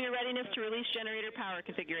confirm your readiness to release generator power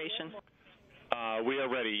configuration? We are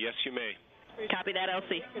ready. Yes, you may. Copy that,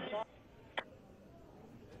 LC.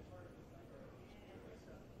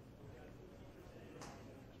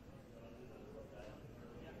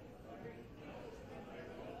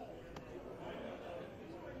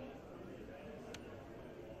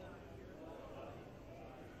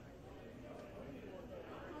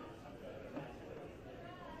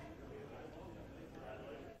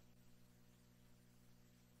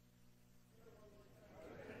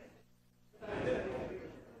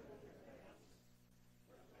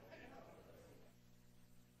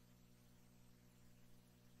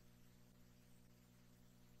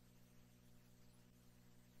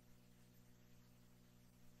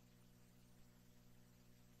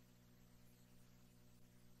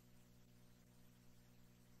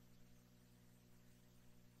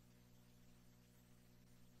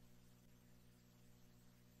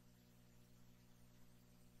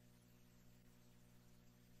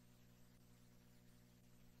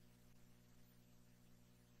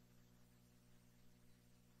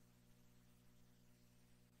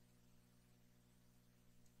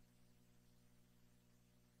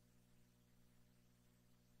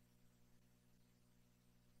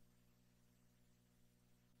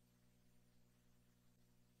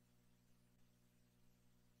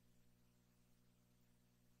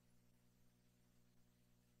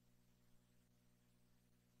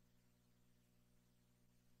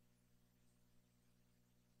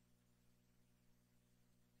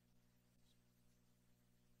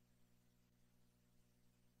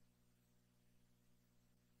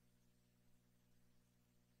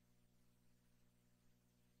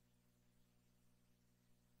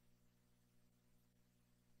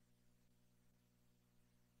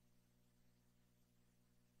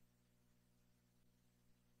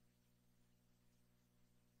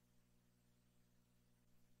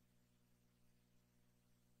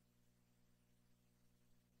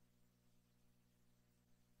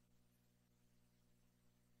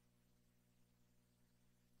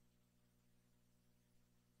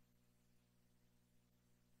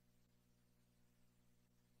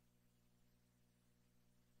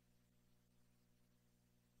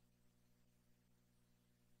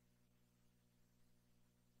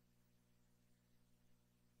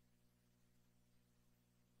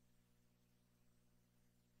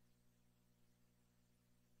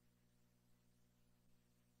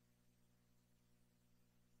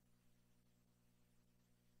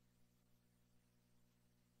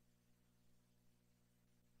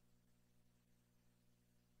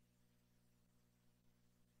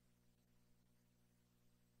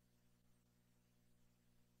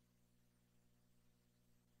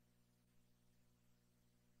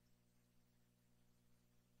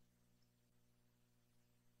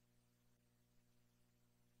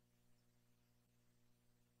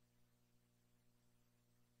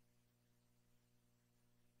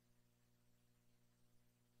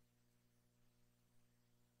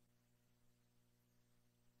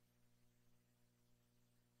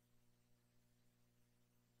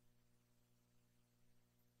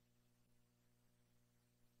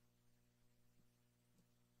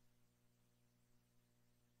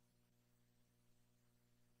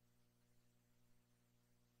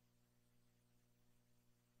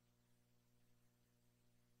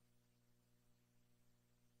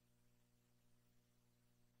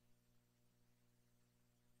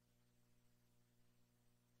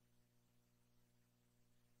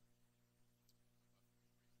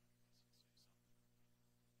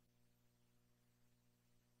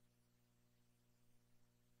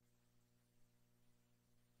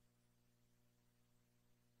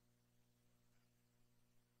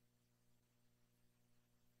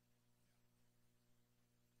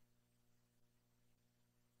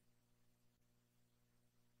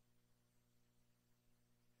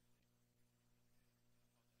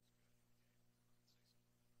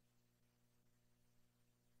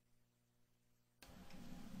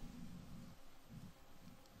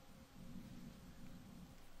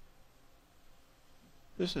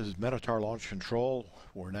 This is Minotaur Launch Control.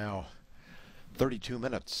 We're now 32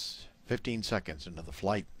 minutes, 15 seconds into the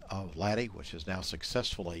flight of LADEE, which is now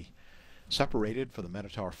successfully separated for the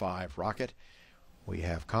Minotaur 5 rocket. We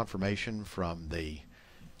have confirmation from the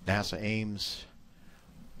NASA Ames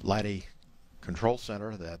LADEE Control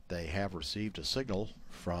Center that they have received a signal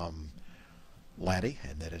from LADEE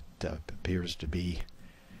and that it appears to be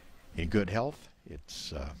in good health.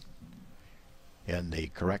 It's in the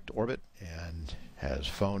correct orbit and has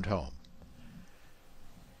phoned home.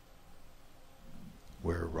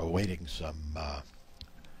 We're awaiting some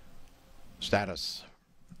status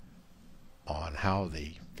on how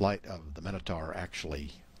the flight of the Minotaur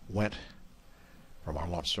actually went from our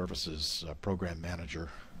Launch Services Program Manager,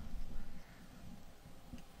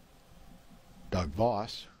 Doug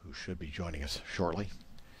Voss, who should be joining us shortly.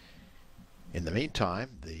 In the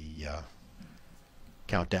meantime, the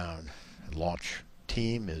countdown and launch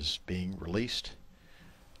team is being released.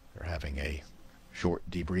 They're having a short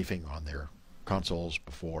debriefing on their consoles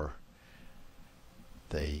before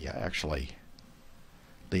they actually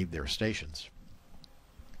leave their stations.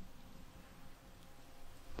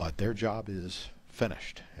 But their job is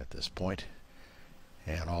finished at this point,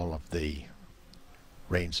 and all of the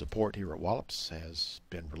range support here at Wallops has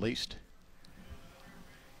been released.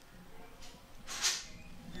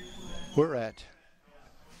 We're at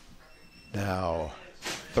now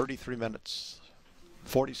 33 minutes,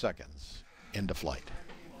 40 seconds into flight.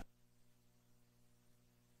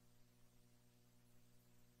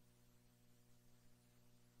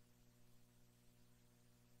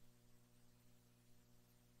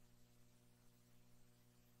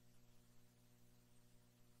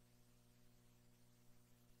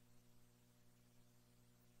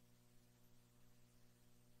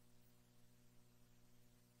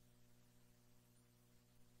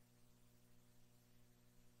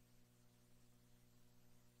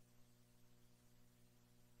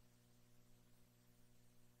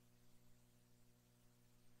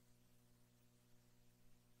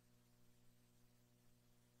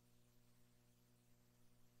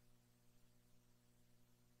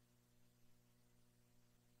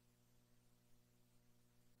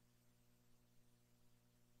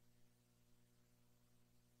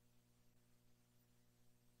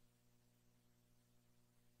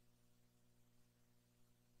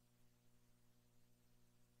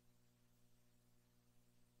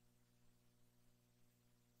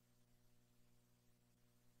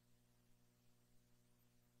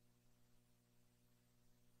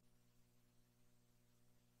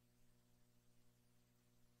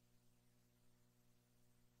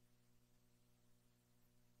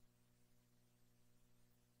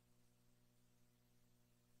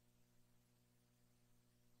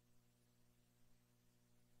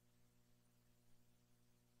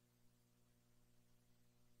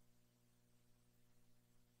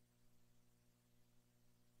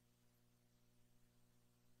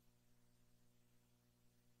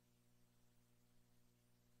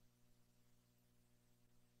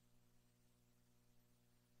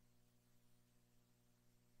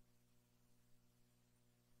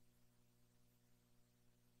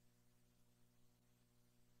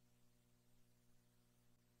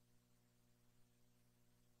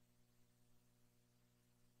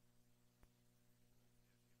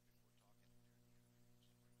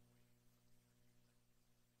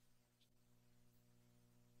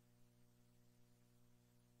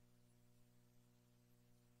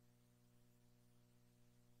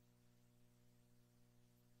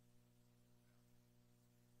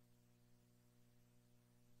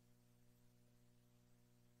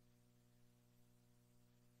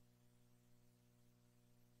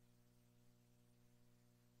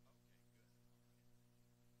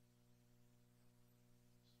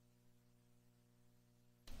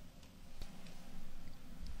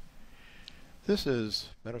 This is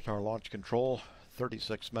Minotaur Launch Control,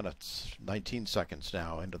 36 minutes, 19 seconds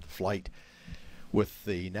now into the flight with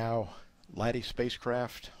the now LADEE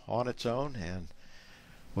spacecraft on its own and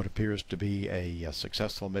what appears to be a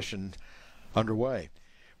successful mission underway.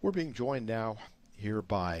 We're being joined now here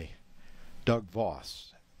by Doug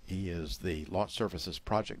Voss. He is the Launch Services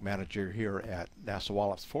Project Manager here at NASA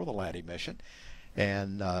Wallops for the LADEE mission.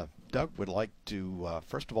 And Doug would like to,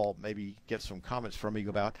 first of all, maybe get some comments from you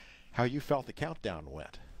about how you felt the countdown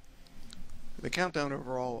went. The countdown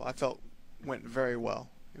overall, I felt, went very well.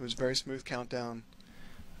 It was a very smooth countdown.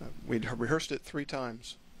 We'd rehearsed it 3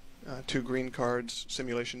 times, 2 green cards,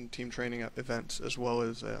 simulation team training events, as well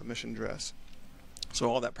as mission dress. So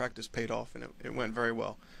all that practice paid off, and it went very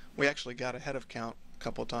well. We actually got ahead of count a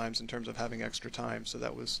couple of times in terms of having extra time, so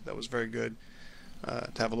that was very good.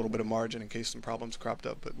 to have a little bit of margin in case some problems cropped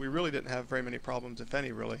up. But we really didn't have very many problems, if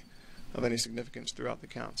any, really, of any significance throughout the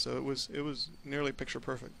count. So it was nearly picture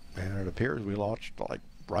perfect. And it appears we launched like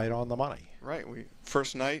right on the money. Right.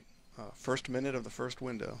 First night, first minute of the first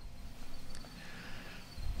window.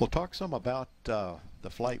 We'll talk some about the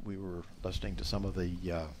flight. We were listening to some of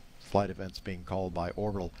the flight events being called by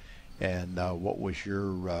Orbital. And what was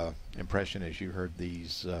your impression as you heard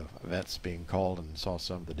these events being called and saw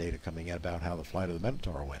some of the data coming in about how the flight of the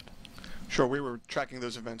Minotaur went? Sure, we were tracking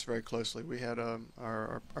those events very closely. We had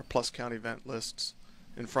our plus count event lists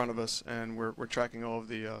in front of us, and we're tracking all of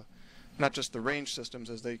the, not just the range systems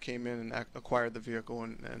as they came in and acquired the vehicle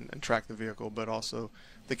and tracked the vehicle, but also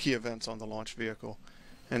the key events on the launch vehicle.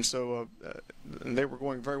 And so and they were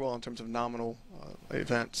going very well in terms of nominal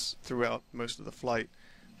events throughout most of the flight.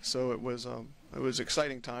 So it was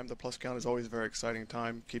exciting time. The plus count is always a very exciting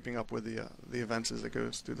time, keeping up with the events as it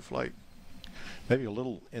goes through the flight. Maybe a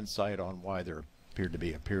little insight on why there appeared to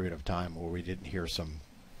be a period of time where we didn't hear some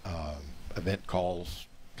event calls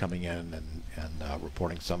coming in and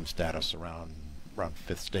reporting some status around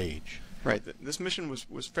fifth stage. Right. This mission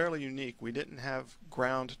was fairly unique. We didn't have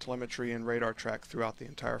ground telemetry and radar track throughout the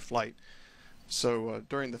entire flight. So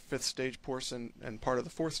during the fifth stage portion and part of the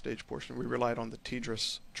fourth stage portion, we relied on the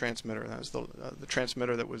TDRS transmitter. That was the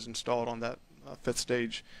transmitter that was installed on that fifth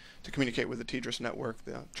stage to communicate with the TDRS network,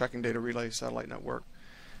 the Tracking Data Relay Satellite Network.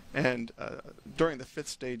 And during the fifth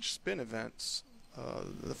stage spin events,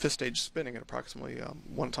 the fifth stage spinning at approximately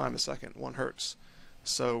 1 time a second, 1 hertz.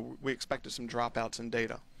 So we expected some dropouts in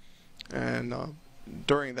data. And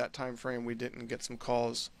during that time frame, we didn't get some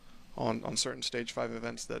calls on certain stage 5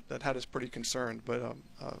 events that had us pretty concerned. But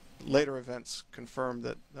later events confirmed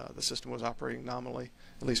that the system was operating nominally,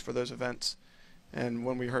 at least for those events. And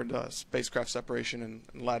when we heard spacecraft separation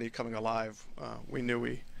and LADEE coming alive, we knew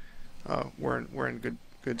we were in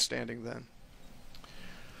good standing then.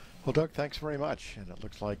 Well, Doug, thanks very much. And it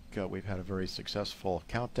looks like we've had a very successful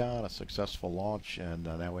countdown, a successful launch, and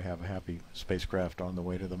now we have a happy spacecraft on the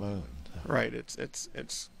way to the moon. Right.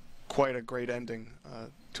 It's quite a great ending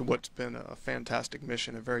to what's been a fantastic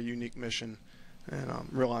mission, a very unique mission, and I'm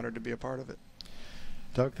real honored to be a part of it.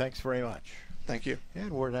 Doug, thanks very much. Thank you.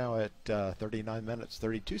 And we're now at 39 minutes,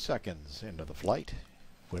 32 seconds into the flight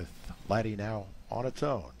with LADEE now on its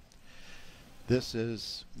own. This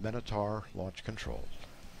is Minotaur Launch Control.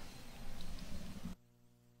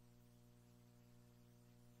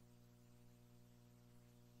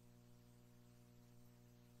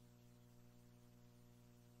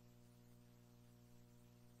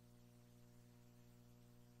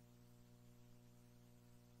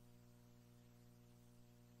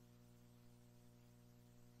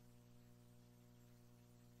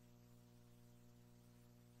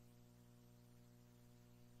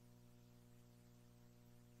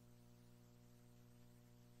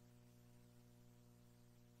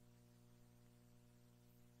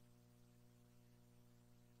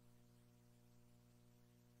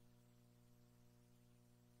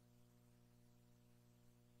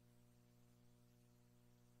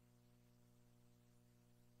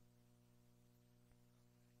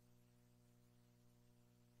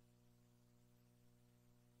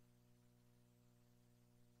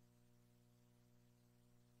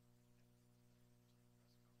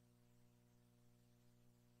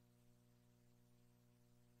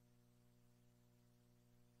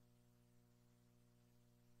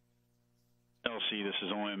 LC, this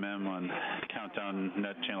is OMM on Countdown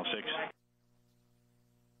Net Channel 6.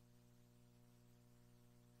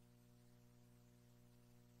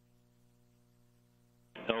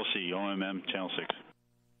 LC, OMM Channel 6.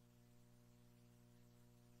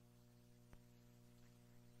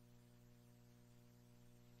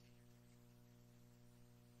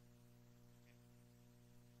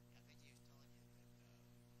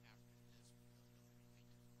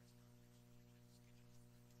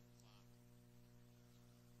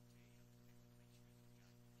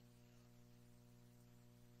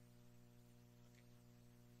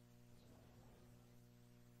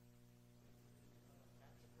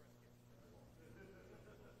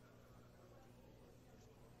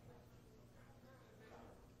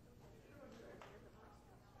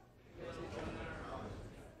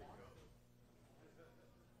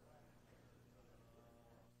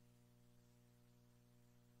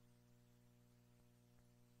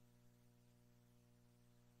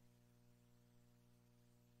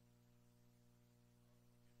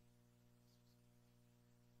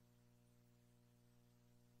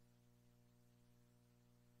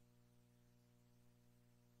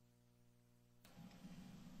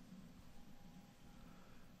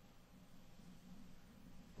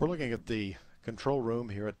 We're looking at the control room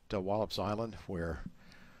here at Wallops Island, where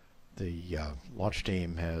the launch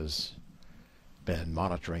team has been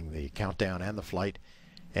monitoring the countdown and the flight.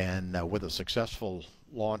 And with a successful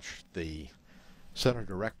launch, the center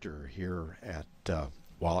director here at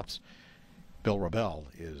Wallops, Bill Rebell,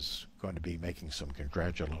 is going to be making some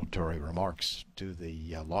congratulatory remarks to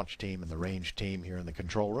the launch team and the range team here in the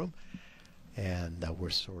control room. And we're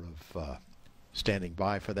sort of standing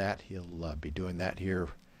by for that. He'll be doing that here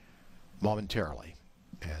momentarily.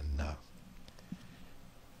 And as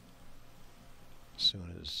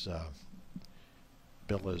soon as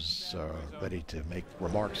Bill is ready to make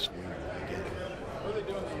remarks, we will begin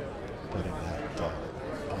putting that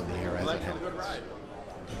on the air as it happens.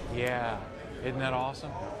 Yeah, isn't that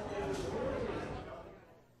awesome?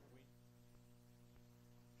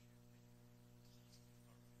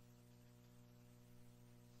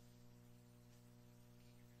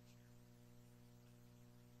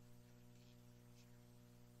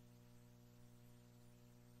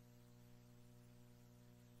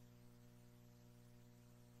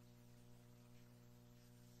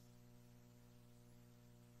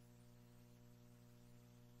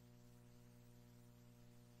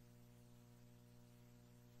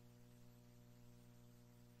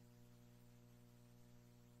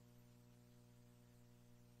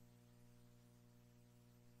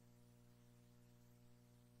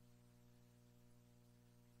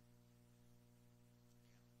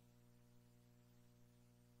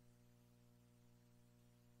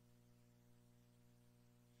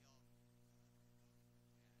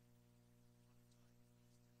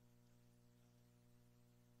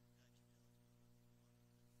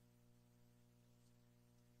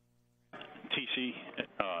 TC,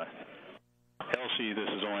 LC, this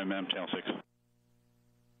is OMM, Channel 6.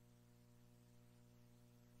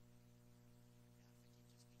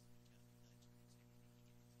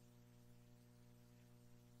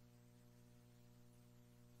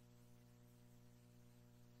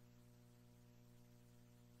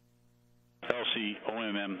 LC,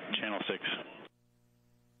 OMM, Channel 6.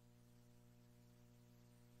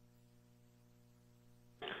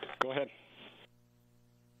 Go ahead.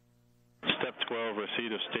 Step 12,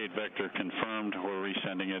 receipt of state vector confirmed. We're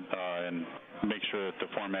resending it and make sure that the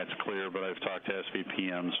format's clear, but I've talked to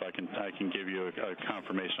SVPM, so I can give you a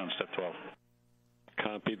confirmation on step 12.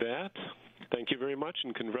 Copy that. Thank you very much,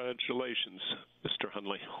 and congratulations, Mr.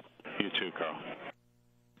 Hunley. You too, Carl.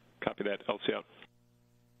 Copy that. LC out.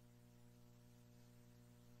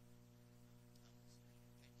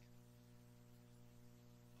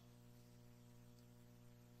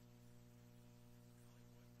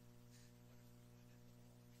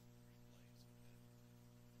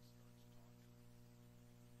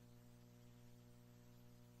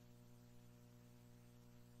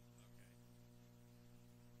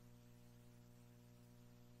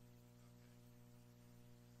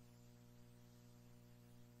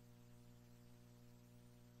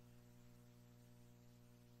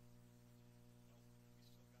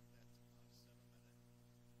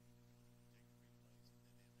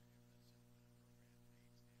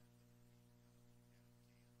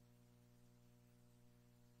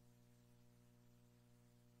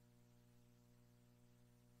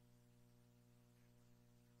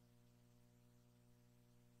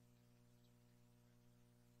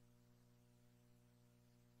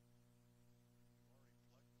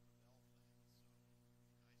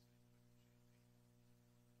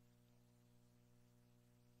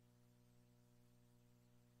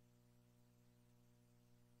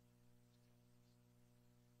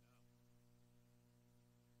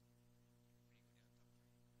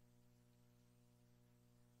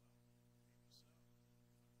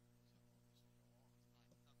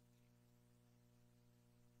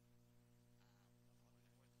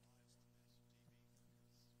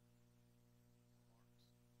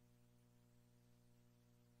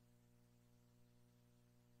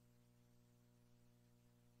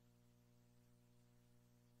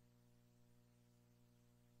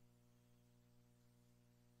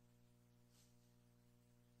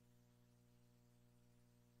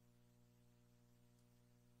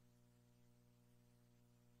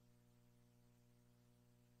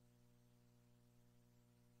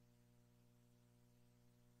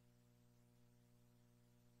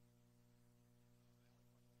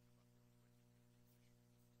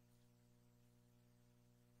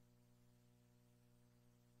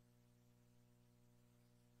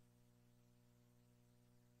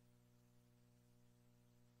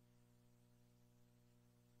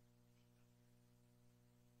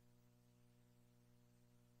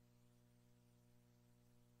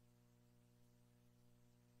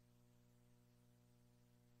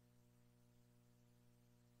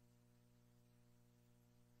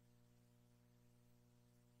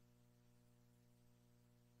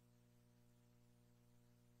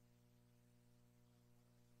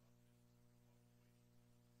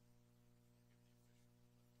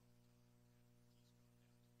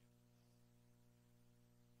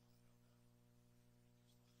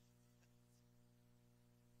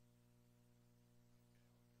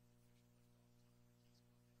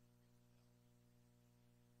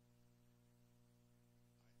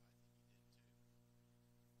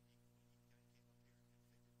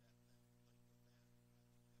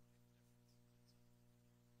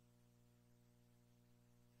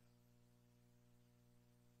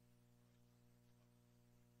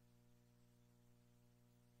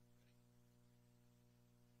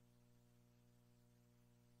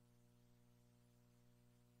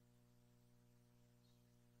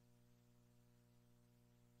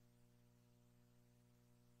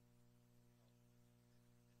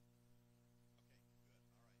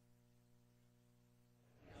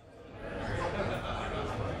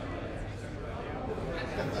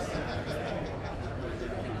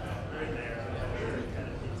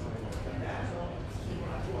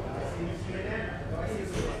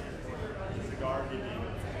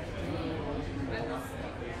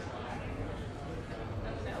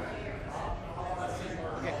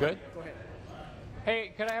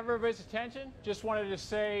 Hey, could I have everybody's attention? Just wanted to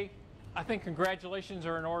say, I think congratulations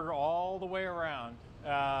are in order all the way around.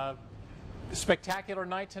 Spectacular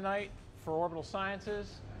night tonight for Orbital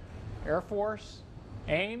Sciences, Air Force,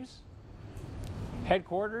 Ames,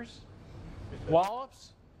 Headquarters,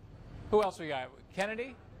 Wallops. Who else we got?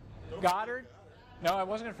 Kennedy? Goddard? No, I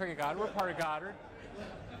wasn't going to forget Goddard. We're part of Goddard.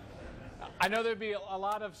 I know there'd be a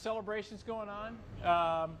lot of celebrations going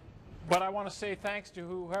on. But I want to say thanks to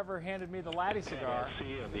whoever handed me the LADEE cigar.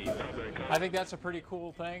 I think that's a pretty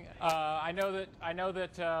cool thing. I know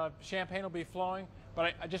that champagne will be flowing,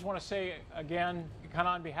 but I just want to say again, kind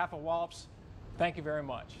of on behalf of Wallops, thank you very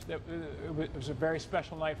much. It was a very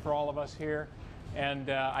special night for all of us here, and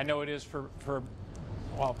I know it is for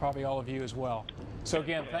well, probably all of you as well. So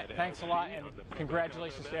again, thanks a lot, and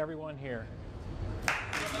congratulations to everyone here.